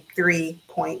maybe 3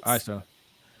 points. All right, so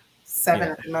 7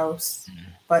 yeah. at the most.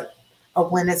 But a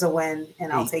win is a win,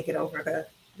 and I'll 8. take it over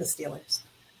the Steelers.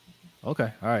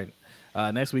 Okay. All right.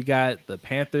 Next, we got the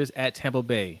Panthers at Tampa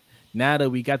Bay. Now that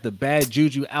we got the bad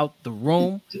juju out the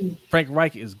room, Frank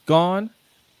Reich is gone.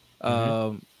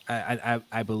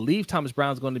 I believe Thomas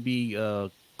Brown's going to be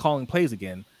calling plays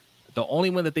again. The only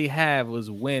one that they have was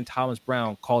when Thomas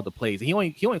Brown called the plays. He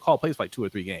only called plays for like 2 or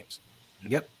 3 games.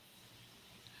 Yep.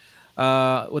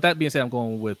 With that being said, I'm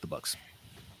going with the Bucks.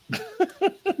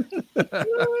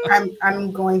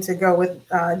 I'm going to go with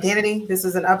Danity. This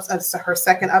is her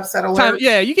second upset alert.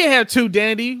 Yeah, you can't have 2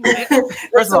 Danity.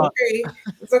 It's okay.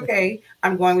 It's okay.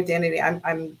 I'm going with Danity.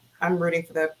 I'm rooting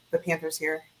for the Panthers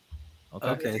here.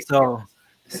 Okay.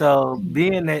 So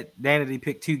being that Danity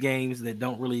picked 2 games that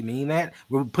don't really mean that,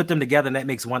 we'll put them together and that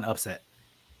makes 1 upset.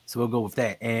 So we'll go with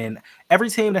that. And every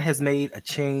team that has made a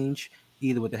change,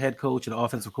 either with the head coach or the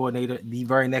offensive coordinator, the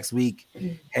very next week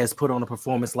has put on a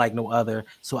performance like no other.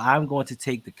 So I'm going to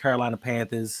take the Carolina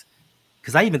Panthers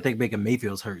because I even think Baker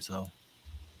Mayfield's hurt. So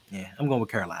yeah, I'm going with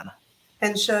Carolina.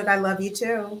 And Shug, I love you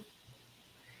too.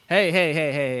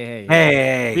 Hey.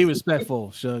 Be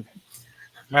respectful, Shug.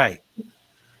 Right.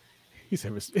 He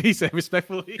said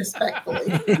respectfully. Respectfully.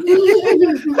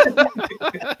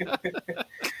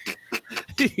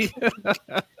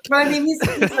 But I mean,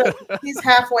 he's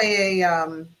halfway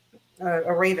a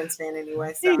Ravens fan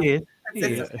anyway. So he is.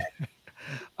 Okay.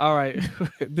 All right,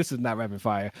 this is not rapid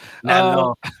fire.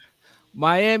 No.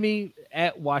 Miami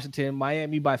at Washington.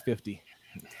 Miami by 50.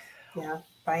 Yeah,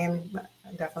 Miami.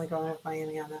 I'm definitely going with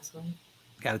Miami on this one.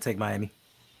 Got to take Miami.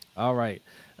 All right,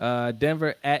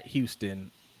 Denver at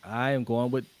Houston. I'm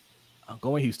going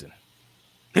Houston.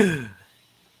 Yeah,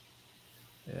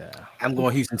 I'm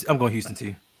going Houston. I'm going Houston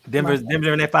too. Denver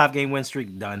in that 5-game win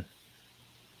streak done.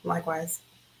 Likewise,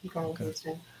 I'm going with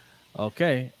Houston.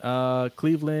 Okay,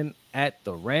 Cleveland at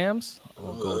the Rams. I'm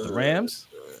gonna go with the Rams.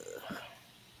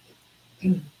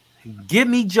 Give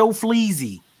me Joe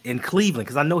Flacco in Cleveland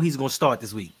because I know he's going to start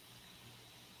this week.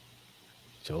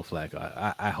 Joe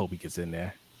Flacco. I hope he gets in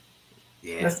there.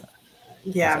 Yeah.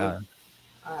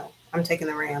 I'm taking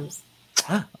the Rams.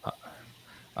 All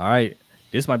right.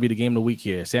 This might be the game of the week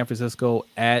here. San Francisco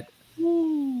at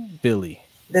Philly.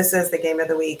 This is the game of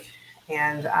the week,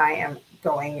 and I am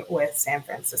going with San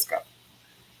Francisco.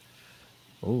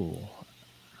 Oh,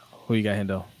 who you got,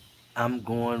 Hendo? I'm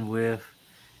going with,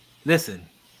 listen,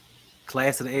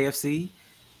 class of the AFC.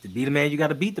 To beat a man, you got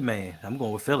to beat the man. I'm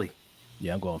going with Philly.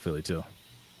 Yeah, I'm going with Philly too.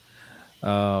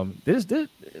 This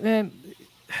man,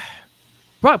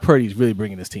 Brock Purdy's really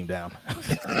bringing this team down.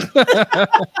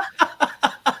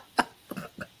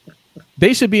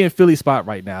 They should be in Philly spot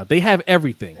right now. They have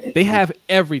everything. They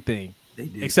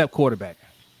do. Except quarterback.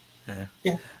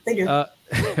 Yeah, they do.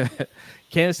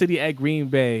 Kansas City at Green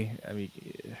Bay. I mean,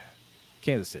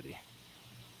 Kansas City.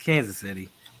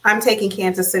 I'm taking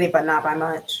Kansas City, but not by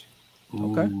much.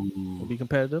 Okay. We'll be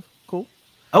competitive. Cool.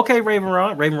 Okay, Raven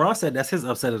Ron said that's his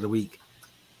upset of the week.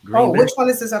 Green Bay. Which one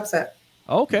is this upset?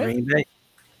 Okay. Green Bay.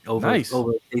 Over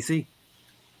AC.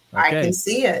 Okay. I can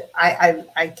see it. I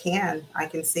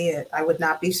can see it. I would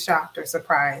not be shocked or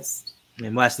surprised.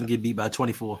 And watch them get beat by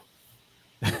 24.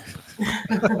 And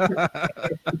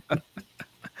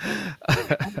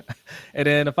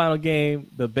then the final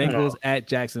game, the Bengals at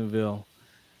Jacksonville.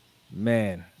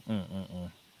 Man.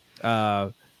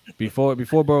 Before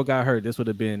Burrow got hurt, this would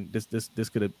have been this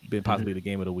could have been possibly the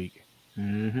game of the week.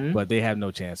 Mm-hmm. But they have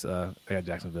no chance. I got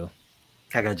Jacksonville.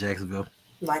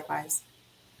 Likewise.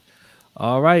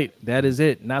 All right, that is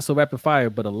it. Not so rapid fire,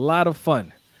 but a lot of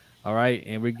fun. All right,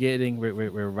 and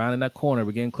we're rounding that corner.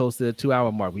 We're getting close to the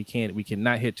 2-hour mark. We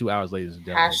cannot hit 2 hours, ladies and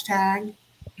gentlemen. Hashtag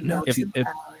no 2 hours.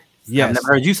 Yes. I've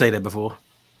never heard you say that before.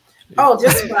 Oh,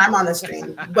 just when I'm on the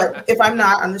stream. But if I'm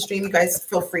not on the stream, you guys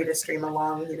feel free to stream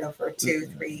along, for 2,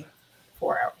 3,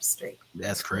 4 hours straight.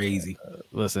 That's crazy.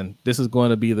 Listen, this is going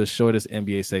to be the shortest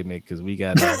NBA segment because we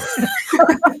got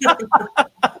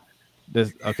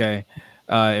this. Okay,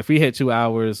 if we hit 2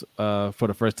 hours for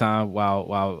the first time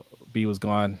while B was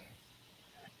gone,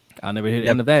 I'll never hit the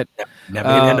end of that. Never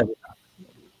hit the end of it.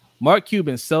 Mark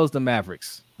Cuban sells the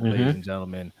Mavericks, ladies and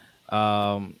gentlemen.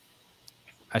 I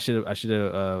should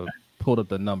have pulled up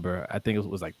the number. I think it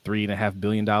was like $3.5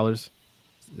 billion. Does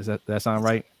that sound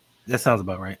right? That sounds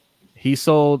about right. He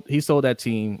sold that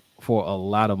team for a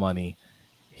lot of money.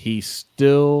 He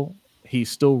still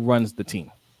runs the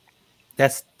team.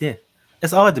 That's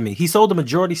It's odd to me. He sold the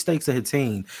majority stakes of his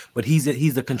team, but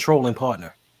he's a controlling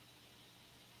partner.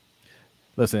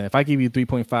 Listen, if I give you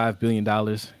 $3.5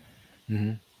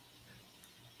 billion,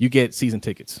 you get season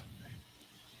tickets.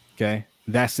 Okay,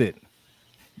 that's it.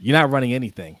 You're not running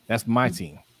anything. That's my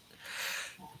team.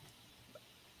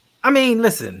 I mean,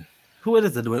 listen, who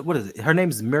is it? What is it? Her name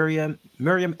is Miriam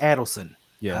Adelson.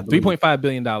 Yeah, $3.5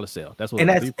 billion sale. That's what.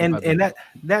 And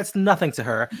that's nothing to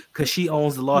her because she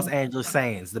owns the Los Angeles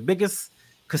Sands, the biggest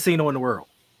casino in the world.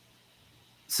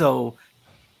 So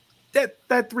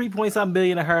that 3 point something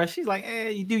billion to her, she's like,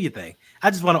 you do your thing.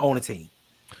 I just want to own a team.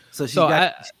 So she's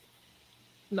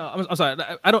I'm sorry.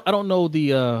 I don't know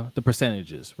the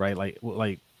percentages, right?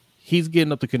 Like he's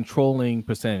getting up to controlling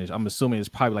percentage. I'm assuming it's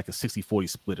probably like a 60-40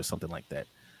 split or something like that,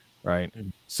 right?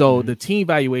 So the team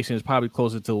valuation is probably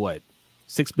closer to what,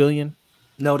 $6 billion?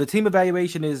 No, the team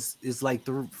evaluation is like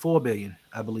 $4 billion,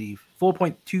 I believe.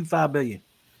 4.25 billion.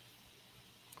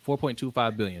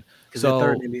 4.25 billion. So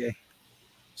third NBA.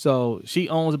 So she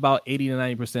owns about 80 to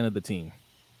 90% of the team.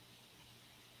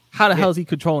 How the hell is he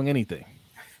controlling anything?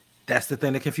 That's the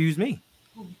thing that confused me.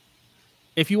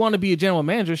 If you want to be a general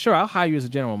manager, sure, I'll hire you as a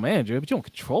general manager, but you don't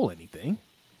control anything.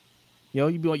 You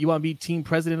want to be team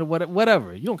president or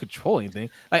whatever. You don't control anything.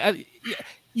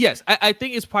 Yes, I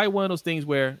think it's probably one of those things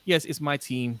where, yes, it's my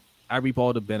team. I reap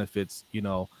all the benefits.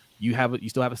 You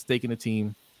still have a stake in the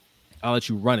team. I'll let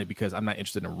you run it because I'm not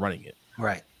interested in running it.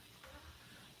 Right.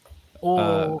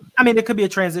 Or I mean, it could be a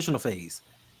transitional phase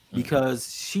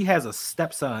because she has a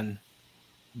stepson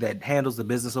that handles the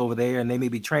business over there, and they may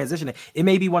be transitioning. It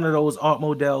may be one of those Art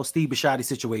Modell, Steve Bisciotti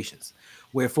situations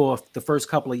where for the first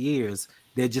couple of years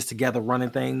they're just together running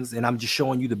things, and I'm just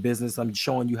showing you the business. I'm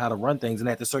showing you how to run things, and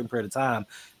after a certain period of time,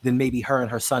 then maybe her and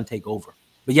her son take over.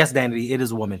 But yes, Danity, it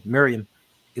is a woman. Miriam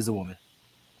is a woman.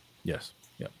 Yes.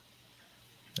 Yep.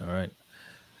 All right.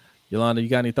 Yolanda, you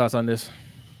got any thoughts on this?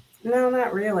 No,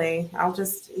 not really. I'll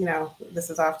just, this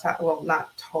is off topic. Well,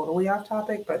 not totally off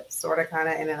topic, but sort of kind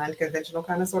of in an unconventional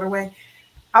kind of sort of way.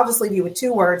 I'll just leave you with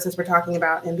 2 words since we're talking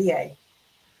about NBA.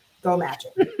 Go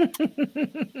Magic.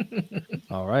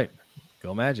 All right.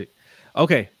 Go Magic.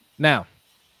 Okay. Now,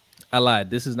 I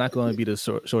lied. This is not going to be the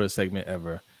shortest segment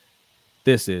ever.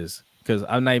 This is because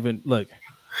I'm not even, look,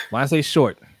 when I say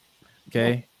short,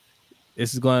 okay,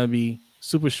 this is going to be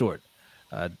super short.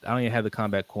 I don't even have the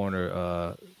combat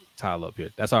corner tile up here.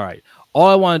 That's all right. All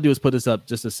I want to do is put this up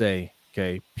just to say,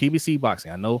 okay, PBC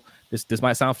Boxing. I know this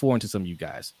might sound foreign to some of you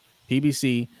guys.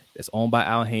 PBC is owned by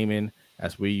Al Heyman.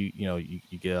 That's where you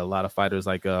get a lot of fighters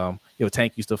like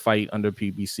Tank used to fight under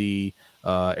PBC,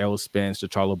 Errol Spence, the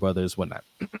Charlo brothers, whatnot.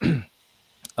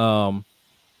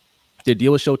 Their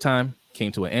deal with Showtime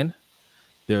came to an end.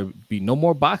 There'll be no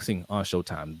more boxing on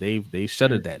Showtime. They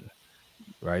shuttered that.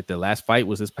 Right, the last fight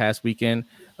was this past weekend.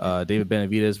 David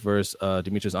Benavidez versus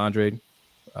Demetrius Andrade.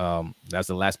 That's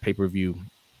the last pay-per-view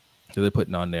that they're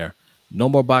putting on there. No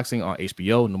more boxing on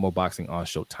HBO. No more boxing on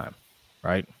Showtime.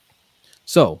 Right.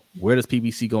 So where does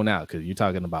PBC go now? Because you're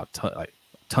talking about a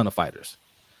ton of fighters.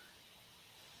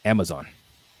 Amazon.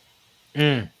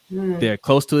 They're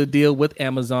close to a deal with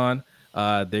Amazon.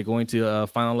 They're going to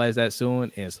finalize that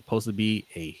soon, and it's supposed to be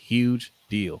a huge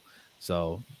deal.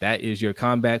 So that is your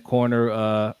Combat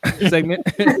Corner segment.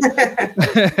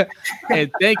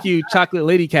 And thank you, Chocolate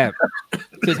Lady Cap.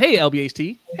 Says, hey,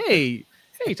 LBHT. Hey,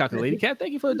 Chocolate Lady Cap.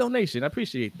 Thank you for the donation. I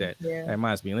appreciate that. Yeah. That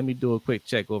reminds me. Let me do a quick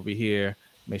check over here.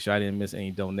 Make sure I didn't miss any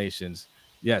donations.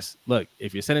 Yes, look,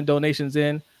 if you're sending donations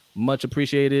in, much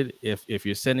appreciated. If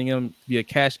you're sending them via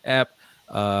Cash App,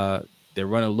 they're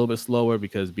running a little bit slower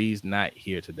because B's not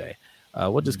here today.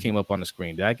 What just came up on the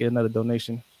screen? Did I get another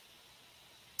donation?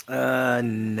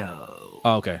 No.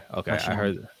 Oh, okay. I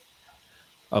heard.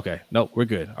 Okay. Nope, we're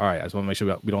good. All right. I just want to make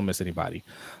sure we don't miss anybody.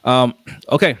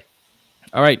 Okay.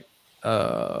 All right.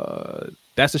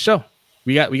 That's the show.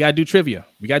 We got to do trivia.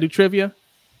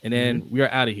 And then we are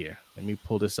out of here. Let me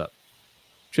pull this up.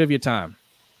 Trivia time.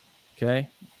 Okay.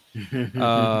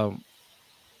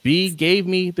 B gave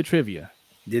me the trivia.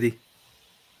 Did he?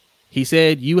 He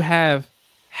said you have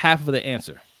half of the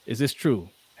answer. Is this true,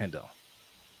 Hendo?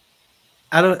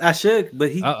 I should,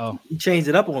 but he changed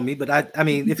it up on me. But I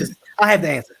mean, if it's, I have the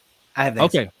answer.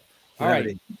 Okay. All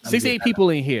right. 68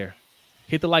 people in here.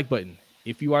 Hit the like button.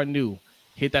 If you are new,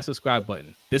 hit that subscribe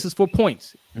button. This is for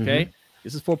points. Okay.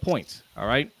 This is for points. All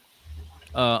right.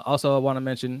 Also, I want to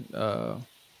mention, go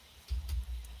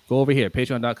over here,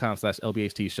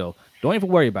 patreon.com/LBHT show. Don't even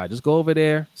worry about it. Just go over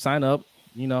there, sign up,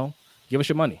 give us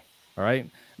your money. All right.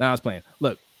 Now I was playing.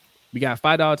 Look, we got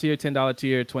 $5 tier, $10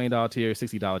 tier, $20 tier,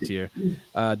 $60 tier.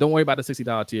 Don't worry about the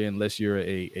 $60 tier unless you're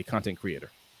a content creator.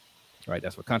 right?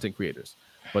 That's for content creators.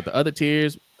 But the other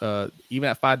tiers, even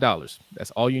at $5,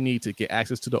 that's all you need to get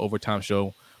access to the overtime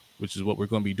show, which is what we're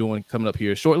going to be doing coming up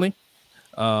here shortly.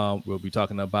 We'll be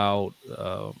talking about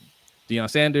Deion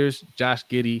Sanders, Josh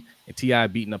Giddey, and T.I.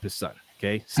 beating up his son.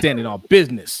 Okay, standing on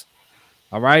business.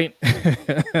 All right.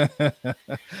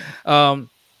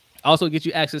 Also get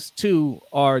you access to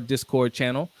our Discord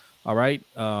channel. All right,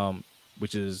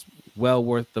 which is well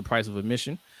worth the price of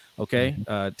admission. Okay,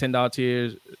 $10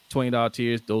 tiers, $20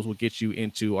 tiers. Those will get you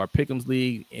into our Pick'ems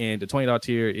League, and the $20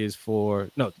 tier is for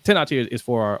 $10 tier is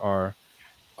for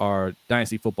our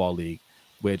Dynasty Football League,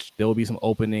 which there will be some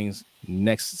openings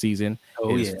next season.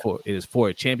 It is for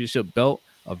a championship belt,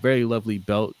 a very lovely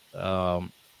belt.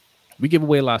 We give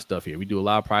away a lot of stuff here. We do a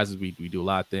lot of prizes. We do a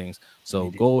lot of things.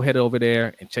 So go head over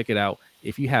there and check it out.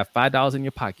 If you have $5 in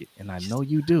your pocket, and I know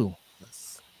you do,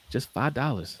 just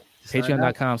 $5.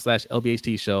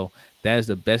 Patreon.com/LBHT show. That is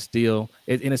the best deal.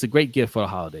 And it's a great gift for the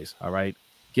holidays. All right.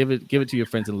 Give it to your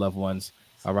friends and loved ones.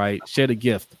 All right. Share the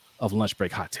gift of lunch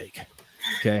break hot take.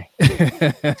 Okay.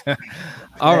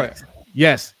 All right.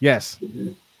 Yes.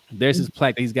 There's his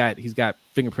plaque. He's got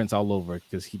fingerprints all over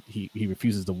because he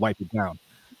refuses to wipe it down.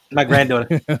 My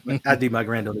granddaughter. I do. My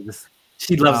granddaughter.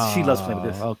 She loves playing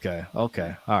with this. Okay. All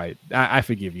right. I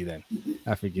forgive you then.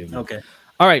 I forgive you. Okay.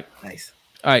 All right. Nice.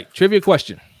 All right. Trivia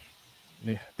question.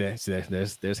 There's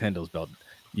Hendo's belt.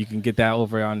 You can get that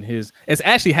over on his. It's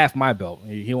actually half my belt.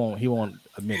 He won't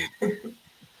admit it.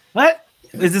 What?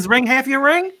 Is this ring half your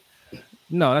ring?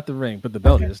 No, not the ring, but the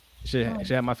belt is. Should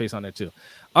have my face on there too.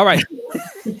 All right.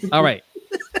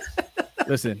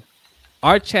 Listen,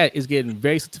 our chat is getting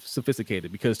very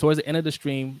sophisticated because towards the end of the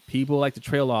stream, people like to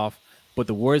trail off, but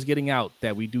the word's getting out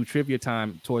that we do trivia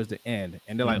time towards the end,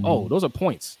 and they're like, "Oh, those are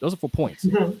points. Those are for points."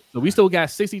 So we still got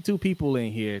 62 people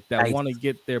in here that want to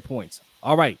get their points.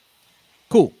 All right,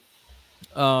 cool.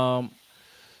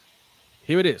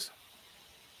 Here it is.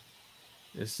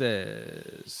 It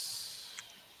says,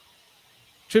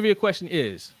 trivia question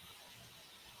is,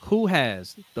 who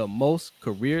has the most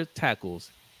career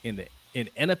tackles in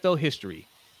NFL history,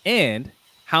 and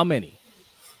how many?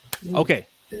 Okay.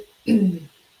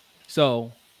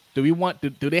 So, do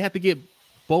they have to get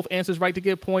both answers right to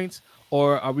get points,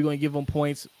 or are we going to give them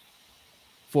points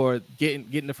for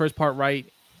getting the first part right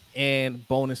and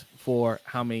bonus for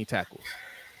how many tackles?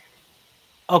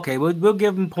 Okay, we'll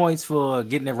give them points for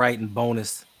getting it right and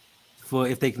bonus for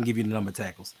if they can give you the number of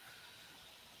tackles.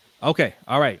 Okay,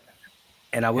 all right.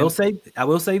 And I will say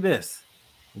this: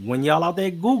 when y'all out there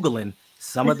Googling,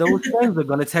 some of those things are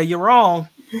going to tell you wrong.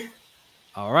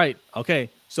 All right. Okay.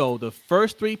 So the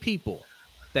first three people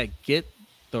that get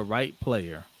the right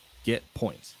player get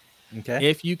points. Okay.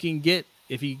 If you can get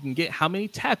how many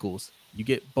tackles, you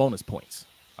get bonus points.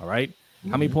 All right.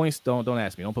 How many points? Don't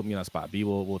ask me. Don't put me on the spot. B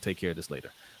will take care of this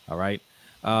later. All right.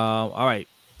 All right.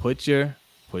 Put your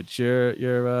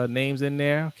names in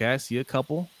there. Okay. I see a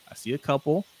couple.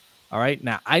 All right.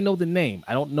 Now I know the name.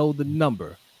 I don't know the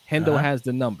number. Hendo has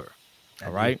the number.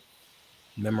 All right.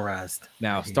 Memorized.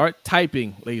 Now start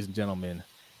typing, ladies and gentlemen,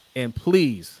 and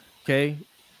please, okay,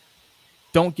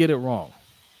 don't get it wrong.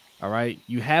 All right.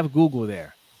 You have Google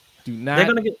there. Do not. They're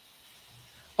gonna get.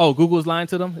 Oh, Google's lying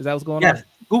to them? Is that what's going on?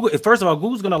 Google. First of all,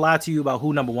 Google's going to lie to you about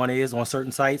who number one is on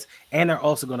certain sites, and they're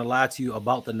also going to lie to you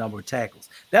about the number of tackles.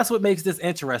 That's what makes this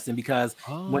interesting because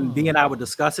when B and I were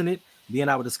discussing it, he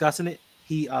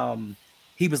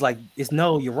was like,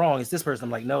 you're wrong. It's this person.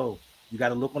 I'm like, no, you got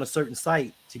to look on a certain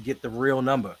site to get the real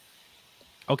number.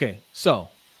 Okay, so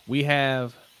we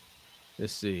have.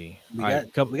 Let's see. We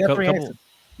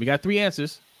got three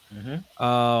answers.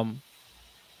 Mm-hmm.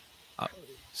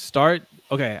 Start.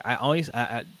 Okay,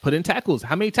 I put in tackles.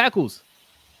 How many tackles?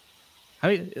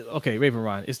 Okay, Raven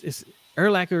Ron. It's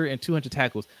Urlacher and 200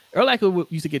 tackles. Urlacher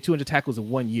used to get 200 tackles in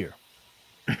 1 year.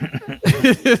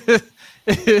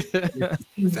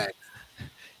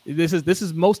 This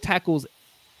is most tackles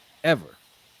ever.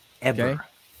 Okay?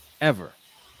 Ever.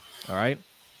 All right.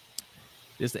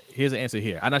 Here's the answer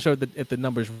here. I'm not sure if the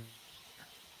numbers.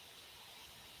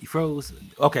 You froze.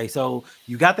 Okay, so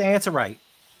you got the answer right,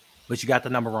 but you got the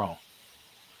number wrong.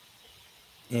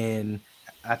 And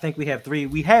I think we have three.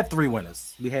 We have three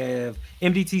winners. We have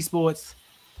MDT Sports,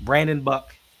 Brandon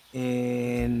Buck,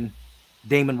 and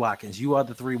Damon Watkins. You are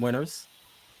the three winners.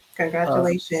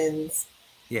 Congratulations.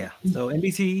 Yeah. So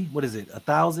MDT, what is it?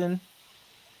 1,000,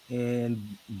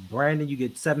 and Brandon, you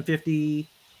get 750.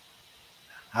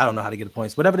 I don't know how to get the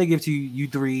points. Whatever they give to you, you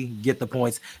three get the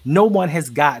points. No one has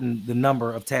gotten the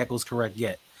number of tackles correct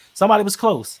yet. Somebody was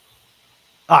close.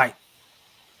 All right.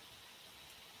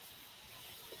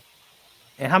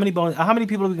 And how many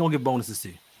people are we gonna give bonuses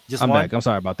to? Just I'm one? back. I'm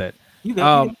sorry about that. You go.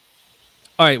 All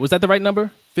right, was that the right number?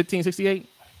 1568.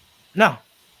 No.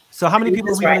 So how many You people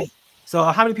are was we gonna? right. So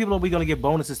how many people are we gonna give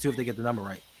bonuses to if they get the number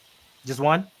right? Just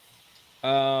one.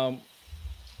 How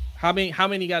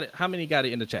many got it? How many got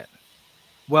it in the chat?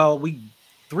 Well,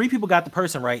 3 people got the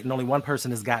person right, and only one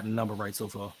person has gotten the number right so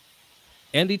far.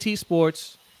 NDT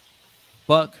Sports,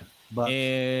 Buck, Buck,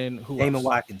 and who Damon else?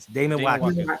 Watkins. Damon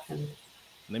Watkins.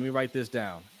 Let me write this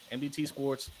down. MDT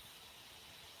Sports,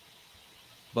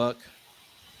 Buck,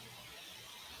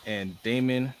 and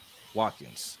Damon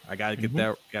Watkins. I gotta get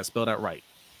that. Got spelled out right.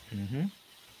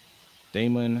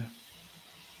 Damon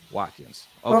Watkins.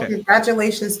 Okay. Well,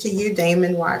 congratulations to you,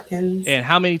 Damon Watkins. And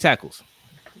how many tackles?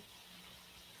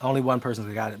 Only one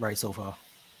person got it right so far.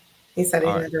 He said he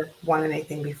never won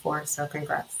anything before, so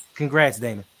congrats. Congrats,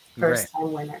 Damon. Congrats. First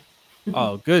time winner.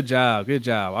 Oh, good job. Good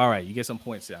job. All right, you get some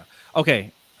points down.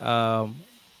 Okay. Now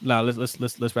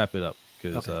let's wrap it up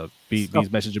because B's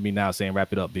messaging me now saying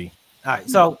wrap it up, B. All right.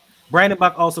 So Brandon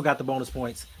Buck also got the bonus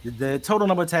points. The total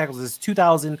number of tackles is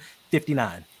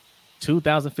 2,059.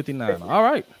 2,059. All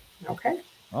right. Okay.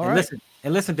 All right.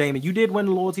 Listen, Damon, you did win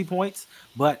the loyalty points,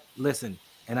 but listen,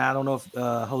 and I don't know if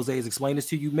Jose has explained this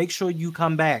to you. Make sure you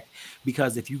come back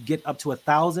because if you get up to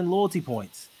 1,000 loyalty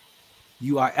points,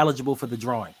 you are eligible for the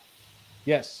drawing.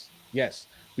 Yes.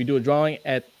 We do a drawing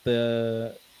at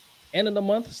the end of the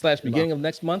month / beginning of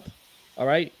next month. All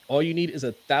right. All you need is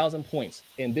 1,000 points,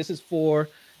 and this is for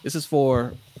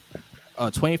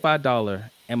a $25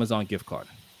 Amazon gift card.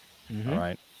 All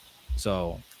right.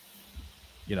 So,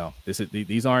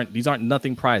 these aren't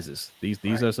nothing prizes.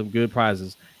 These are some good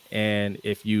prizes, and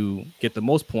if you get the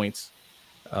most points,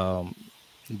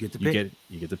 you get to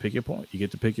pick your point. You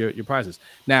get to pick your prizes.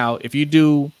 Now, if you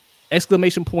do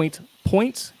exclamation point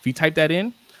points, if you type that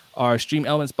in, our Stream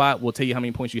Elements bot will tell you how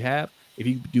many points you have. If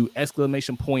you do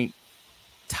exclamation point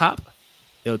top,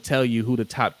 it'll tell you who the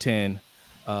top 10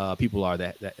 people are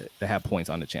that have points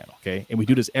on the channel. Okay, and we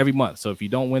do this every month. So if you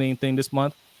don't win anything this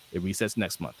month, it resets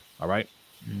next month. All right,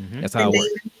 that's how it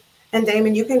works. And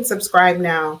Damon, you can subscribe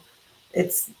now.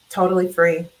 It's totally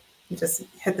free. You just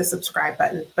hit the subscribe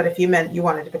button. But if you meant you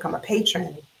wanted to become a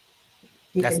patron,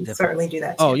 you can certainly do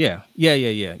that too. Oh yeah.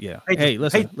 Hey,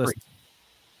 listen.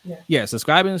 Yeah,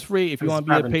 subscribing is free. If you want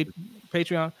to be a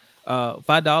Patreon,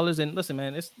 $5. And listen,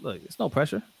 man, it's no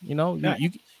pressure. You don't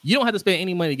have to spend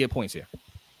any money to get points here.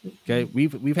 Okay,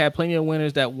 we've had plenty of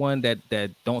winners that won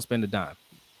that don't spend a dime.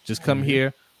 Just come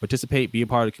here, participate, be a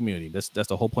part of the community. That's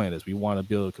the whole point of this. We want to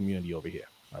build a community over here.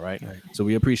 All right. So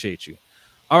we appreciate you.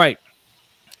 All right,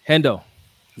 Hendo.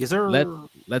 Yes, sir.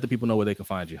 Let the people know where they can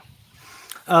find you.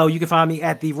 Oh, you can find me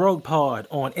at the Rogue Pod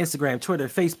on Instagram, Twitter,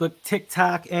 Facebook,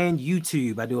 TikTok, and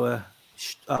YouTube. I do a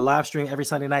live stream every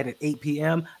Sunday night at 8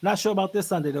 p.m. Not sure about this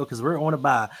Sunday though, because we're on a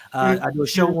bye. I do a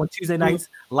show on Tuesday nights,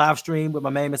 live stream with my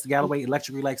man, Mr. Galloway,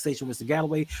 Electric Relaxation with Mr.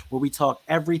 Galloway, where we talk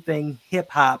everything hip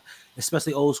hop,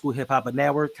 especially old school hip hop. But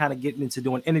now we're kind of getting into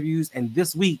doing interviews. And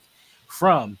this week,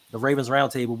 from the Ravens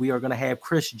Roundtable, we are going to have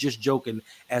Chris Just Joking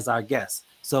as our guest.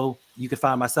 So you can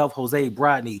find myself, Jose,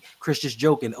 Brodney, Chris Just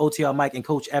Joking, OTL Mike, and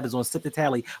Coach Evans on Sip the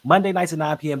Tally Monday nights at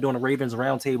 9 p.m. doing the Ravens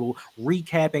Roundtable,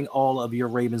 recapping all of your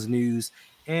Ravens news.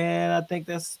 And I think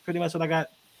that's pretty much what I got.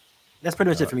 That's pretty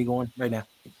much it for me going right now.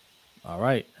 All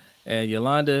right. And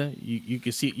Yolanda, you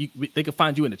can see, they can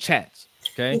find you in the chats.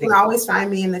 Okay. You can always find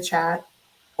me in the chat,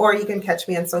 or you can catch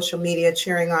me on social media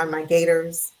cheering on my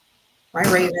Gators, my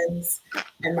Ravens,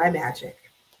 and my Magic.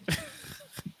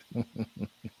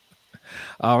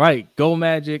 All right, go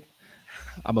Magic.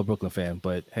 I'm a Brooklyn fan,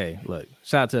 but hey, look,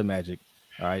 shout out to the Magic.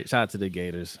 All right, shout out to the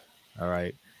Gators. All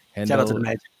right, and shout out to the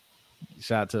Magic.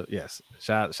 Shout out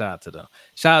to them.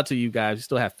 Shout out to you guys. You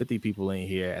still have 50 people in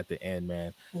here at the end,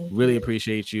 man. Really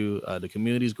appreciate you. The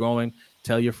community's growing.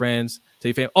 Tell your friends. Tell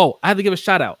your family. Oh, I have to give a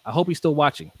shout out. I hope he's still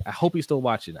watching.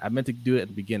 I meant to do it at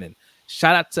the beginning.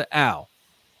 Shout out to Al.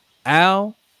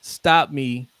 Al stopped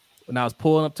me when I was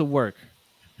pulling up to work.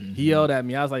 He yelled at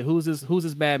me. I was like, who's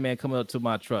this bad man coming up to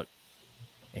my truck?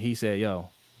 And he said, yo,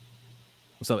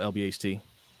 what's up, LBHT?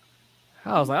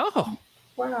 I was like, oh.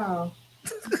 Wow.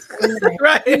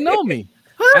 Right. You know me.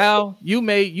 Al, you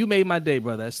made my day,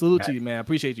 brother. Salute to you, man. I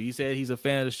appreciate you. He said he's a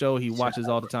fan of the show. He watches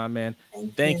all the time, man.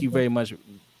 Thank you very much.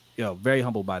 Very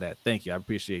humbled by that. Thank you. I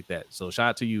appreciate that. So shout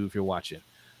out to you if you're watching.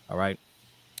 All right.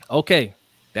 Okay.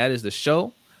 That is the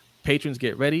show. Patrons,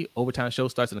 get ready. Overtime show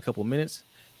starts in a couple of minutes.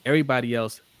 Everybody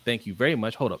else, thank you very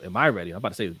much. Hold up. Am I ready? I'm about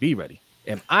to say be ready.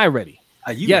 Am I ready?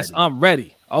 Are you yes, ready? I'm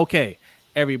ready. Okay.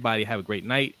 Everybody have a great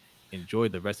night. Enjoy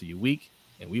the rest of your week,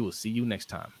 and we will see you next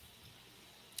time.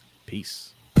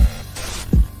 Peace.